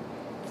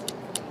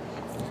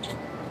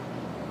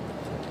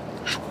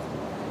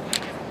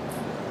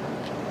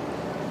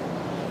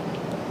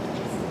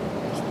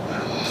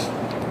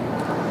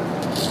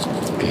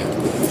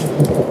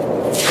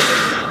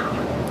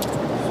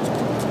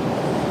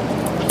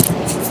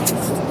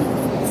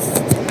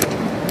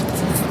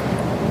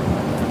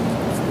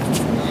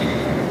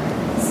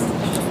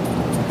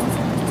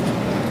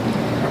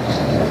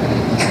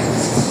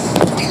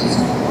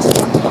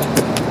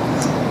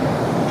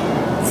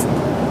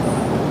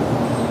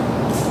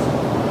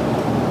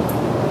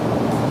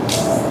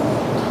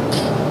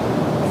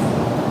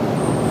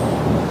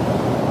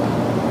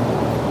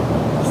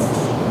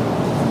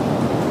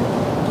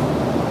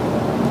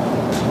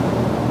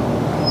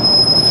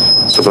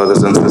 So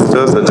brothers and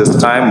sisters, at this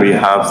time we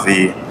have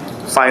the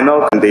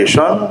final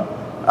commendation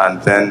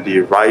and then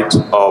the rite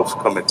of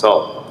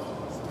committal.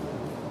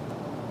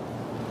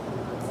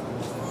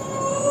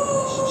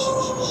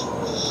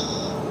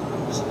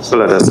 So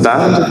let us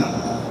stand.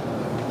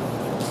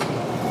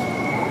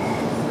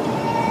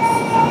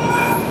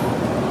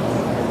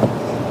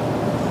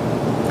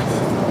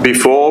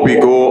 Before we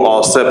go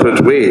our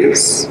separate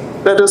ways,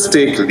 let us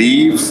take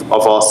leave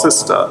of our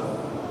sister.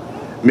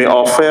 May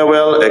our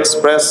farewell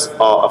express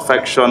our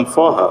affection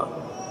for her.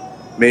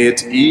 May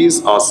it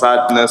ease our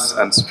sadness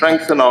and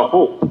strengthen our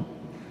hope.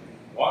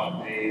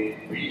 One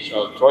day we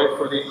shall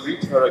joyfully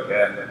greet her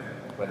again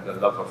when the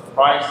love of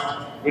Christ,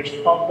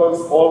 which conquers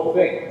all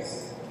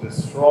things,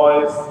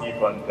 destroys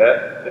even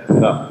death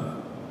itself.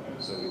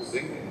 And so we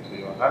sing into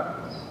your hands.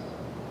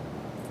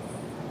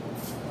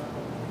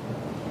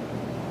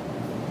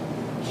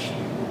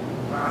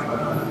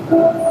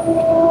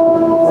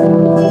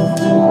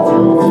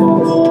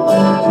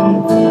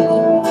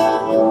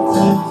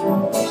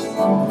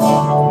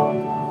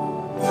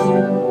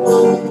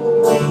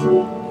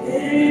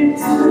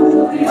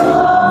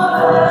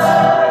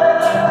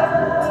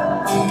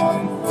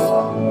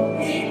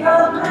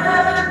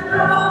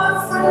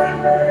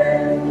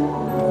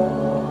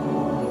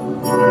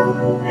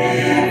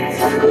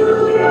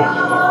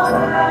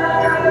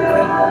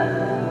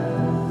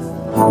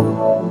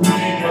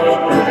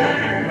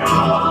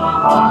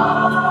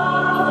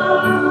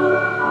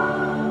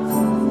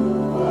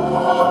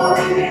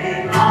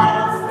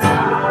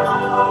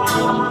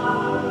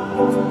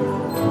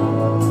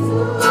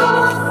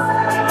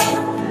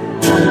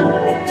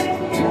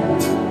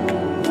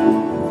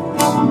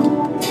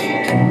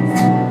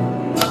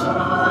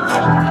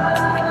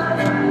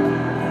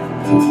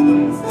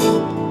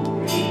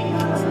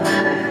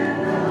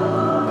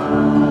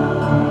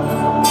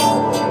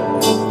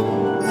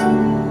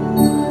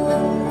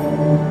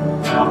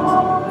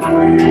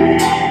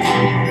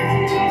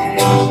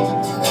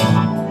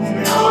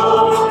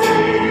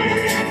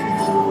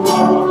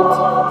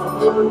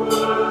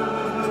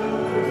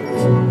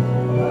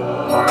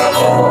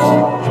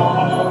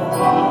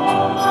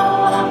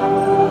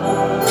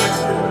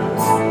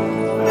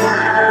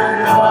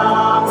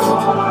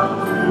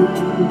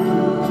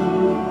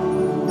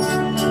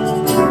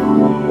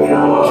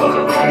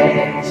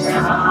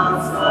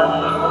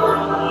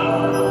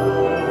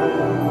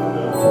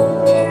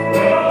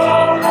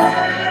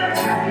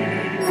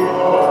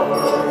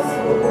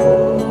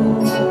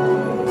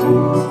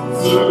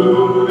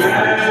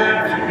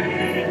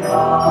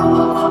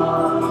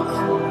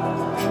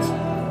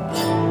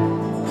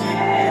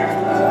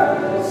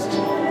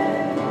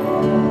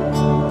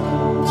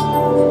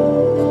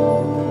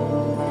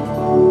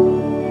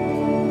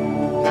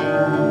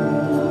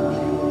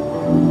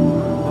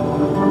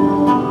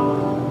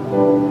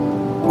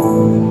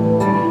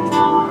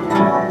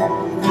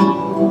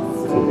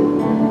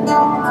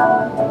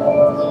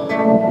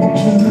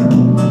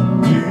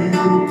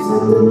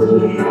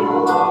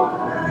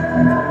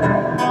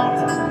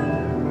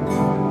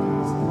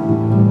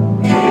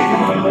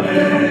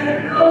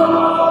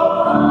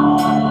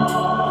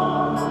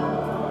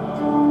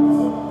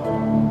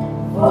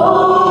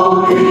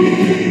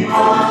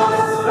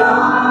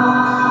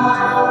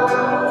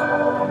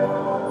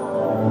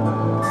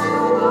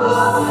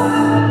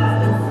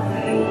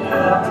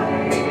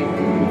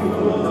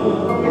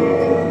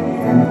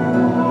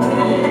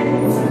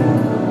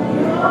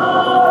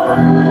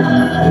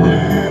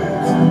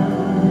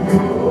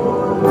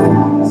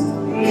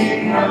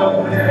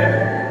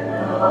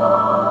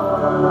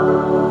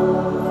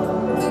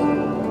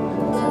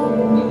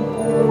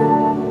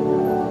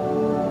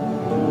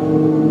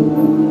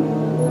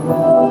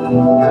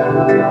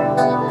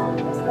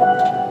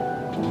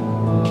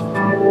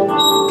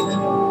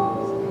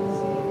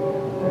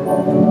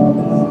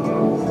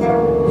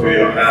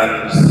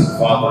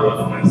 Father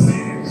of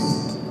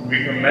mercies,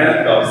 we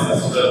commend our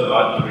sister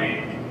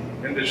Marjorie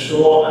in the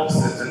sure and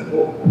certain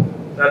hope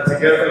that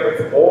together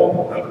with all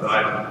who have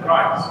died in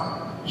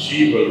Christ,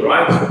 she will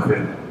rise with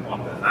him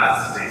on the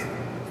last day.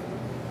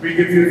 We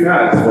give you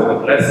thanks for the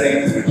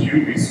blessings which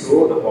you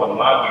bestowed upon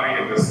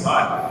Marjorie in this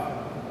life.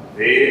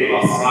 They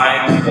are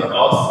signs to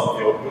us of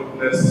your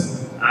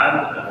goodness and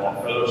of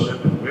our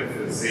fellowship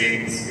with the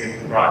saints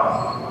in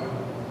Christ.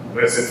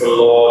 Merciful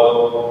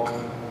Lord,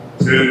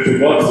 turn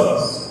towards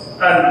us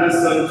and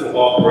listen to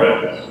our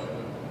prayers.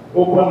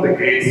 Open the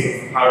gates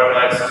of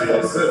paradise to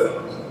your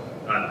servant,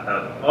 and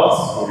help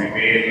us who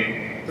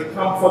remain to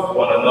comfort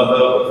one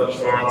another with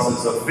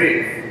assurances of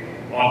faith,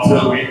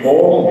 until we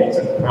all meet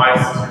in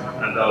Christ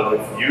and are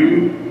with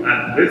you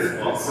and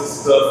with our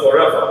sister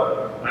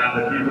forever.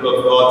 And the people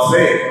of God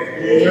say,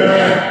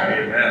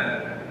 Amen.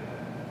 Amen.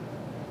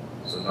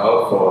 So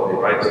now for the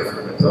rite of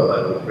committal,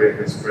 I will pray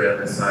this prayer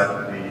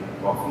beside the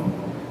coffin.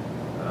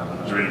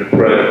 During the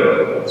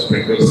prayer, we'll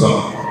sprinkle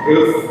some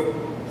earth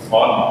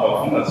on the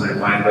coffin as a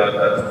reminder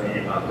that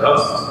we are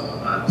dust,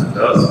 and to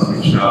dust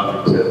we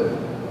shall return.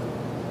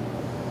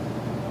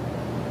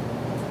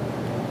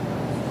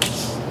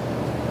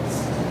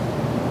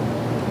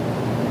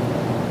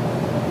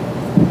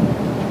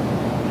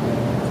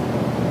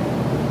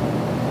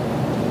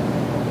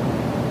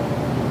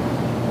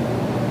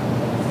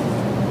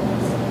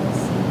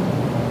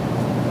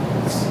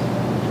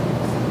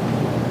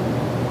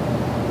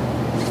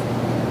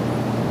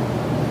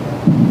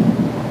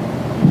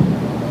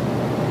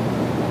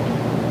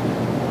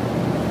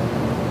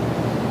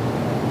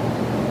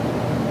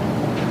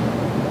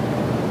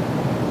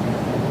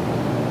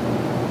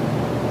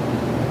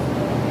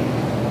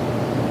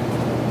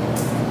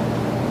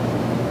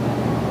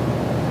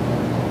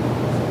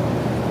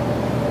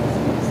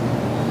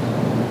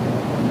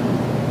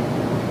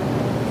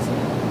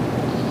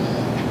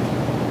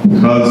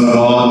 because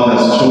God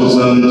has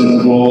chosen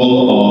to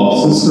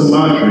call our sister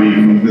Marjorie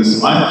from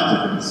this life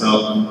to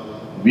himself,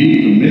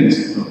 we commit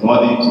the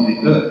body to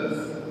the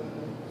earth,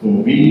 for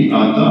we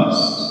are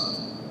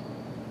dust.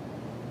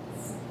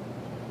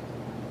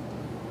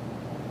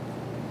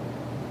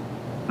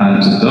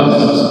 And to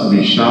dust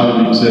we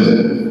shall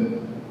return.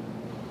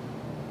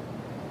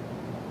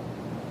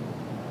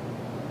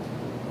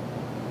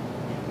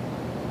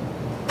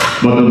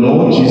 But the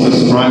Lord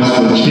Jesus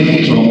Christ will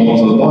change our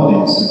mortal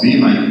bodies to be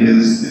like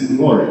his in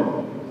glory.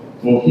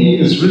 For he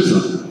is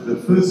risen, the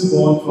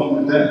firstborn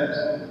from the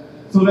dead.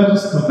 So let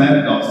us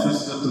commend our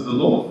sister to the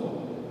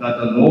Lord, that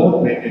the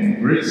Lord may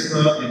embrace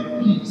her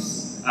in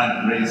peace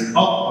and raise up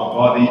her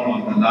body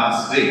on the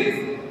last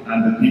day.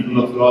 And the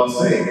people of God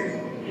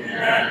say,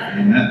 Amen.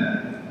 Amen.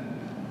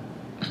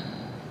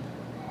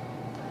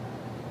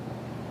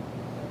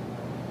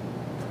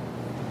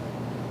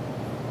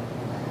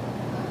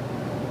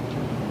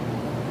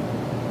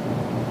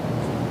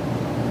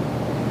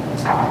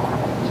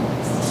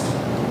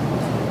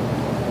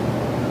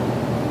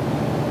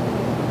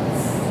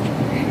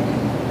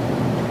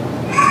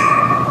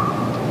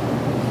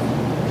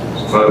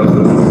 Brothers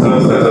and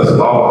sisters, let us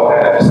bow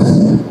our heads,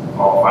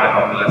 our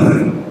final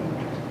blessing.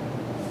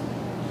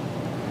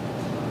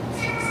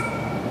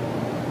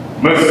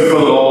 Merciful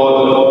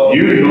Lord,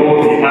 you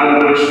know the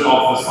anguish of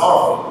the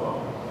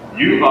sorrowful.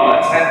 You are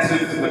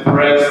attentive to the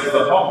prayers of the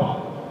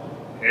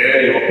humble.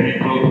 Hear your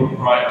people who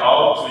cry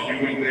out to you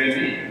in their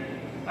need,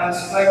 and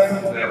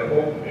strengthen their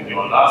hope in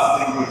your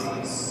lasting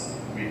goodness.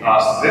 We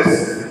ask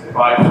this in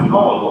Christ our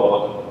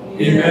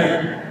Lord.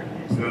 Amen.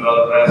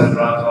 Eternal rest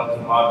grant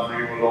unto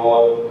Marjorie, O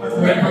Lord,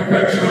 and let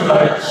perpetual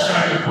light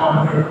shine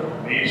upon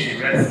her. May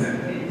she rest in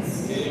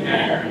peace.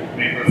 Amen.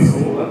 May her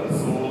soul and the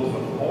souls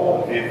of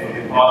all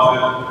faithful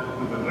departed,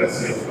 through the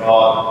mercy of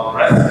God,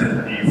 rest in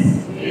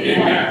peace.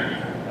 Amen.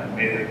 And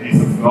may the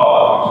peace of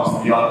God, which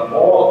is beyond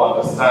all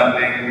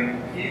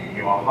understanding, keep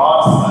your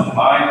hearts and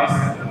minds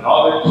in the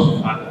knowledge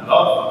and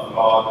love of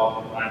God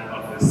and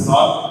of His Son,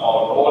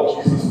 our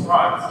Lord Jesus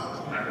Christ.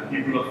 And the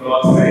people of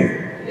God say,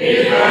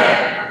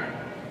 Amen.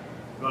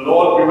 The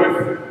Lord be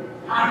with you.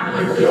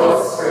 And with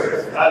your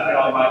spirit. And may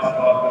Almighty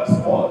God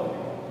bless all of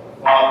you,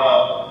 the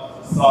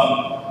Father, the Son,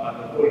 and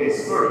the Holy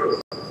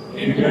Spirit.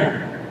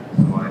 Amen.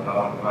 So I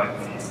now invite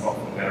the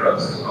offering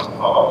bearers to come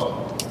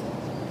forward.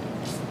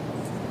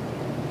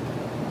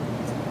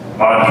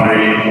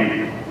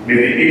 Marjorie, may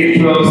the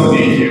angels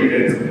lead you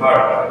into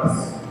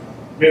paradise.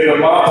 May the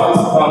martyrs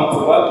come to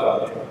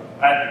welcome you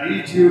and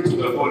lead you to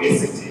the holy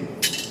city,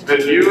 the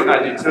new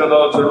and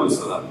eternal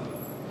Jerusalem.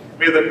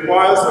 May the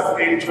choirs of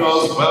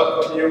angels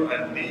welcome you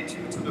and lead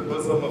you to the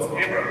bosom of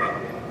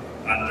Abraham.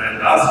 And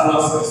when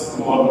Lazarus is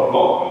called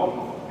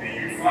along, may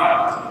you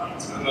find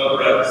eternal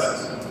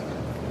rest.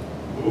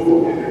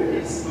 Go in the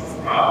peace of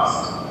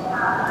Christ.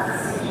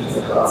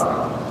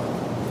 Amen.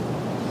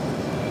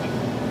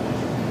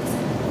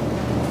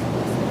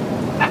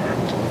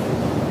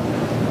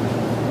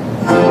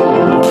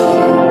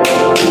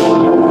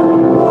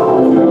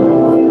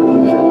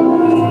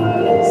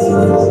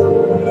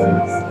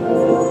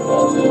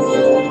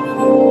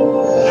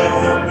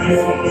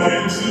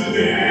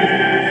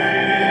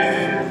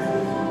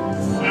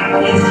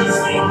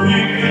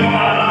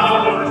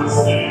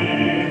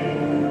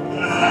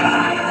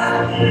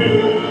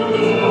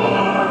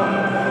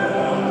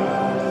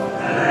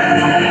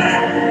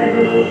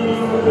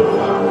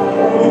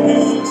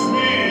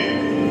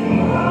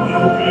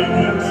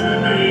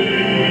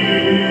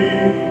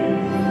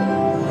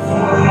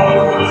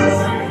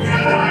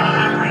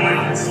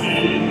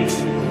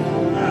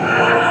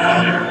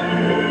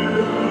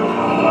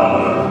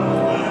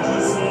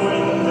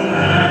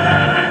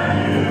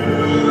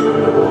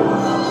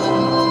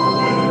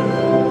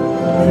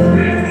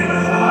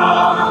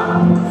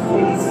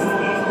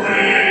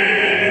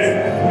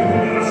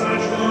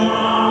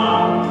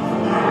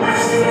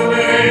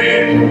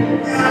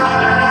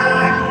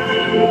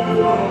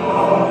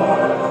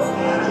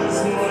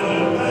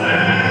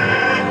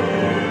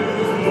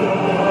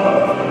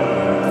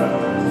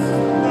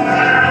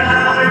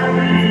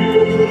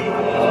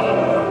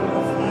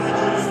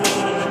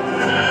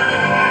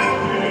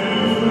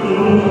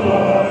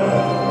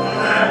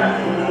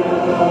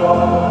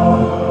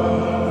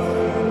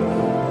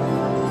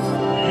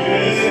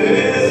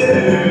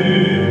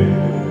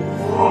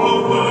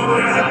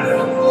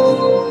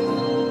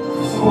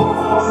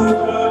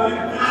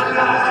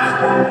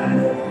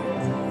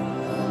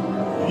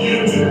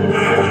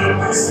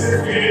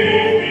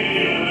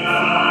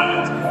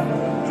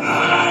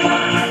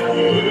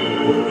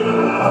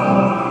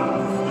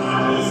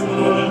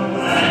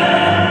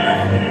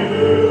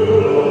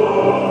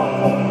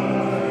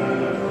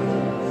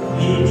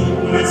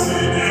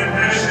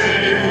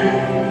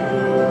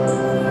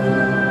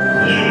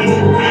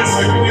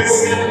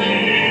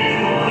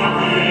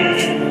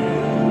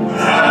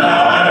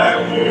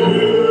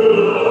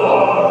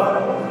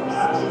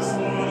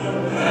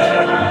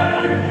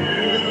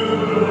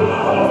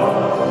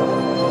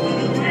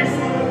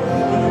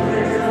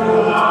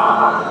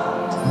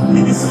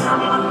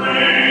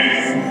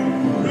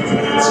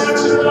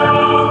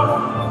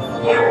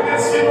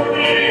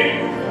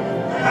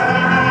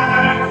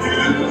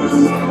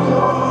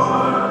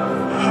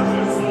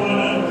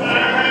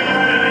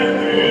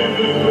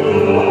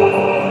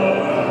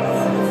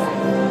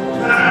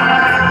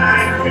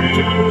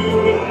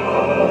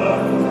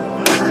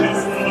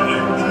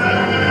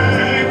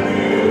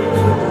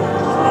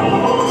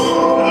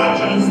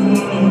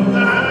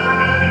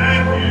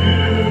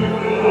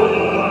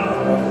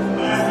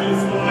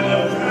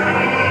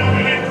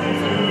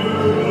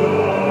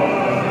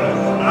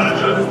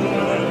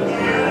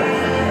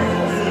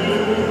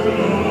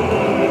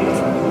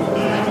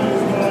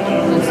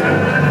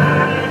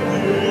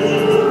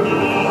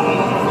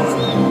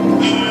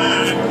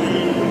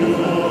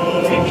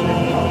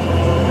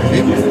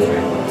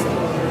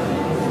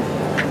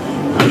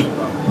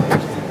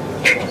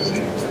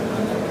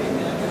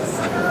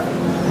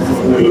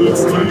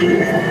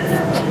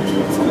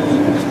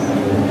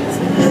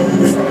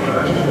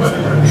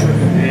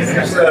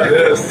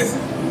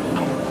 Yes.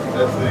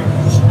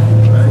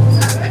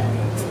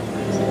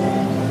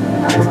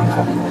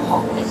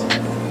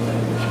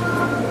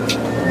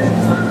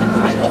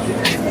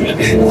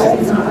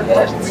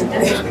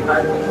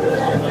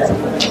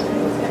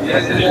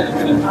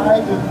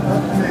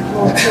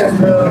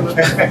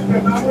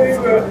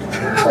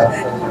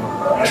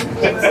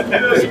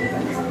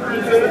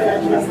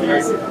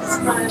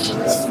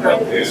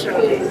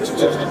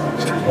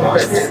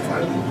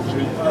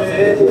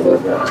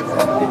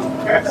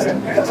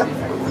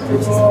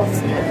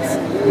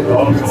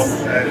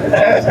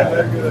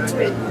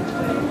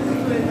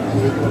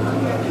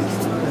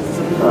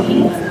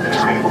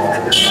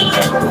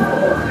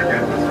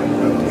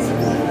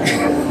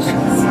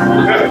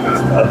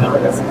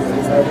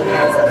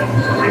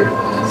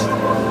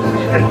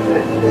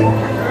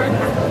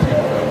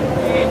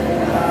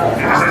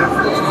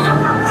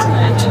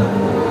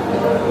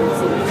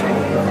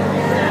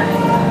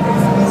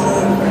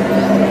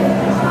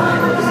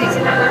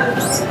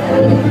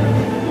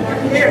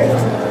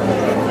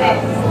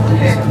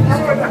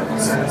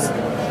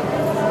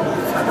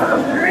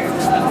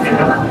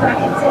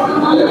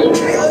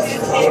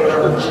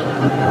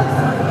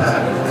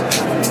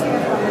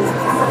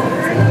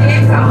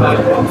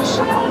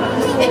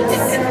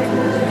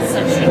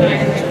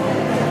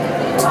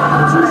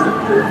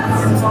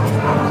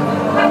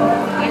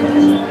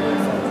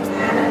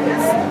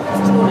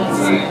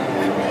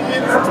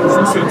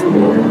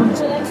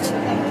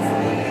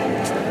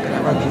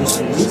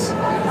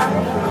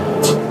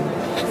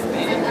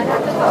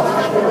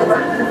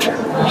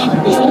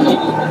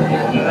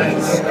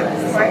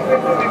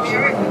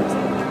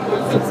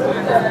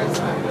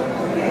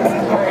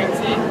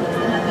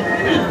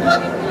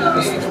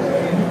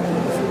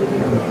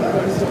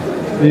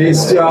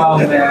 Nice job,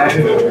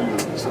 man.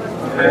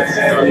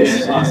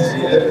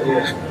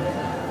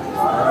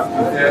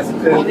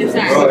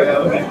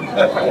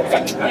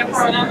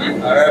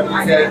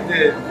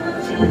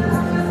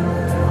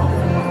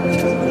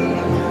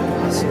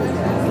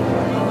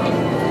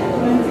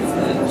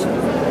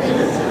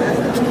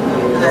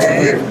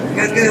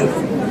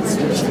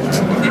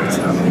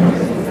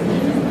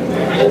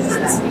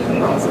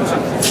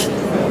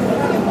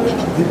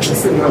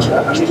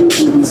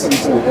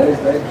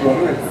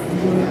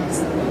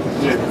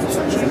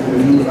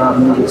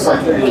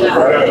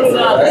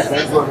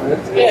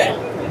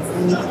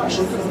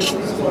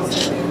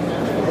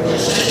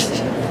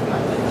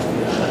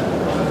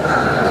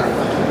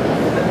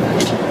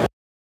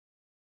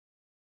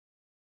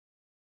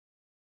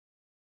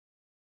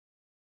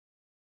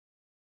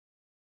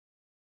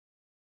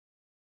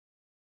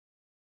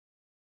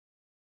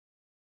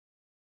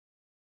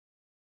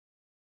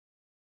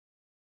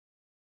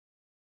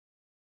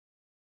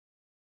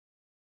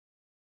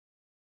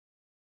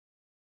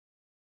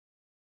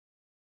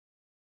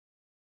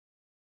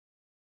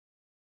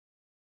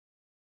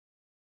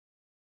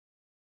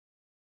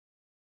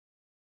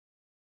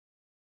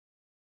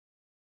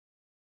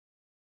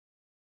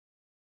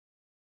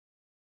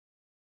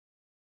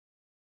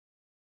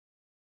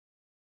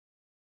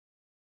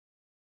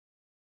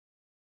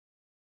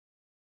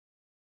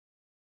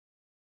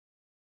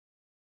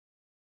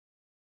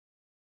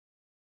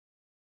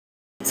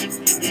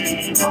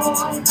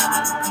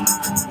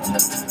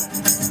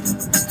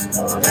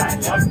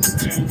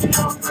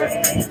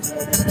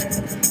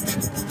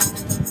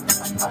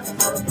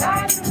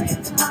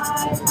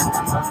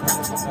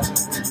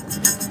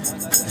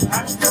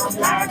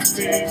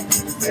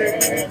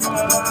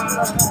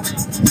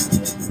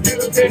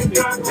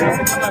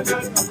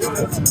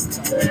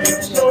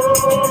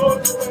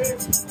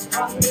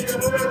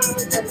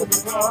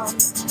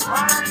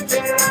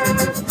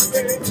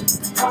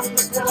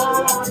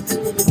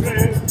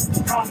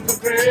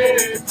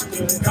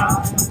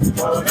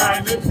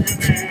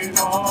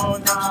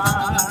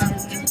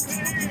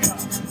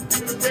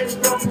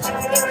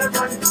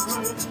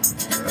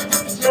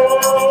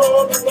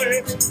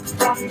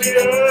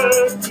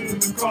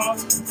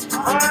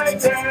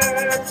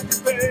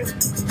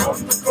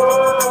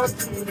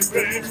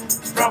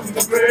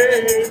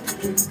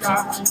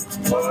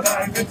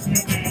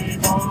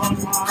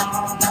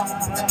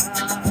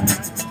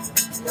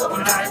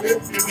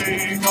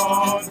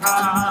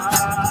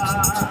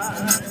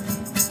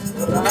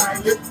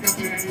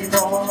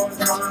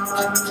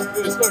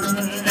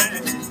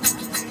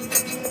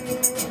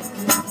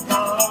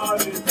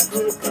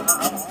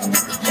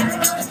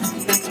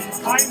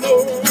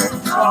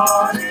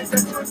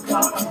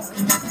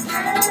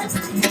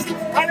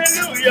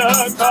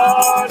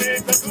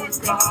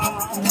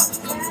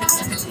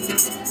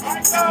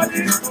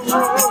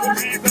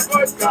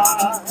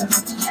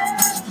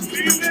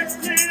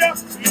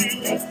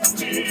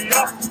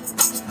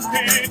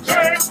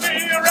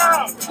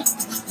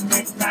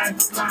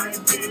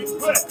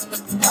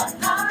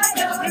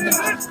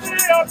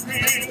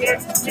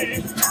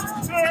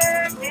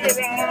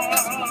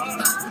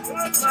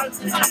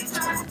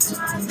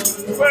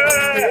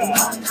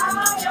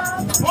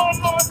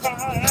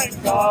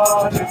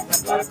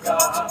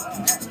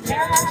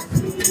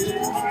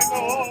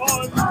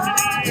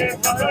 is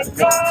a good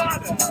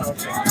God.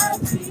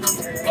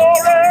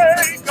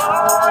 Glory,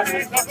 God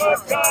is a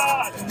good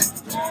God.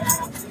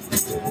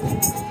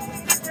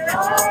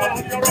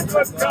 Oh, you're a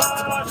good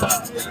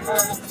God.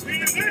 He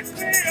lifts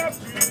me up,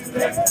 He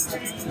lifts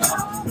me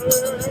up.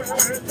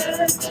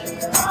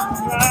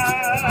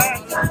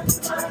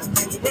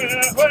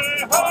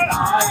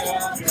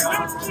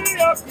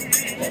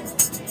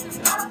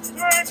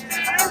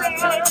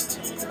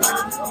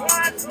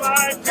 That's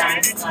my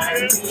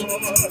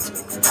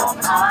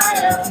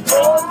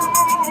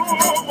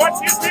oh, what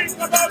do you think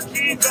about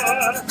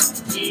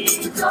Jesus?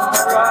 He's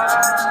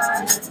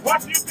alright.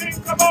 What do you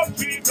think about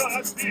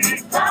Jesus?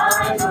 He's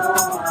alright.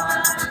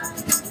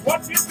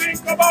 What do you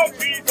think about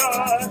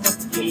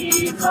Jesus?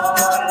 He's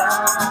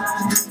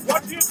alright.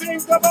 What do you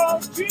think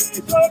about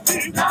Jesus?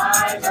 He's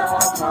alright.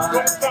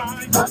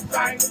 Don't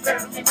try to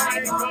tell me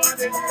my God is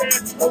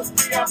dead. Woke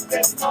me up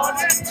this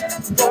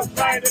morning. Don't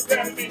try to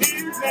tell me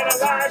He's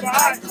not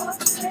alive.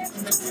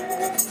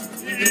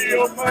 He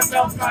opened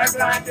up my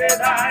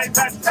blinded eyes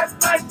and set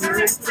my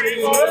spirit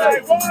free. All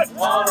I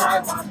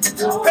want to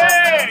do.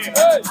 Hey!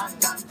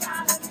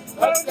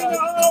 Oh,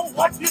 no.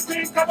 What do you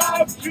think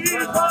about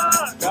Jesus?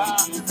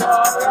 He's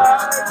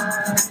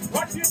alright.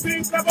 What do you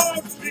think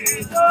about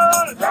Jesus?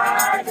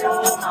 I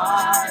don't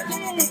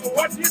mind.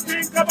 What do you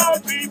think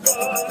about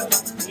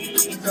Jesus?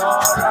 He's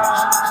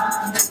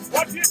alright.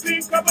 What do you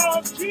think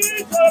about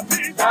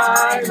Jesus?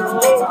 I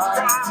don't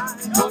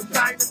mind. Don't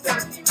try to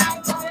tell me.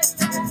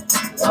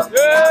 Don't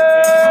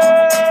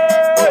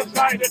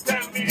try to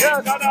tell me He's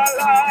not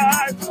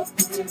alive.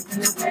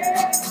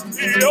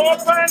 He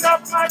opened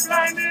up my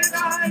blinded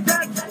eyes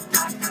and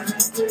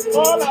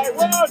all I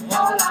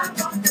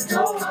want to do.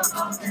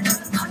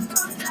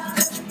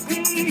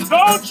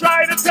 Don't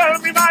try to tell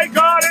me my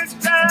God is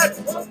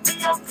dead.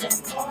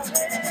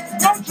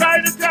 Don't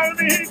try to tell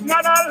me He's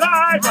not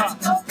alive.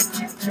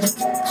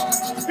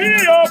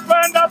 He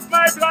opened up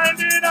my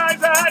blinded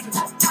eyes and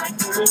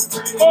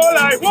all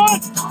I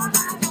want.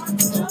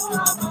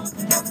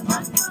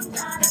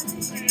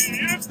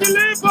 She is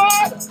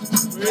delivered.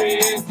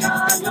 Praise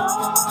the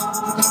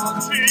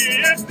Lord.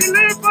 She is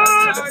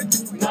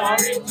delivered.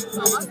 Glory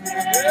to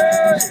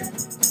Him.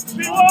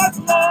 She was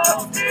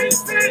lost in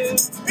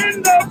sin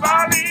in the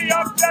valley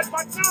of death,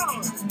 but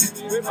now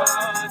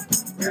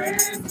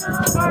praise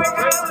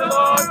the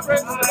Lord.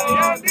 Praise the Lord.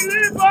 I am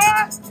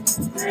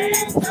delivered.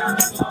 Praise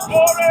the Lord.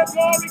 Glory,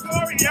 glory,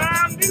 glory.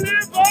 I am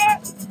delivered.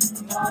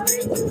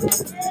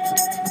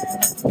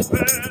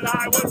 Well,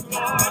 I was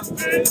lost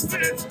in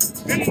sin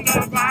in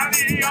the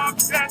valley of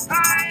death.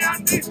 I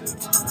am delivered.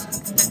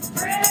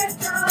 Praise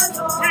the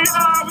Lord.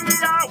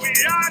 We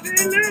are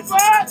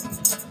delivered.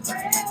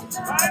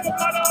 By the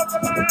blood of the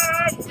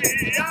Lamb,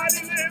 we are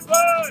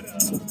delivered.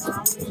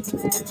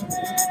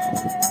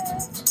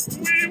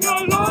 We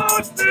were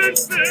lost in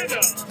sin.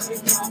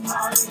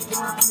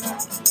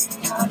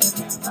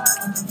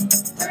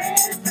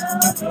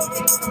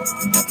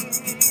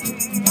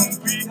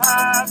 We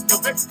have the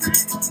victory.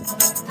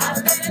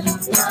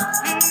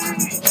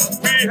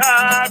 We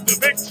have the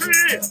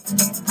victory.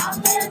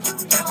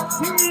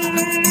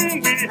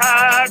 We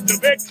have the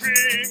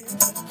victory.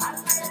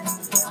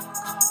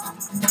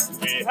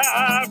 We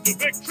have the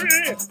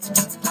victory.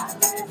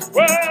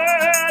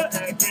 Well,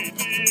 every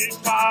knee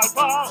shall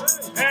bow,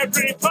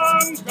 every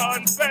tongue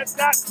confess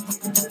that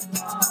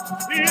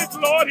He is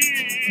Lord,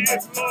 He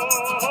is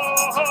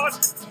Lord.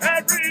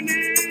 Every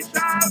knee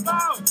shall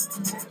bow.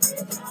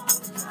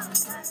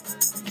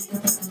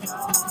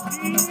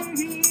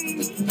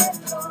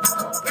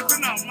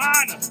 Listen now,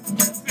 man.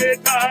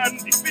 Satan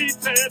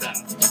defeated.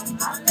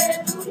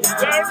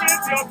 There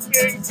is your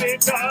thing,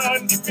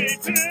 Satan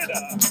defeated.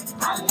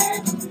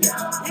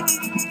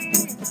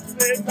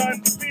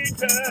 Satan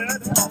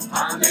defeated.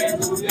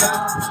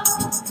 Hallelujah.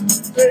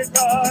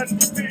 Satan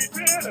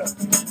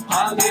defeated.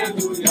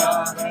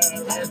 Hallelujah.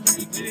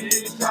 Every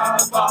knee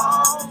shall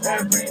bow,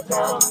 every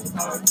tongue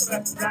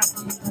confess that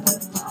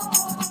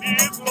He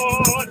is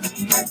Lord.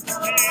 He is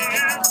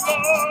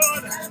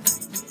Lord.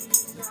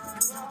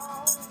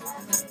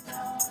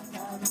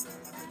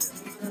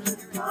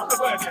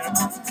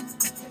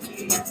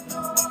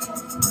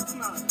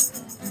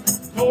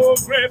 No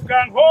grave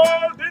can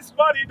hold this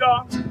body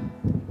down.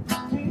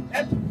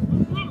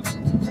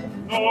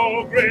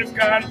 No grave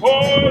can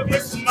hold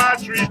this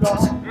Marjorie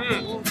down.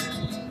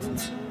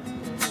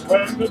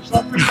 When the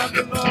trumpet of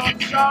the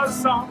Lord shall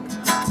sound,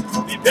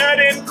 the dead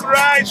in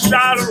Christ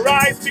shall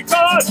rise,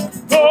 because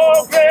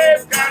no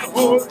grave can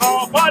hold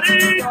our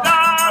body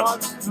down.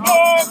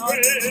 No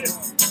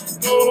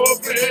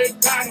grave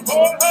can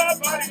hold her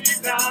body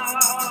down.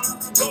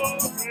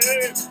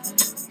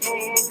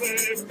 No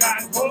grave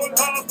can hold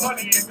her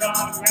body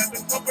down. When the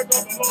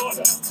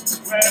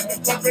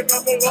trumpet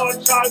of the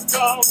Lord shall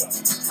sound,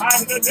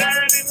 and the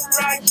dead in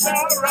Christ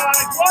shall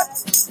rise. What?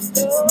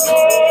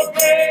 No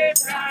grave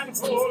can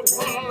hold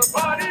her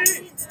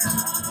body.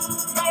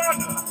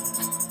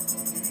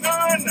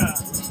 None.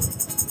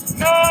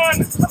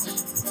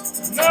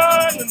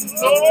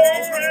 No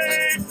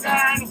grave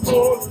can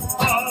hold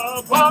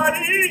her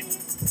body.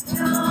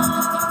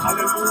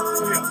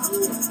 Hallelujah.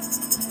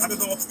 That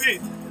is our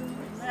faith.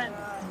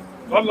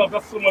 God loved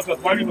us so much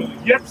that while we were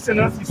yet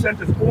sinners, He sent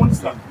His own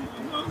Son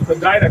to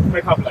die that we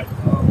might have life.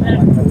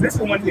 And this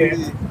woman here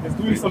is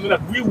doing something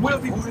that we will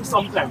be doing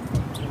sometime.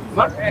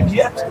 Not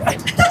yet.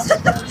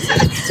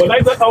 But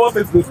that's not our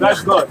business,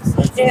 that's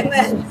God's.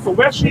 Amen. So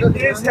where she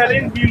is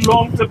heading, we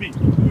long to be.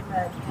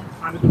 Amen.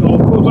 And it is our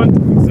fervent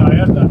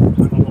desire that,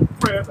 and our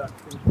prayer that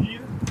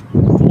indeed,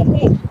 our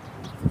hope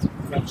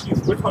that she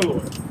is with her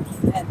Lord.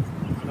 Amen.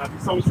 And as the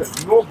song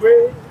says, no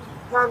grave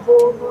can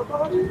hold her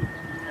body.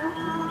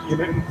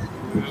 Amen.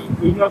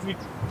 Even as we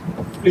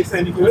place her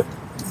in the earth,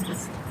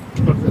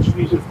 because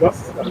she is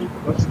dust, and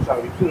she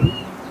shall return.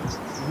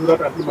 We know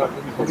that as the man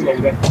will be coming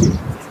on that day.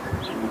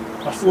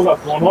 Her soul has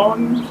gone on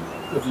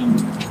to the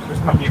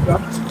Jamaica,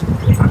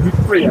 and we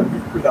pray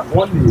that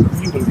one day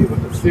we will be able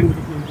to sing with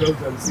the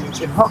angels and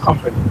sing in her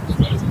company.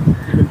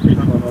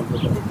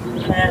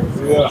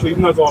 Yeah. So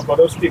even as our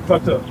brothers take her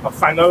to a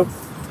final,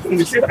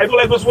 we say, I don't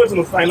like those words,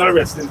 final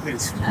resting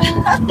place.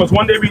 Because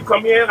one day we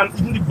come here and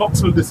even the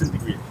box will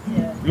disintegrate.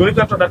 Yeah. The only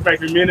thing that might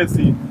remain is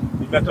the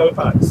metal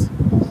parts.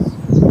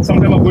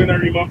 Sometime ago in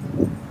Arima,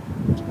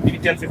 maybe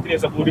 10, 15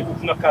 years ago, they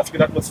opened a casket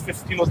that was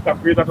 15 or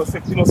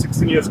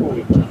 16 years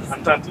old.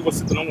 And Tanti was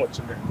sitting and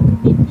watching there.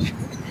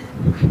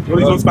 You know,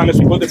 these old Spanish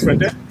people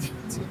different, eh?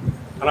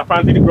 And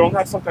apparently the ground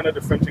had some kind of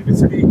different thing. They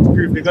said the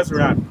grave diggers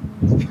ran.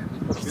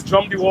 They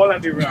jumped the wall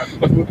and they ran.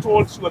 Because we were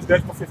told she was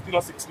dead for 15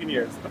 or 16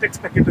 years. But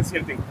expected the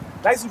same thing.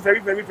 That is very,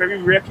 very, very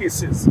rare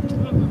cases.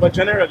 But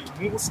generally,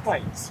 most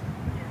times,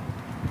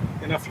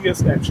 in a few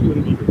years' time, she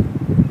will be dead.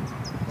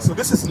 So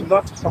this is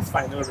not her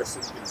final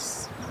resting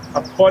place.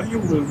 Her body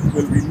will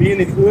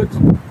remain in earth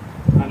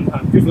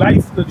and give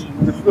life to the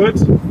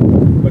earth,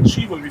 but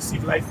she will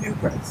receive life in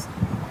Christ.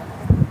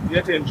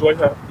 Yet to enjoy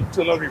her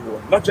eternal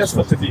reward, not just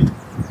for today,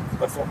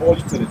 but for all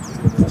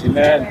eternity.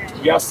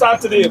 Amen. We are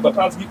sad today, but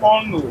as we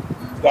all know,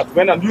 that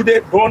when a new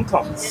day dawn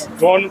comes,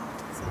 joy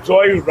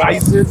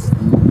rises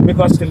with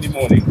us in the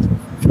morning,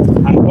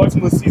 and God's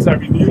mercies are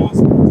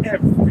renewed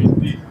every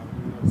day.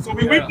 So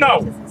we weep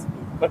now,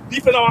 but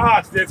deep in our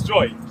hearts there's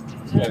joy,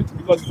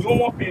 because no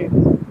more pain,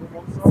 no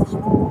more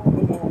sorrow,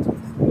 no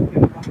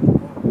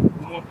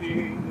more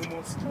pain, no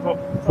more sorrow,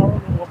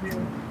 no more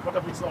pain.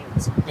 Whatever song it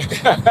is.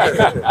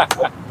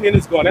 Pain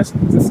is gone, yes?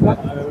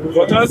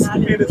 Daughters,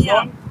 pain is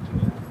gone.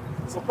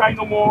 So cry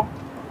no more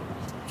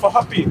for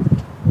her pain.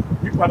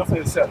 Weep rather for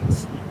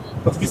yourselves.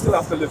 Because we still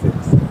have to live it.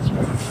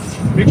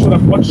 Make sure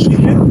that what she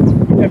did,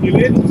 we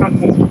emulate and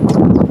more.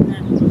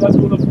 So that's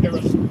going to prepare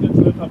us.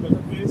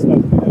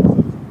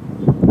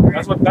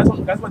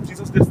 That's what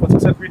Jesus did for us. He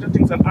said, greater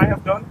things than I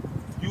have done,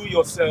 you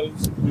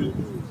yourselves will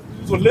do.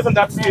 So live in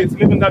that faith,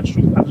 live in that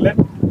truth, and let,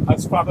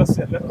 as Father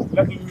said,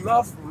 let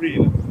love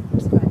reign.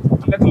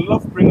 And let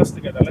love bring us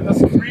together. Let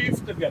us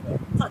grieve together.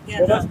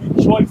 Let us be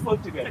joyful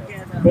together.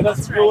 Let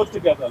us grow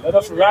together. Let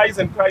us rise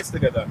in Christ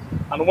together.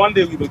 And one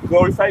day we will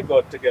glorify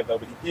God together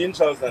with the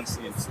angels and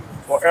saints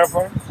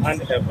forever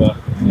and ever.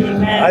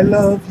 Amen. I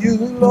love you,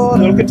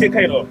 Lord. Look at take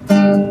it off.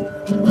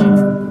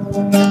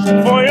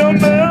 For your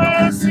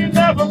mercy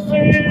never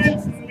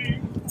fails me.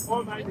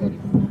 All my day.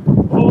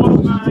 All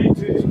my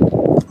day.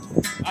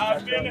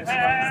 I've been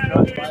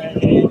held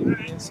in your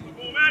hands.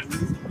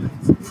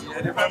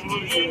 From the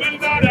moment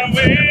that I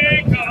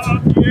wake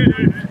up,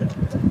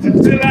 yeah,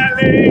 until I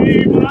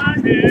lay my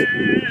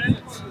head,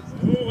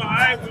 oh, I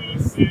will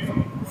sing of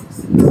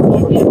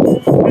the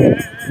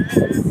goodness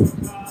of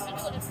God.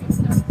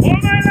 All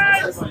my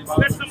life,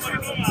 let somebody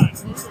know, man.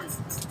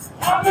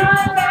 All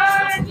my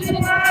life you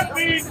have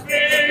been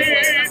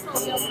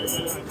faithful, oh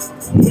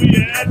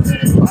yes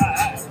you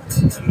have.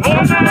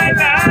 All my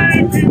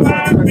life you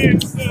have been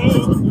so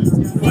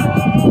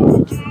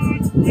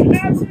good with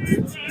every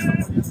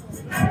breath.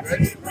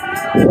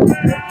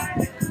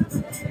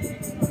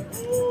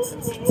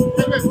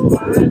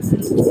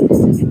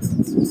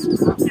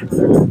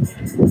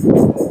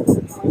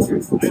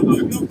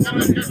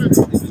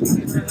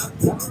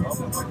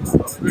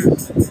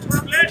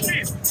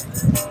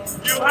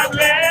 You have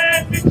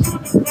led me through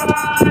the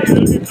fire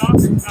in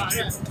darkest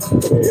night.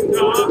 In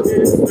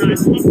darkest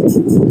night,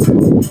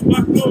 you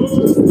are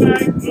close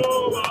like no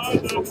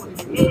other.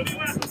 Lord, you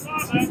are the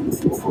Father.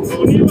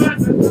 Lord, you are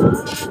the Son.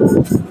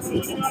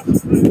 Lord, you are the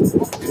friend.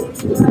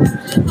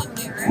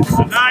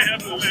 And I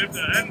have lived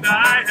and I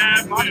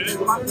have lived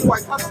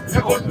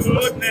for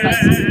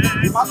goodness.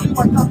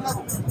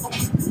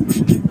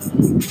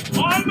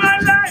 All my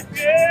life,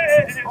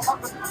 yeah.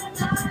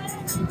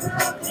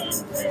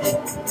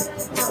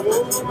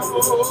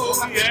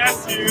 Oh, yes,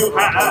 you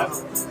have.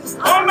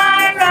 All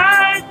my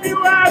life you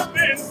have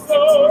been so.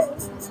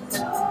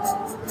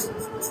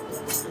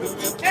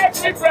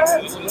 Every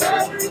breath.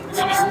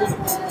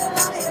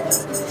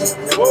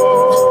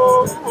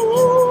 Oh,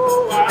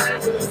 I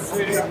will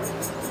sing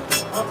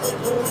of the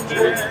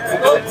goodness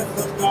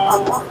of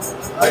God.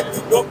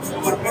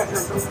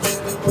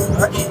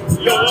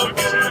 Your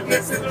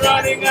goodness is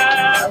running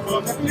after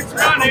me. It's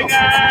running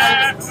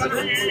after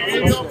me.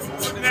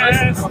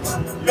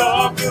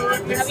 Your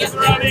goodness is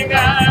running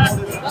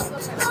after me.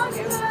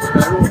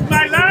 With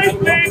my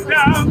life laid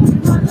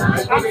down,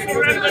 I'm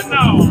surrendered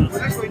now.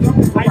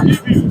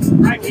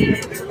 I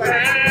give you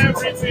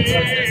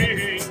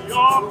everything.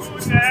 Your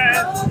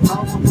goodness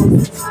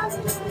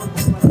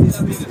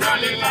is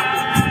running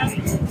out.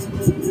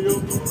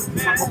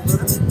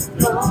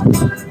 Your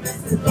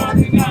goodness is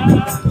running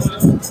out.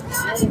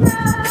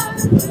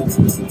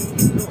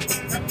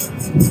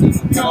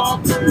 Your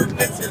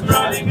goodness is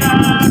running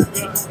out.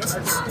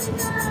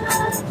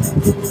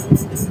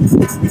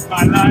 With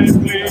my life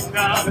laid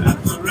down,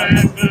 I'm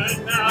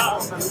surrendered now.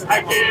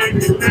 I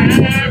give you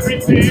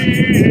everything.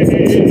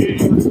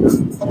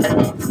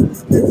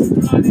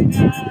 It's running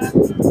out,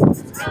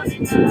 it's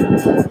running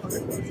out.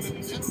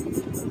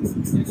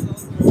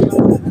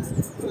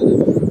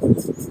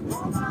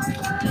 All my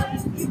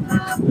life you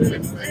have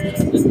been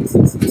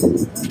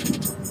faithful.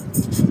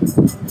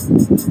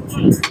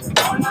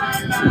 All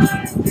my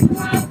life you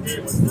have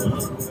been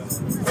so.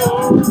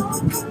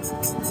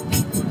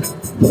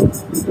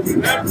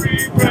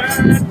 Every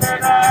breath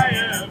that I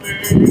am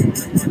in,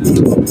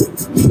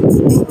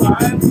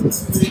 I will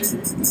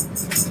sing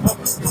of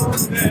the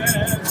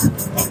goodness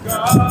of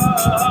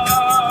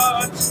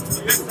God.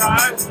 Yes,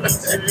 I will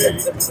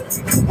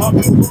sing of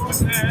the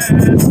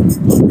goodness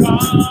of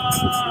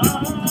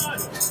God.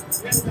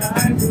 Yes,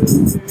 I will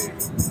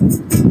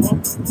sing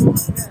of the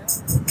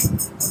goodness of God.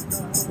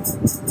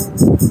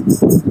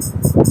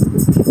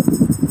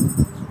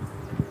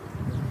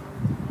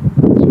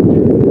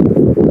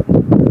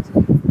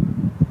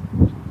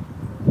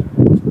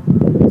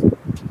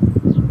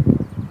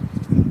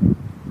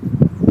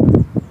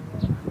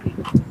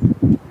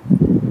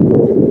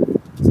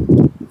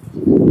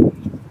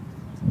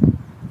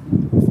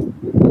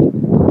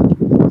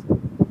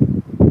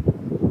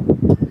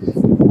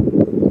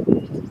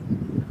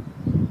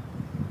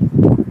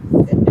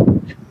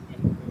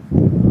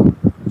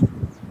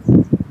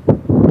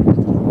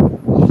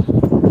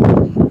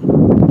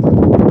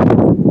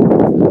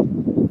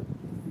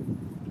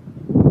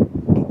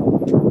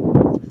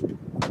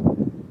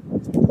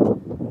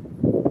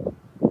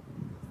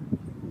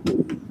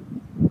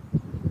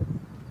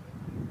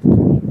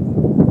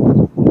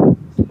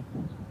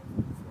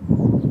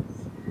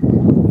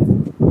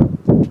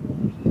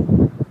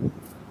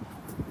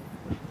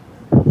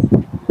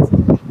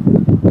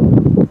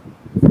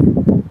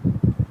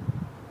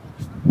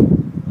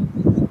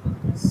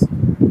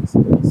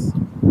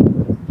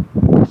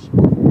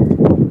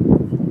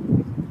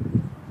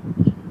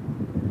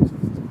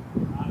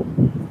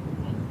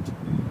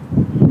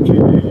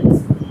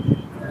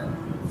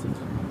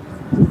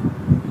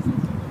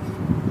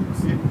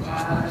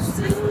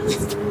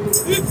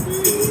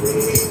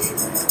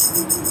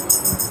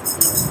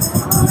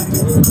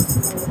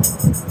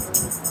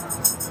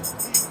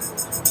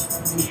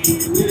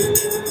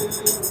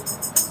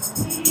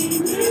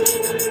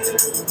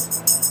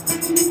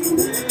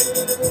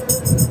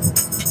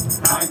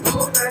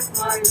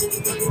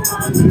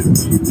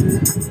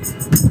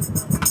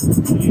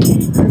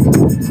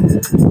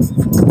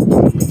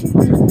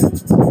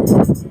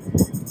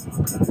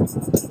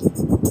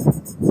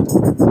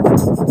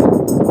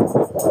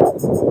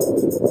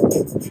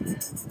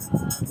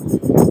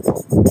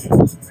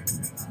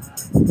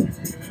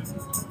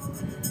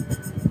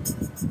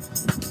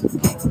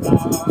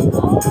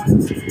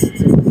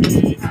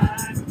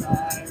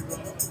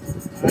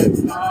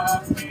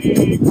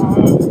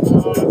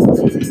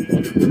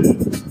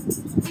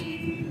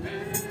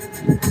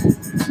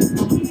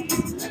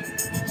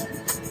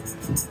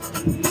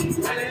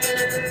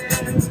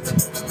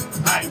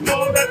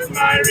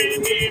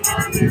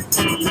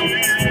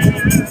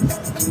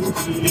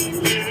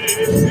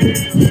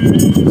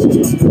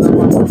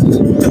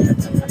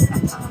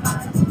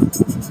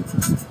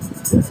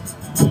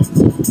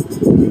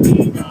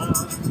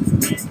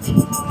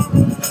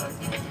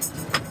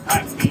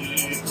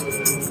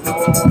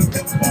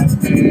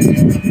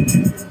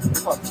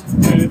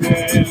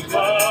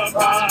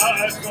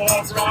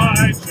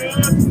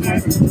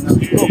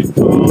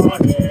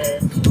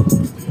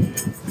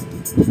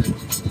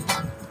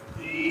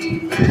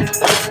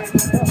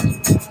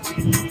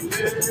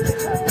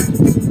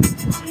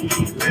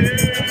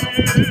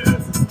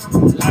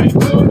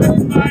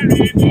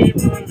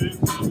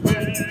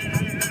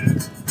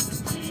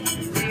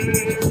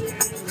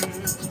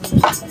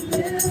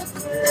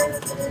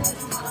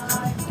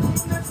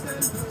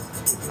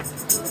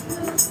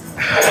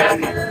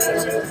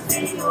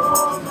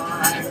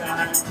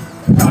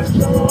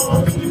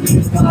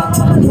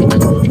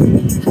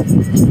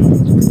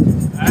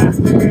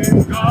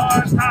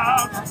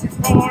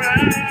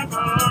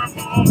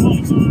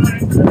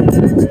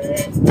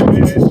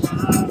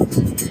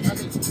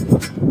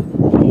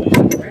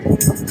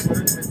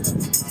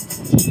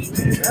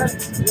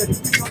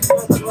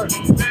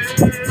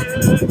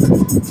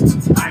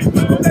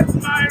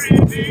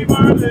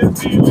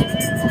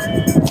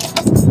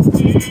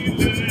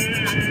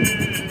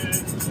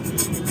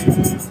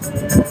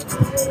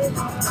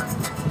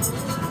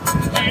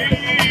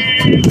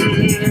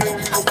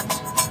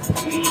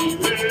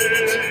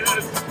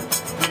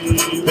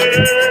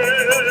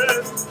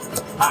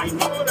 I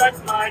know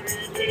that my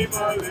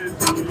Redeemer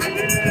lives.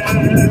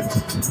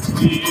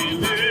 He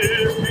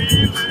lives,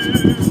 he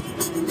lives,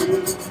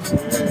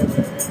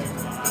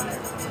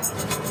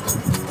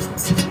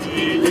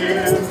 he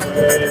lives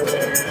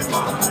within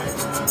my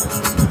heart.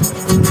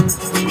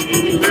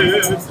 He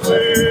lives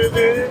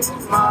within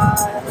my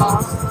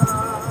heart.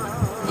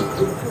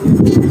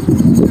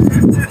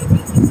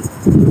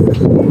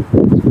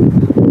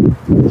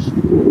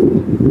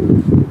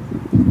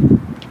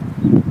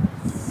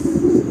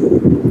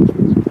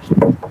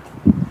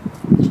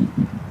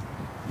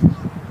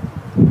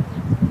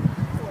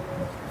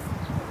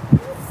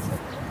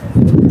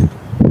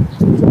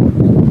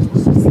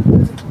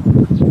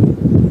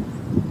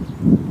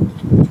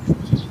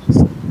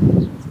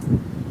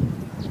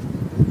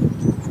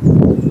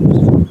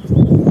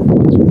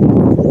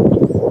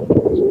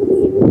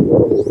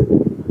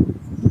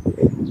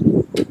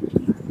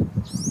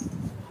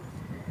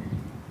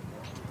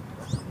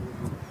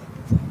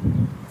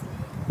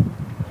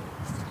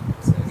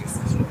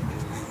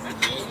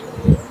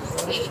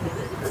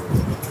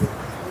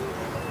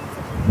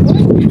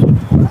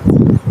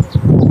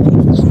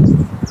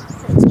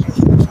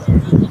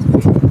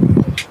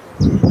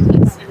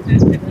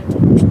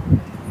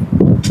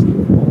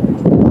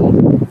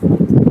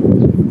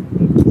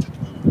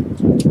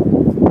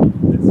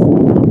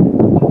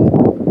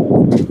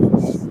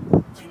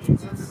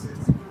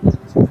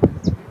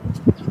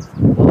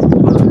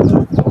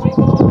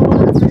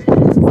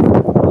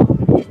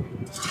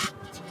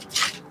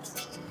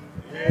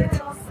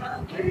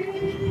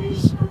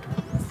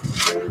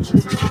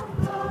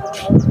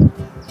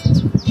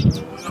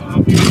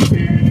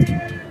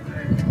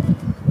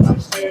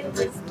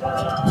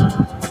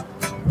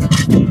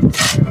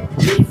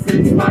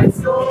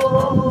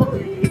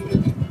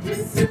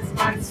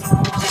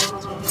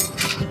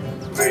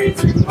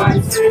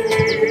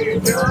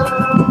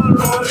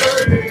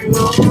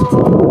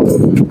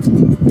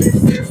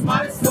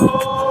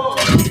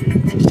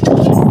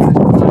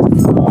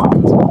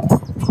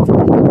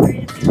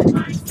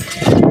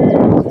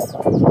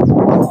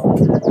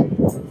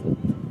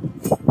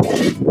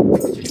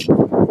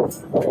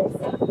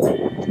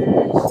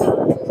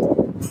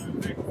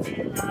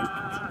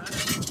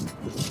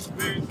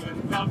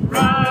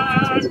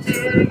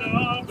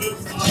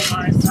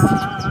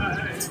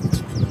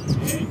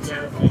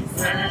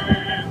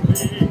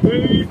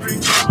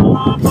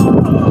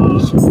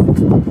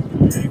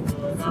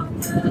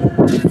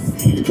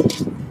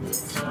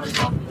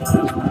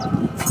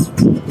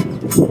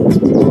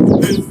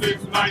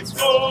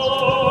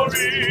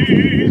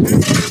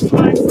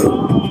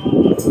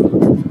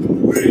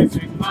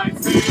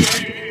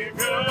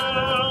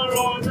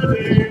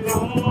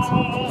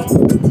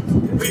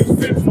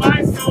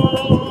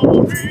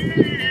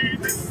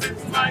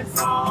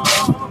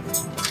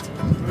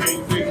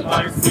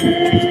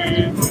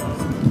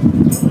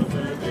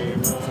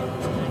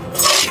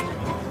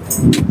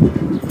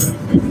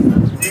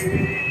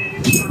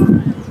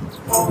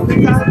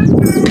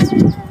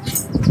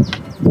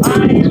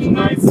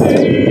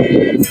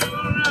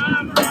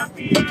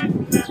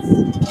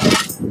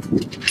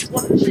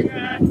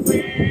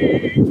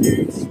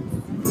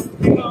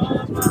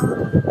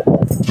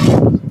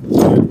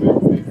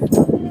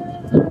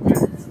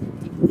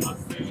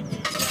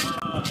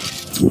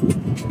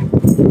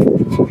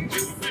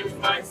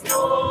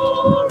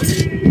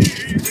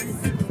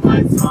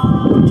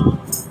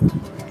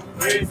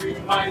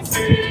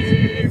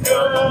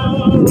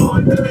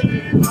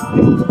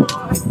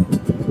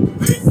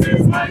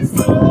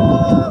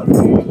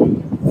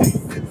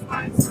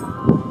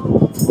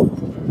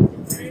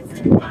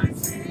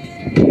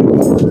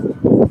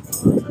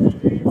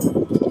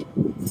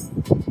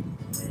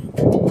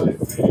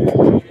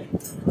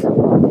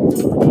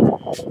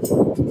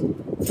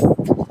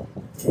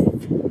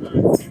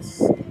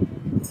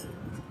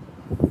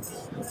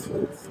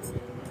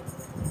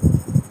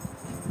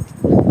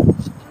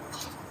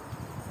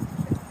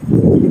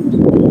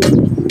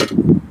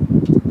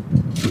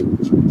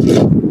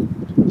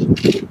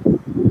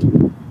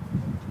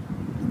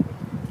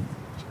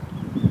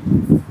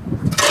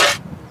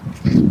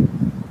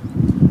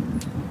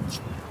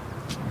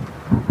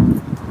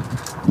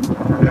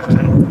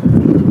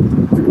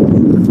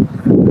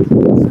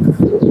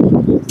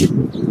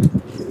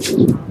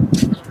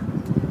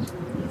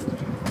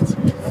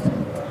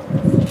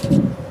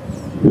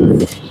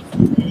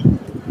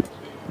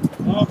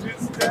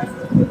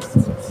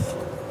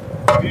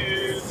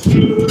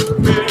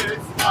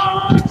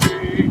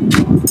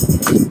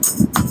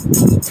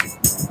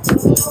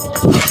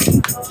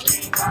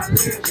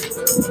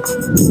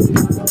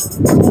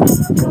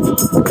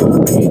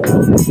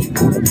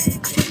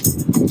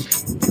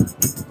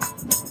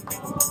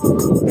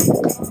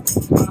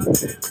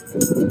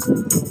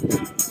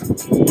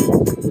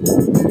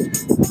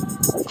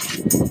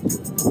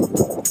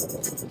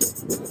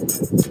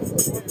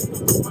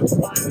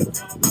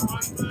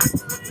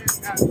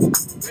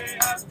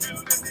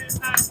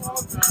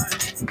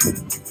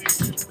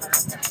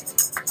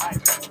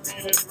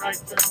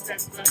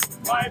 Righteousness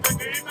by the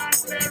name and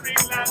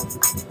bearing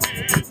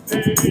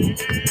land.